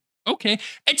I'm like, okay,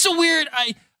 it's a weird.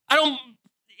 I don't.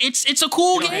 It's a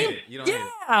cool game.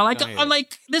 Yeah, like I'm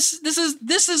like this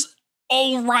is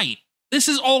all right. This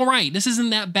is all right. This isn't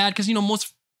that bad because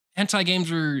most hentai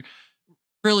games are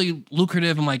really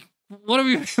lucrative. I'm like, what are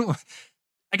we?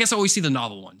 I guess I always see the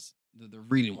novel ones, the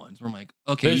reading ones. Where I'm like,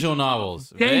 okay, visual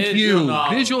novels. Thank you,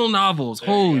 visual novels.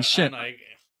 Holy shit, like,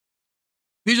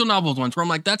 visual novels ones. Where I'm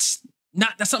like, that's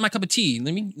not my cup of tea.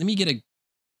 Let me get a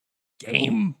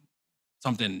game,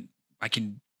 something I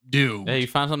can do. Yeah, you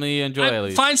found something you enjoy at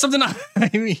least. Find something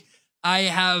I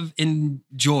have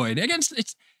enjoyed. Again,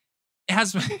 it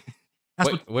has.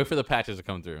 Wait for the patches to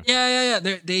come through. Yeah.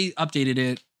 They updated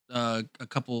it a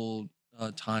couple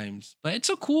times, but it's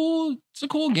a cool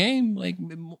game. Like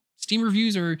Steam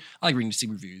reviews I like reading Steam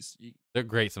reviews. They're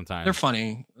great sometimes. They're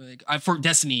funny. Like for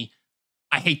Destiny,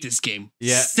 I hate this game.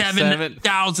 Yeah,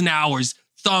 7,000 hours,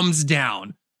 thumbs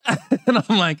down. And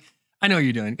I'm like, I know what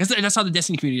you're doing. Because that's how the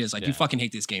Destiny community is. Like, you fucking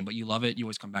hate this game, but you love it. You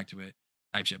always come back to it,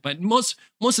 type shit. But most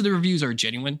of the reviews are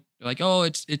genuine. They're like, oh,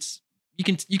 it's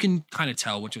you can kind of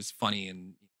tell which is funny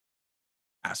and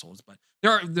assholes. But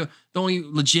there are the only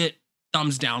legit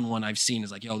thumbs down one I've seen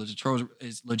is like, yo, the tutorial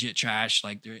is legit trash.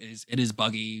 Like it is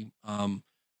buggy. The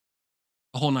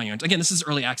whole 9 yards. Again, this is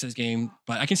early access game,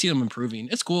 but I can see them improving.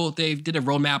 It's cool. They did a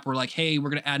roadmap where like, hey, we're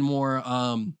gonna add more.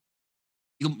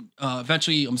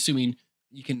 Eventually, I'm assuming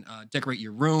you can decorate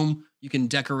your room. You can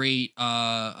decorate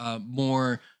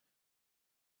more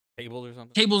tables or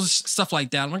something. Tables, stuff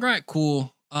like that. I'm like, all right,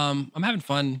 cool. I'm having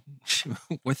fun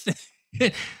with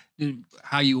it.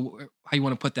 How you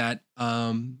want to put that?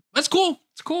 That's cool.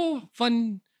 It's cool,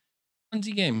 fun,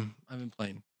 funsy game I've been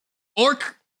playing.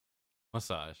 Orc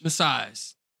Massage.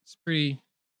 It's pretty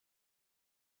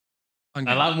fun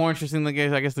game. A lot more interesting than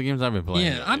games. I guess the games I've been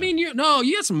playing. Yeah, I mean, you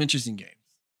had some interesting games.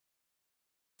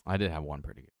 I did have one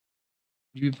pretty good.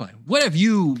 You've been playing. What have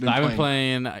you been I've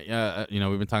playing? been playing. You know,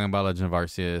 we've been talking about Legend of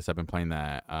Arceus. I've been playing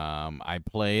that. I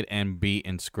played and beat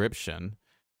Inscription.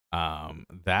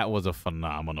 That was a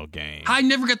phenomenal game. I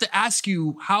never got to ask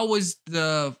you, how was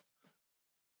the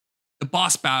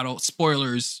boss battle?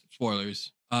 Spoilers.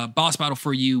 Boss battle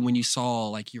for you when you saw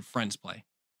like your friends play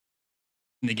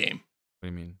in the game. What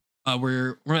do you mean?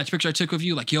 Remember that picture I took of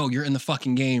you? Like, yo, you're in the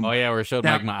fucking game. Oh yeah, where it showed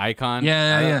like my icon.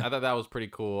 Yeah. I thought that was pretty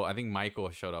cool. I think Michael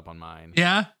showed up on mine.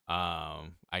 Yeah.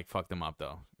 I fucked him up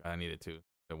though. I needed to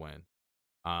win.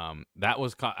 That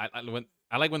was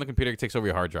I like when the computer takes over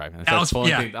your hard drive and starts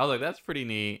pulling things. I was like, that's pretty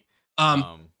neat.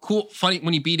 Cool. Funny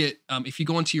when you beat it. If you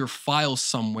go into your files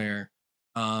somewhere,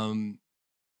 it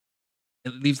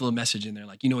leaves a little message in there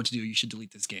like, you know what to do. You should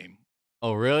delete this game.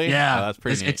 Oh really? Yeah, oh, that's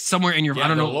pretty neat. It's somewhere in your. Yeah, I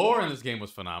don't know. The lore in this game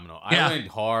was phenomenal. Yeah. I went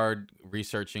hard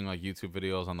researching like YouTube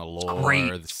videos on the lore,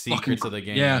 great. the secrets of the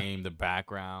game, the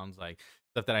backgrounds, like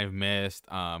stuff that I've missed.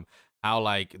 How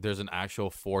like there's an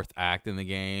actual fourth act in the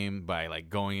game by like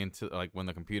going into like when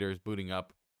the computer is booting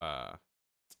up.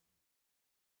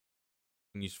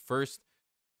 When you first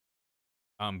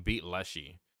beat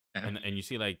Leshy, and you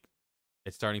see like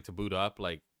it's starting to boot up,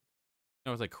 like. You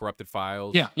know, it's like corrupted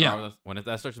files. Yeah. When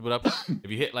that starts to boot up,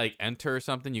 if you hit like enter or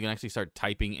something, you can actually start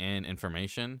typing in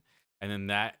information. And then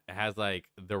that has like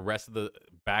the rest of the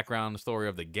background story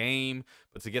of the game.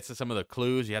 But to get to some of the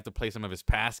clues, you have to play some of his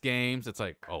past games. It's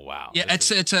like, oh wow. Yeah, it's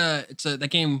that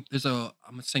game. I'm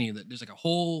gonna send you that. There's like a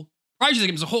whole prior to the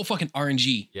game. There's a whole fucking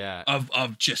RNG. Yeah.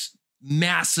 Of just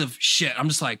massive shit. I'm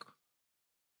just like,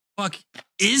 fuck,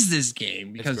 is this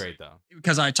game? Because it's great though.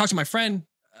 Because I talked to my friend,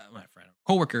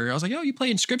 coworker. I was like, yo, you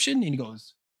play Inscription? And he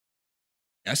goes,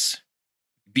 yes.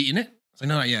 Beating it? I was like,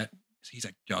 no, not yet. So he's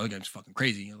like, yo, the game's fucking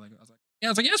crazy. I was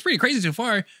like, yeah, it's pretty crazy so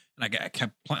far. And I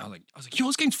kept playing. I was like, yo,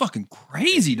 this game's fucking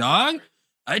crazy, dog.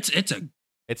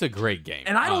 It's a great game.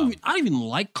 And I don't even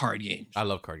like card games. I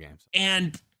love card games.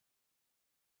 And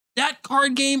that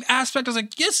card game aspect, I was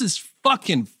like, this is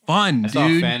fucking fun, I dude. saw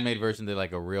a fan-made version did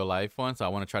like a real life one, so I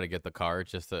want to try to get the card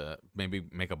just to maybe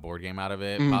make a board game out of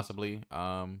it, possibly.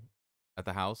 At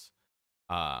the house,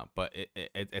 but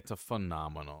it's a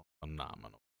phenomenal.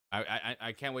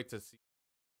 I can't wait to see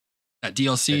that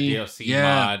DLC, the DLC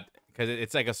mod because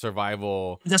it's like a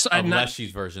survival. That's of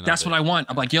Leshy's version. That's of what I want.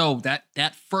 I'm like, yo,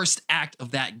 that first act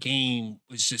of that game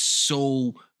was just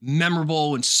so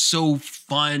memorable and so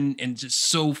fun and just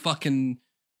so fucking.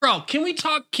 Bro, can we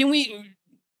kind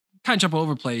of jump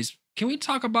over plays? Can we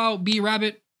talk about B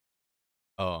Rabbit?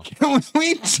 Oh, can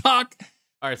we talk?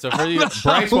 All right, so for you,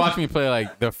 Bryce watched me play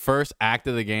like the first act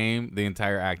of the game, the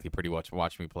entire act. He pretty much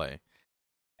watched me play.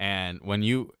 And when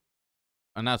you,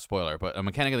 not spoiler, but a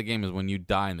mechanic of the game is when you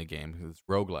die in the game, because it's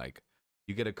roguelike,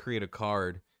 you get to create a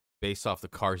card based off the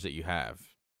cards that you have.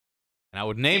 And I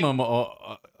would name them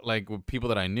like with people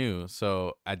that I knew.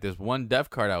 So at this one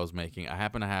dev card I was making, I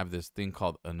happen to have this thing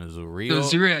called a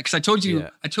Nazurio. Because I told you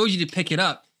to pick it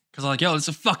up. Because I'm like, yo, it's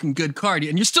a fucking good card.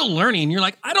 And you're still learning. And you're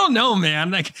like, I don't know,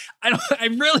 man. Like, I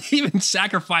really even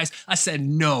sacrificed. I said,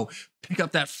 no, pick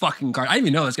up that fucking card. I didn't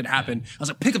even know that's going to happen. I was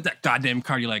like, pick up that goddamn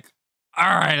card. You're like, all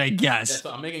right, I guess. Yeah,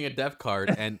 so I'm making a dev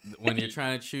card. And when you're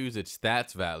trying to choose its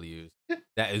stats values,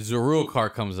 that Zerul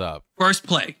card comes up. First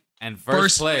play. And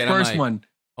first play. And first I'm like, one.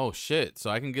 Oh, shit. So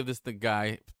I can give the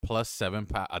guy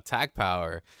 +7 attack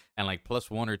power and like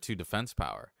 +1 or 2 defense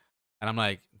power. And I'm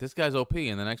like, this guy's OP.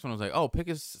 And the next one was like, oh, pick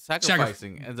his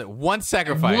sacrificing. And it's like, one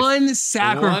sacrifice. One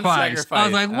sacrifice. I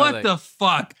was like, what the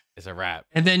fuck? It's a wrap.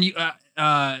 And then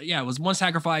it was 1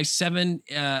 sacrifice, 7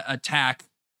 attack.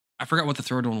 I forgot what the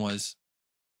third one was.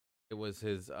 It was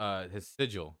his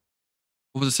sigil.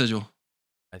 What was the sigil?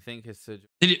 I think his sigil.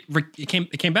 Did it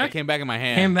came back? It came back in my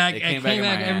hand. It came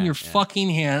back in your fucking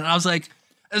hand. I was like,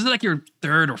 this is like your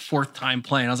 3rd or 4th time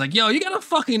playing. I was like, yo, you got a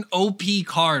fucking OP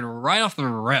card right off the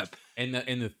rip. In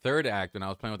the 3rd act, when I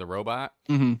was playing with the robot,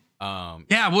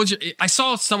 I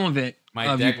saw some of it.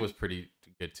 My deck was pretty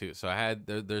good too. So I had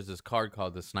there's this card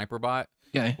called the Sniper Bot,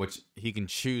 which he can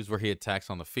choose where he attacks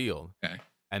on the field. Okay.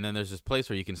 And then there's this place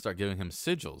where you can start giving him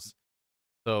sigils.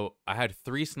 So I had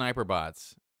 3 Sniper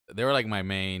Bots. They were like my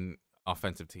main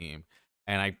offensive team,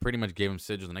 and I pretty much gave him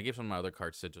sigils, and I gave some of my other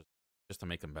cards sigils just to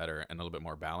make them better and a little bit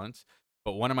more balanced.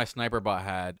 But one of my Sniper Bot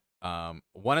had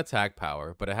 1 attack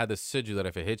power, but it had this sigil that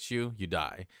if it hits you, you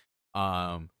die.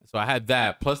 So I had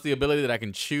that plus the ability that I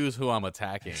can choose who I'm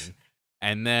attacking,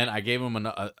 and then I gave him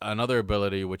another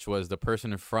ability, which was the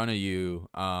person in front of you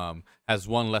has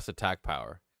 1 less attack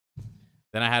power.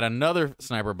 Then I had another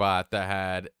Sniper Bot that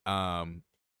had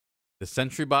the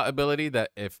Sentry Bot ability that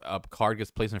if a card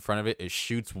gets placed in front of it, it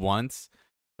shoots once.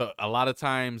 So a lot of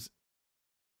times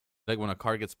like when a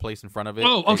card gets placed in front of it.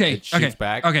 Oh, okay, it shoots okay,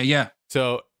 back. okay, yeah.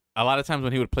 So a lot of times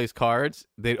when he would place cards,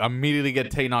 they immediately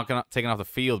get taken off the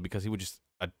field because he would just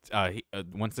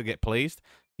once they get placed,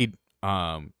 he'd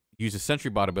use his Sentry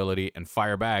Bot ability and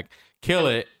fire back, kill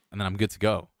it, and then I'm good to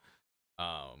go.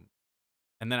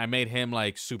 And then I made him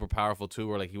like super powerful too,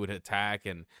 where like he would attack,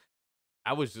 and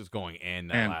I was just going in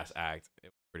that last act. It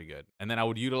was pretty good. And then I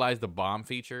would utilize the bomb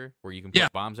feature where you can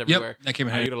put bombs everywhere. Yep, that came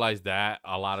in I handy. utilized that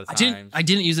a lot of times. I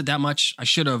didn't use it that much. I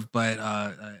should have, but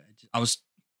I was,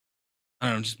 I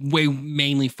don't know, just way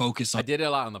mainly focused on. I did it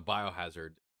a lot on the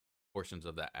biohazard portions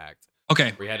of that act.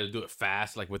 Okay. Where you had to do it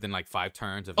fast, like within like 5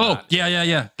 turns. If Oh, not,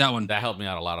 yeah. That one. That helped me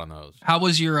out a lot on those. How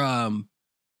was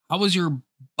your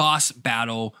boss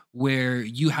battle where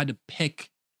you had to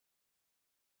pick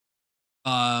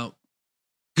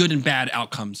good and bad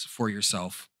outcomes for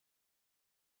yourself?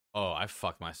 Oh, I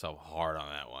fucked myself hard on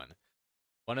that one.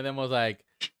 One of them was like,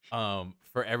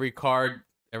 for every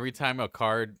time a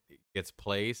card gets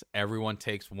placed, everyone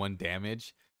takes 1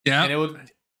 damage. Yeah. And it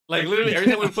would, like, literally every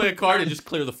time we play a card, it just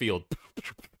clear the field.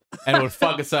 And it would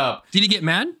fuck us up. Did he get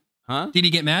mad? Huh? Did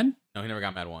he get mad? No, he never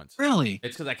got mad once. Really?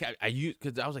 It's because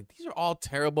I was like, these are all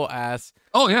terrible ass.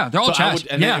 Oh yeah, they're all trash.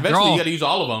 And then eventually you got to use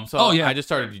all of them. So I just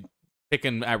started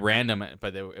picking at random,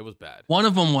 but it was bad. One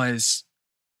of them was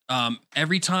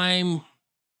every time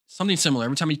something similar.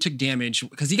 Every time he took damage,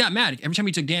 because he got mad. Every time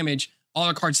he took damage, all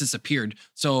our cards disappeared.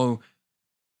 So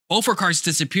both our cards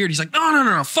disappeared. He's like,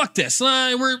 no, fuck this.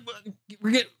 We're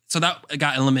getting. So that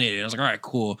got eliminated. I was like, all right,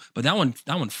 cool. But that one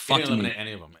fucked me.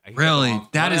 Any of them. Really?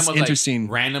 That is interesting.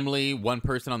 Like, randomly, one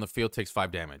person on the field takes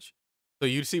 5 damage. So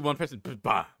you'd see one person,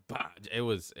 bah, bah. It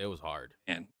was hard.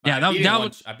 Man. Yeah,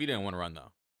 I beat it in 1 run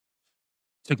though.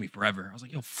 Took me forever. I was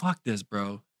like, yo, fuck this,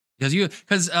 bro.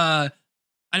 Because I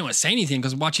didn't want to say anything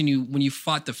because watching you when you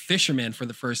fought the fisherman for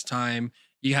the first time,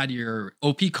 you had your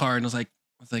OP card, and I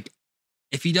was like,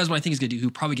 if he does what I think he's gonna do, he'll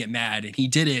probably get mad. And he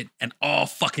did it, and all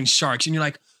fucking sharks. And you're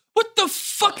like, what the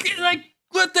fuck? Like,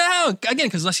 what the hell? Again,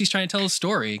 because Leslie's trying to tell a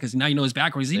story, because now you know his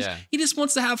background. He just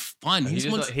wants to have fun. He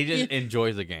just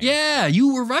enjoys the game. Yeah,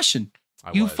 you were rushing.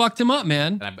 You fucked him up,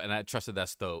 man. And I trusted that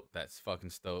stoat. That's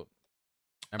fucking stoat.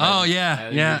 Oh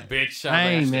yeah. Bitch,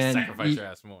 hey man, sacrifice your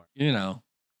ass more. You know,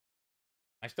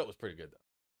 my stoat was pretty good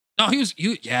though. No, he was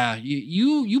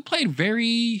you played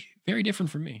very, very different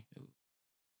from me.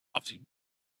 Obviously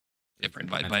different,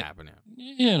 but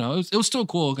you know, it was still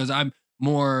cool because I'm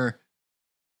more.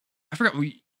 I forgot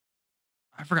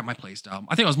my play style.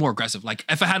 I think I was more aggressive. Like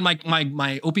if I had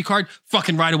my OP card,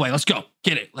 fucking right away, let's go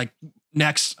get it. Like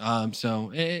next.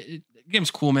 So the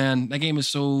game's cool, man. That game is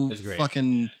so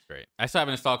fucking great. I still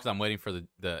haven't installed because I'm waiting for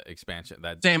the expansion.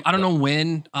 Same. I don't know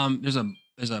when. There's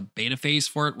a beta phase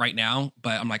for it right now,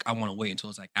 but I'm like, I want to wait until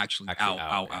it's like actually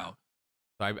out.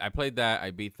 So I played that. I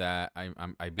beat that.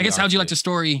 I guess how'd you like the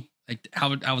story? Like how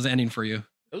was the ending for you?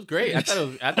 It was great. I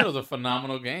thought it was a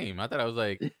phenomenal game. I thought I was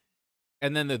like,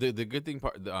 and then the good thing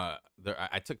part,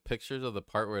 I took pictures of the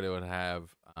part where they would have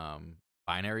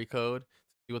binary code,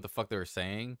 see what the fuck they were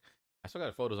saying. I still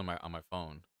got photos on my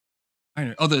phone. I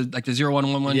know. Oh, the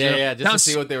 0111. Yeah, just to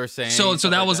see what they were saying. So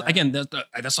that was again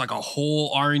that's like a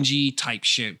whole RNG type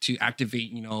shit to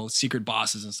activate, secret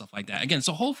bosses and stuff like that. Again,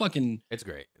 so whole fucking it's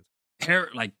great.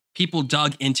 Like people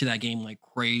dug into that game like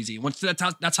crazy.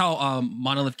 That's how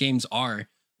Monolith games are.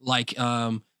 Like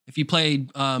if you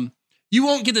played you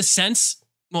won't get the sense.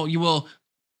 Well, you will.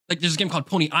 Like there's a game called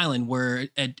Pony Island where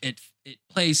it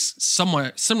plays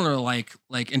somewhat similar like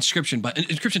Inscription, but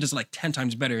Inscription does it like 10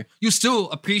 times better. You still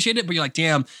appreciate it, but you're like,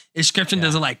 damn, Inscription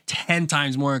does it like 10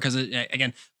 times more because it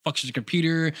again functions your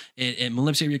computer. It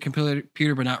manipulates your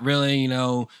computer, but not really.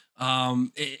 Pony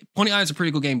Island's a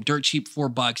pretty cool game. Dirt cheap,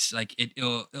 $4. Like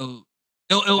it'll.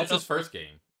 That's his first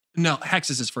game. No, Hex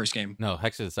is his first game. No,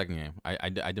 Hex is the second game. I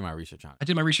did my research on it. I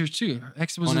did my research too.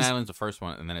 Hex was Pony Island's the first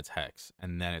one, and then it's Hex,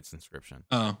 and then it's Inscription.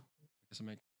 Oh,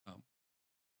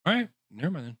 all right, never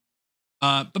mind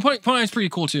then. But Pony Island's pretty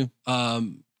cool too.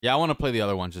 Yeah, I want to play the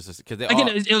other ones just because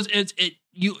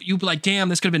you be like, damn,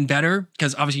 this could have been better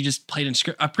because obviously you just played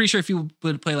Inscription. I'm pretty sure if we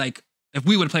would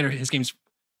have played his games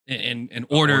in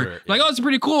order, like, oh, it's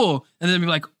pretty cool, and then be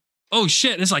like, oh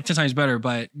shit, it's like 10 times better.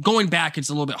 But going back, it's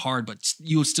a little bit hard, but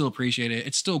you'll still appreciate it.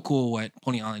 It's still cool what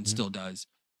Pony Island still does.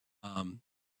 I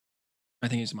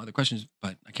think there's some other questions,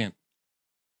 but I can't.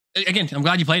 Again, I'm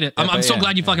glad you played it. I'm so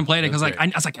glad you fucking played it because I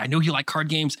was like, I know you like card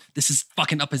games. This is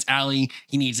fucking up his alley.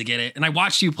 He needs to get it. And I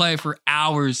watched you play for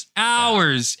hours. I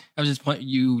was just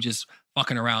just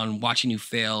fucking around, watching you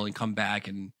fail and come back.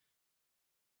 And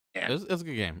yeah, it was a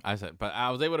good game. I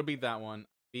was able to beat that one.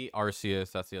 Beat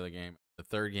Arceus. That's the other game. The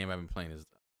third game I've been playing there's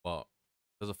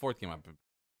a fourth game I've been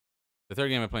The third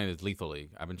game I'm playing is Lethal League.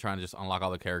 I've been trying to just unlock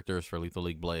all the characters for Lethal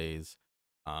League Blaze.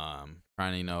 Trying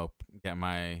to get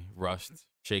my rust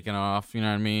shaken off. You know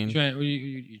what I mean?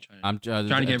 You I'm trying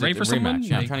to get ready for rematch. someone?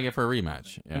 Yeah, I'm Like- trying to get for a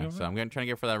rematch. Yeah, Okay. so I'm trying to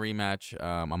get for that rematch.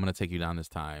 I'm gonna take you down this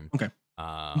time. Okay.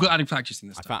 I'm glad I'm practicing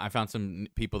this time. I found some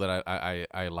people that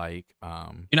I like.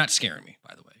 You're not scaring me,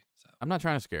 by the way. So. I'm not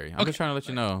trying to scare you. I'm Okay. just trying to let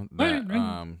you know Right, that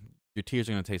right. your tears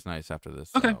are gonna taste nice after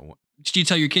this. Okay. So, Did you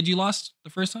tell your kid you lost the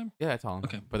first time? yeah, I told them.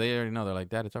 Okay. But they already know. They're like,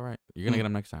 Dad, it's all right. You're gonna get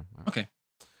them next time. All right. Okay.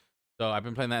 So I've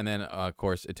been playing that, and then of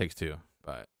course It Takes Two.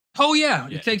 But Oh yeah,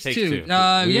 Yeah, It Takes It Takes Two. Two.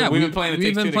 Yeah, We've been playing It We've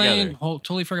Takes been Two playing. together.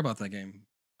 Totally forgot about that game.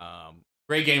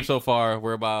 great game so far.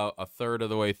 We're about a third of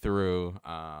the way through.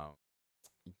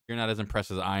 You're not as impressed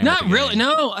as I am. Not with the really. game,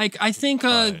 No, like I think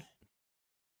but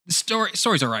the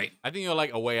story's all right. I think you'll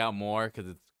like A Way Out more because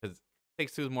It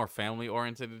Takes Two is more family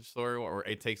oriented story, or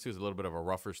It Takes Two is a little bit of a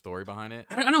rougher story behind it.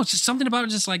 I don't know. It's just something about it.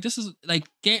 Just like this is like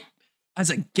game as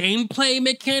a gameplay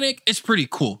mechanic. It's pretty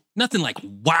cool. Nothing like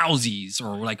wowsies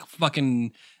or like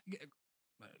fucking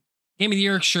game of the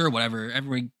year. Sure, whatever.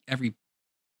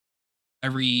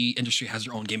 Every industry has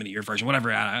their own game of the year version.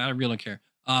 Whatever. I really don't care.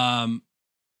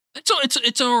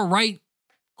 It's a right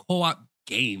co-op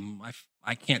game.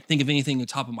 I can't think of anything on the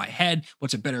top of my head.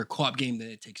 What's a better co-op game than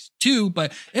It Takes Two?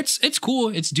 But it's cool.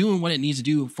 It's doing what it needs to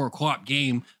do for a co-op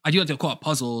game. I do like the co-op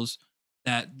puzzles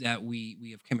that we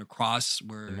have come across.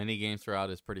 Where The mini games throughout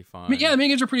is pretty fun. I mean, yeah, the mini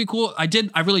games are pretty cool. I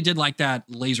really did like that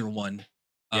laser one.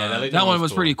 Yeah, that laser that one one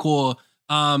was was pretty cool.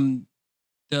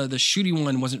 The shooting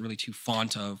one wasn't really too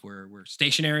fond of. Where we're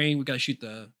stationary, we got to shoot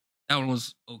that one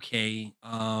was okay. But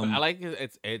I like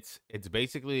it. It's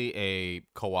basically a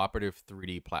cooperative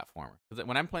 3D platformer. Because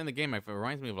when I'm playing the game, it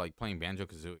reminds me of like playing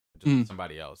Banjo-Kazooie, just with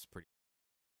somebody else. Pretty,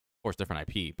 of course, different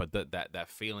IP, but that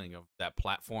feeling of that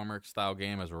platformer style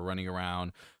game as we're running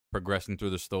around, progressing through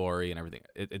the story and everything.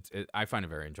 I find it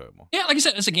very enjoyable. Yeah, like I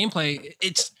said, it's a gameplay.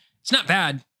 It's not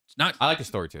bad. It's not. I like the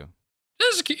story too.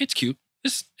 It's cute.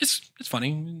 It's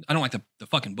funny. I don't like the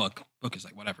fucking book. Book is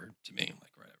like whatever to me. Like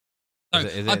whatever.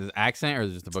 Is it his accent or is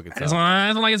it just the book I itself?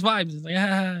 don't like his vibes. It's like,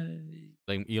 ah.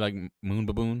 Like you like Moon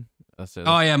Baboon? That's it.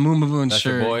 Oh yeah, Moon Baboon. That's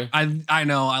your Sure. boy? I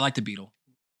know. I like the beetle.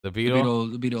 The Beetle.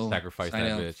 The beetle. Sacrifice I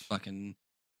that know, bitch. Fucking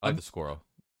I like the squirrel.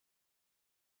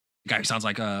 guy who sounds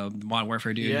like a Modern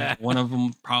Warfare dude. Yeah. One of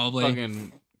them probably.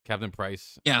 Fucking Captain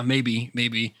Price. Yeah, maybe.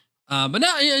 But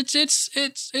no,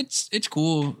 it's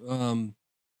cool.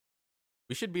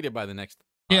 We should beat it by the next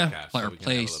Yeah, podcast. play so our we can have a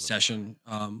play little bit- session.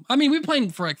 I mean, we've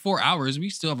played for like 4 hours. We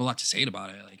still have a lot to say about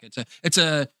it. Like it's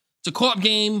a co-op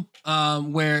game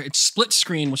where it's split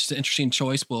screen, which is an interesting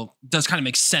choice. Well, it does kind of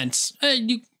make sense.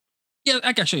 Yeah,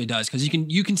 actually it does because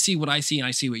you can see what I see and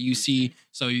I see what you see.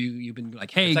 So you've been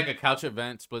like, hey, It's like a couch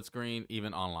event, split screen,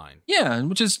 even online. yeah,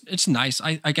 which is it's nice.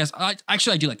 I guess I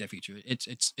do like that feature.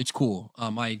 It's cool.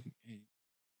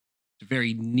 It's a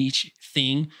very niche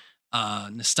thing,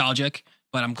 nostalgic,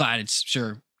 but I'm glad it's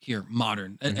here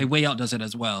modern. A Way Out does it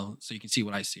as well, so you can see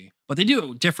what I see. But they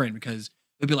do it different because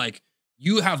it'd be like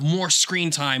you have more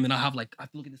screen time, and I have like I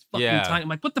have to look at this fucking Yeah. time. I'm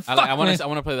like, what the I fuck? want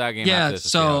man? to play that game. Yeah. after this to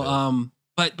see how So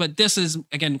it is. but this is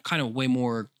again kind of way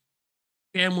more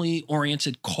family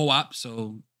oriented co-op,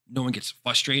 so no one gets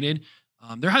frustrated.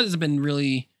 There hasn't been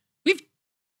really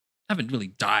haven't really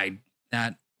died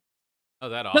that Oh,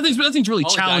 that awesome. nothing's really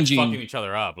Only guys challenging. fucking each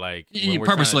other up, like Yeah, when we're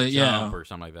trying to purposely, yeah. jump or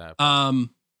something like that.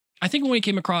 I think when we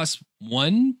came across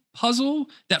one puzzle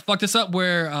that fucked us up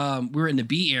where we were in the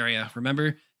B area, remember?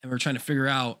 And we were trying to figure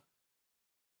out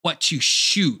what to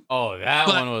shoot. Oh, that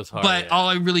but- one was hard. But yeah. all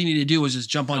I really needed to do was just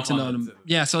jump onto onto them. the-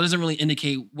 Yeah, so it doesn't really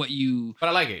indicate what you. But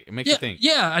I like it. It makes Yeah, you think.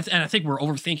 yeah, and I think we're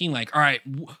overthinking. Like, all right,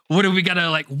 what do we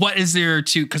gotta like? What is there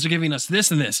to? Because they're giving us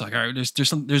this and this. Like, all right,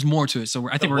 there's more to it. So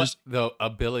I think we're just the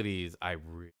abilities I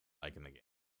really like in the game.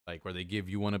 Like where they give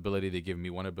you one ability, they give me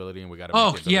one ability, and we got to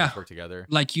Oh, make the yeah. abilities work together.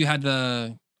 like I had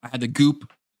the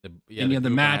goop. And you have the group,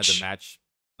 and I had match. the match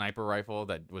sniper rifle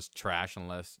that was trash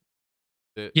unless.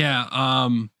 Yeah.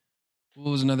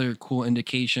 What was another cool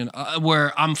indication?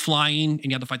 Where I'm flying and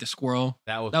you have to fight the squirrel.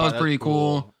 That was That was pretty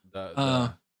cool.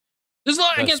 The There's a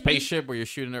lot. I guess, spaceship where you're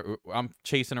shooting. I'm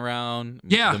chasing around.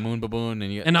 Yeah. The moon baboon,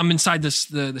 and you. and I'm inside the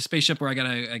spaceship where I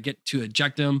gotta get to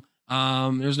eject him.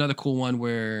 There's another cool one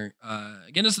where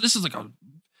again this is like a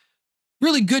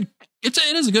really good. It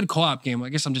is a good co-op game. I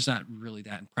guess I'm just not really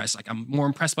that impressed. Like I'm more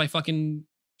impressed by fucking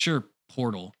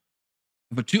Portal.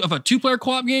 Of a two-player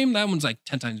co-op game, that one's like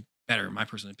 10 times better in my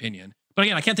personal opinion. But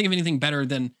again, I can't think of anything better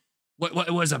than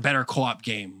what was a better co-op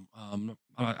game. I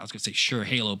was gonna say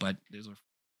Halo, but those are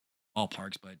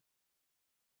ballparks. But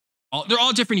they're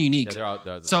all different, and unique. Yeah,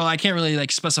 they're So I can't really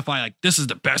like specify like this is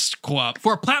the best co-op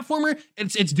for a platformer.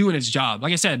 It's doing its job.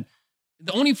 Like I said,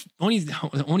 the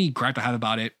only gripe I have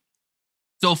about it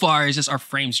so far is just our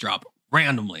frames drop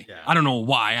randomly. Yeah. I don't know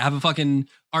why. I have a fucking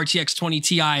RTX 20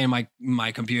 Ti in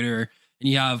my computer, and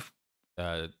you have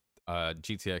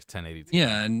GTX 1080.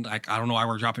 yeah, and like I don't know why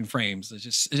we're dropping frames.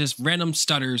 It's just random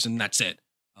stutters, and that's it.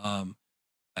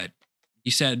 But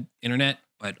you said internet,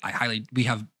 but we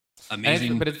have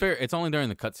amazing. But it's fair. It's only during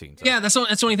the cutscenes. So. Yeah, that's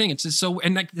the only thing. It's just so,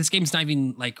 and like, this game's not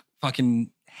even like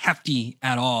fucking hefty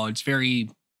at all. It's very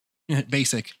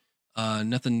basic.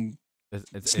 Nothing.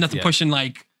 It's nothing pushing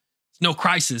like no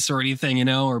Crisis or anything,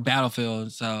 or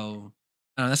Battlefield. So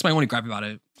that's my only gripe about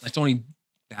it. That's the only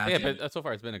bad. Yeah, thing. but so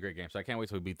far it's been a great game. So I can't wait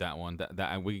till we beat that one.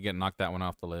 That we can knock that one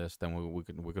off the list, and we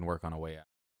can work on a way out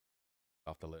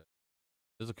off the list.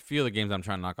 There's a few of the games I'm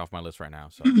trying to knock off my list right now.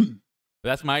 So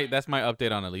that's my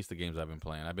update on at least the games I've been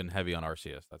playing. I've been heavy on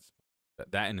RCS.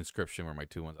 That and Inscription were my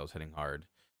two ones I was hitting hard.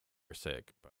 They're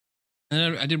sick. But.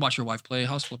 And I did watch your wife play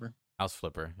House Flipper. House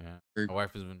Flipper, yeah. My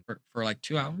wife has been for like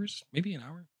 2 hours, maybe an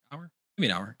hour,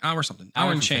 maybe an hour something.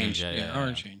 Hour and change. Yeah, hour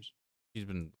and change. She's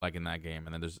been liking that game,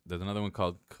 and then there's another one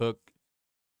called Cook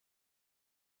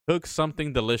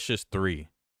Something Delicious 3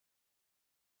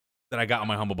 that I got on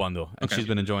my Humble Bundle, and she's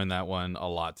been enjoying that one a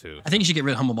lot too. I think you should get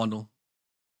rid of Humble Bundle.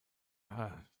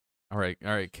 All right,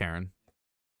 Karen.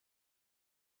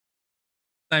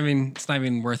 I mean, it's not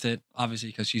even worth it, obviously,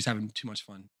 because she's having too much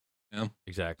fun.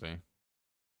 Exactly.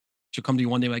 She'll come to you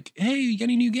one day like, "Hey, you got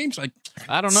any new games?" Like,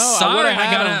 I don't know. Sorry,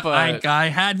 I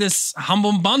had this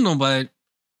Humble Bundle, but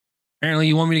apparently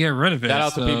you want me to get rid of it. Shout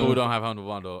out to people who don't have Humble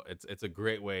Bundle. It's a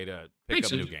great way to pick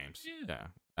up new games. Yeah.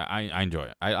 I enjoy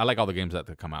it. I like all the games that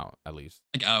come out, at least.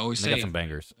 Like I always say, got some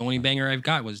bangers. The only banger I've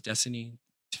got was Destiny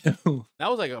 2. That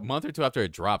was like a month or two after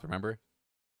it dropped, remember?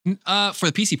 For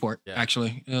the PC port,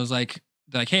 actually. It was like,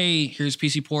 hey, here's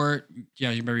PC port. Yeah,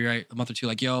 you remember, you're right. A month or two,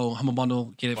 like, yo, Humble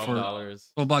Bundle, get it for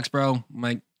 $12, bro. I'm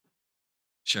like,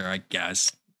 sure, I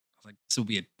guess. I was like,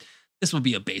 this will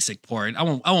be a basic port. I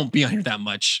won't be on here that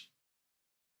much.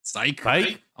 Psych.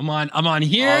 I'm on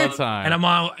here all the time. And I'm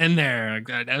on in there.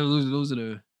 Those are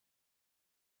the.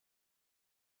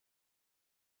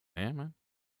 Yeah, man.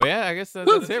 But yeah, I guess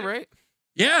that's it, right?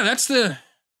 Yeah, that's the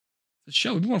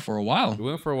show. We went for a while. We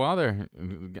went for a while there.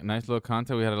 Nice little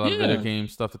content. We had a lot of video game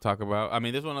stuff to talk about. I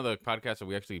mean, this is one of the podcasts that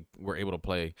we actually were able to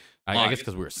play. I guess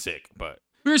because we were sick, but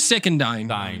we were sick and dying.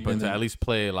 But to at least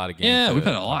play a lot of games. Yeah, we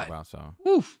played a lot. About, so.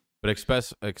 Oof. But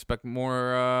expect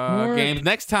more games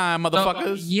next time,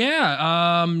 motherfuckers.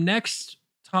 Next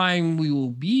time we will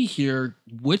be here,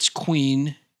 Witch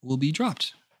Queen will be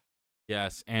dropped.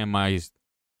 Yes, and my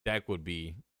deck would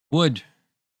be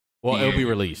it'll be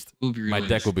released. My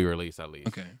deck will be released at least.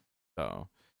 Okay. So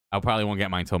I probably won't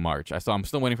get mine until March. I'm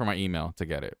still waiting for my email to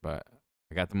get it, but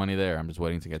I got the money there. I'm just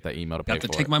waiting to get that email to pay for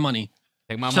it. Take my money.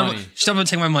 Take my money. Someone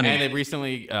take my money. And they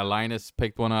recently, Linus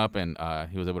picked one up, and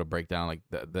he was able to break down like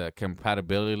the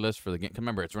compatibility list for the game.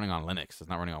 Remember, it's running on Linux. It's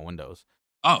not running on Windows.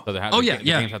 Oh, so the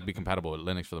games have to be compatible with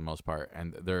Linux for the most part,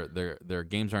 and their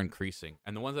games are increasing.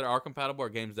 And the ones that are compatible are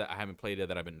games that I haven't played yet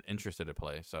that I've been interested to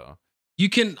play. So you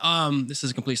can this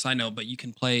is a complete side note, but you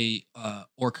can play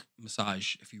Orc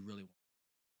Massage if you really want.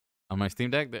 On my Steam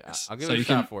Deck, I'll give it a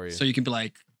shot for you. So you can be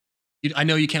like, I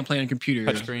know you can't play on a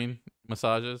computer. Touchscreen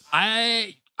massages.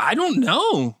 I don't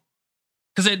know.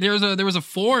 Because there was a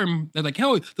forum. They're like,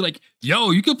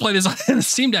 yo, you could play this on the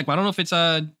Steam Deck, but I don't know if it's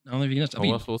I don't know if you can.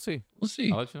 We'll see. We'll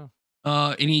see. I'll let you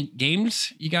know. Any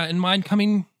games you got in mind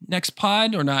coming next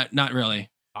pod or not? Not really.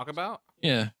 Talk about?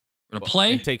 Yeah. Or to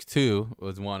play? It Takes Two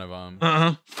was one of them.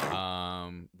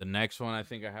 The next one I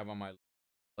think I have on my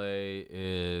play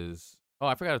is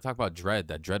I forgot to talk about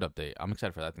that Dread update. I'm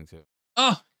excited for that thing too.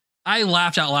 Oh, I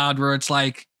laughed out loud where it's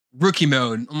like rookie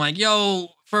mode. I'm like, yo,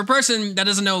 for a person that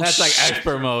doesn't know, that's like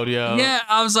expert mode, yo. Yeah,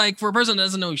 I was like, for a person that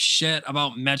doesn't know shit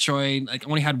about Metroid, like I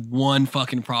only had one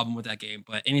fucking problem with that game,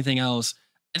 but anything else,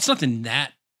 it's nothing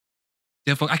that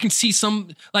difficult. I can see some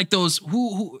like those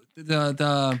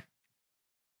the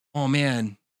oh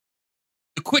man,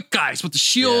 the quick guys with the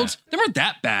shields. They weren't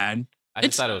that bad. I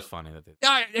just thought it was funny that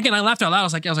I laughed out loud. I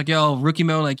was like, yo, rookie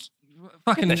mode, like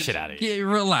fucking get that shit out of here.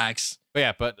 Relax.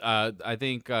 But I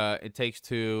think It Takes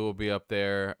Two will be up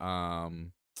there.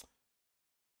 I'm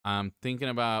thinking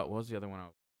about what was the other one?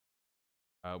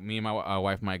 Me and my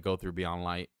wife might go through Beyond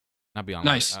Light, not Beyond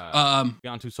Light. Nice.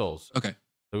 Beyond Two Souls. Okay.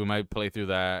 So we might play through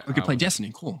that. We could play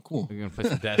Destiny. Cool. We're gonna play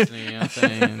some Destiny. You know what I'm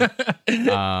saying?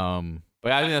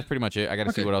 But I think that's pretty much it. I got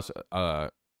to see what else.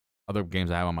 Other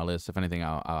games I have on my list. If anything,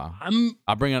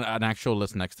 I'll bring an actual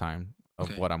list next time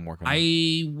of what I'm working on.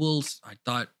 I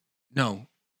thought no.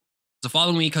 The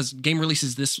following week, because game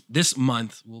releases this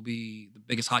month will be the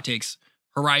biggest hot takes.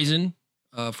 Horizon,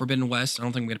 Forbidden West. I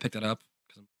don't think I'm gonna pick that up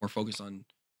because I'm more focused on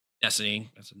Destiny.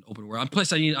 That's an open world.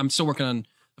 Plus, I'm still working on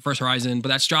the first Horizon, but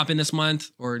that's dropping this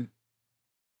month or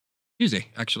Tuesday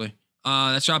actually.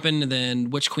 That's dropping, and then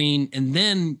Witch Queen, and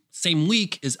then same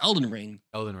week is Elden Ring.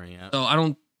 Elden Ring, yeah. So I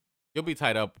don't. You'll be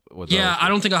tied up with. Yeah, those, I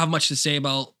don't think I'll have much to say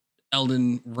about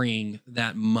Elden Ring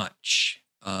that much.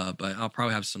 But I'll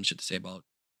probably have some shit to say about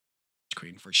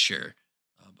Queen for sure.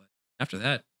 But after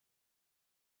that,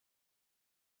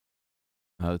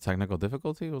 the technical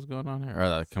difficulty. What's going on here? Or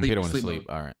the computer went to sleep.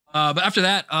 mode. All right. But after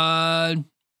that,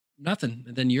 nothing.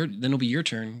 And then it'll be your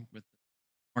turn with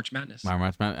March Madness.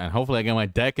 March Madness, and hopefully I get my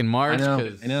deck in March.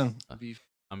 I know.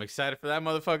 I'm excited for that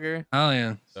motherfucker. Oh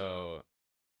yeah. So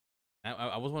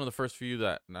I was one of the first few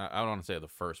that I don't want to say the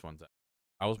first ones.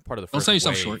 I was part of the first. Don't sell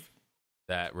yourself wave short.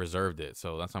 that reserved it.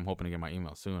 So that's why I'm hoping to get my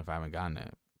email soon if I haven't gotten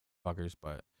it, fuckers.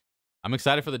 But I'm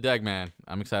excited for the deck, man.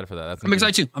 I'm excited for that. I'm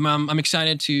excited too. I'm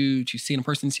excited to see it in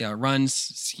person, see how it runs,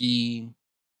 see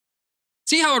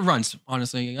how it runs.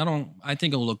 Honestly, I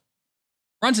think it'll look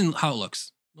runs and how it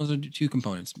looks. Those are two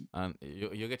components.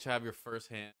 You'll get to have your first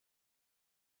hand.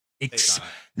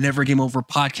 Never Game Over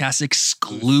podcast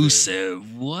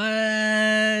exclusive.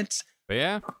 What? But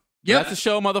yeah. Yeah. That's the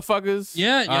show, motherfuckers.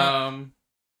 Yeah.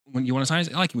 When you want to sign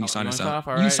us, I like it when you sign us out.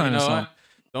 All right. You sign us out.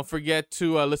 Don't forget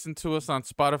to listen to us on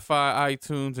Spotify,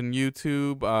 iTunes, and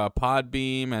YouTube,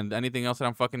 Podbeam, and anything else that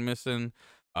I'm fucking missing.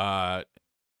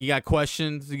 You got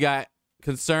questions, you got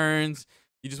concerns,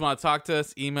 you just want to talk to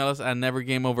us, email us at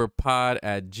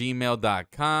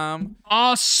nevergameoverpod@gmail.com.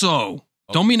 Also,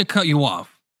 don't mean to cut you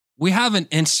off. We have an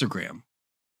Instagram.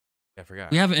 I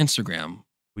forgot. We have an Instagram.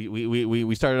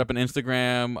 We started up an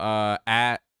Instagram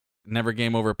at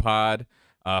nevergameoverpod.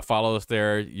 Follow us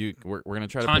there. We're gonna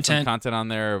try to put some content on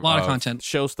there. A lot of content.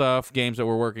 Show stuff, games that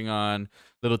we're working on,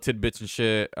 little tidbits and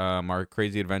shit. Our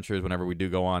crazy adventures whenever we do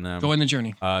go on them. Join the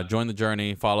journey. Join the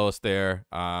journey. Follow us there.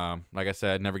 Like I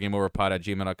said,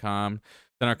 nevergameoverpod@gmail.com.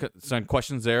 Send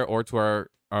questions there or to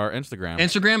our Instagram.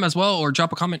 Instagram as well, or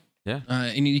drop a comment. Yeah.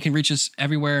 And you can reach us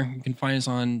everywhere. You can find us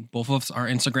on both of us, our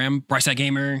Instagram,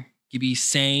 Bryce@Gamer, Gibby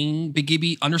saying, Big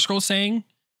Gibby _saying.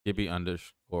 Gibby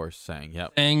 _saying,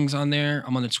 yep. Things on there.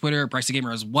 I'm on the Twitter,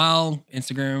 Bryce@Gamer as well,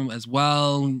 Instagram as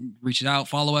well. Reach it out,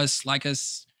 follow us, like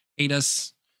us, hate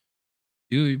us.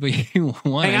 Do what you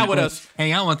want. Hang out with us.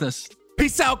 Hang out with us.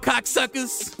 Peace out,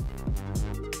 cocksuckers.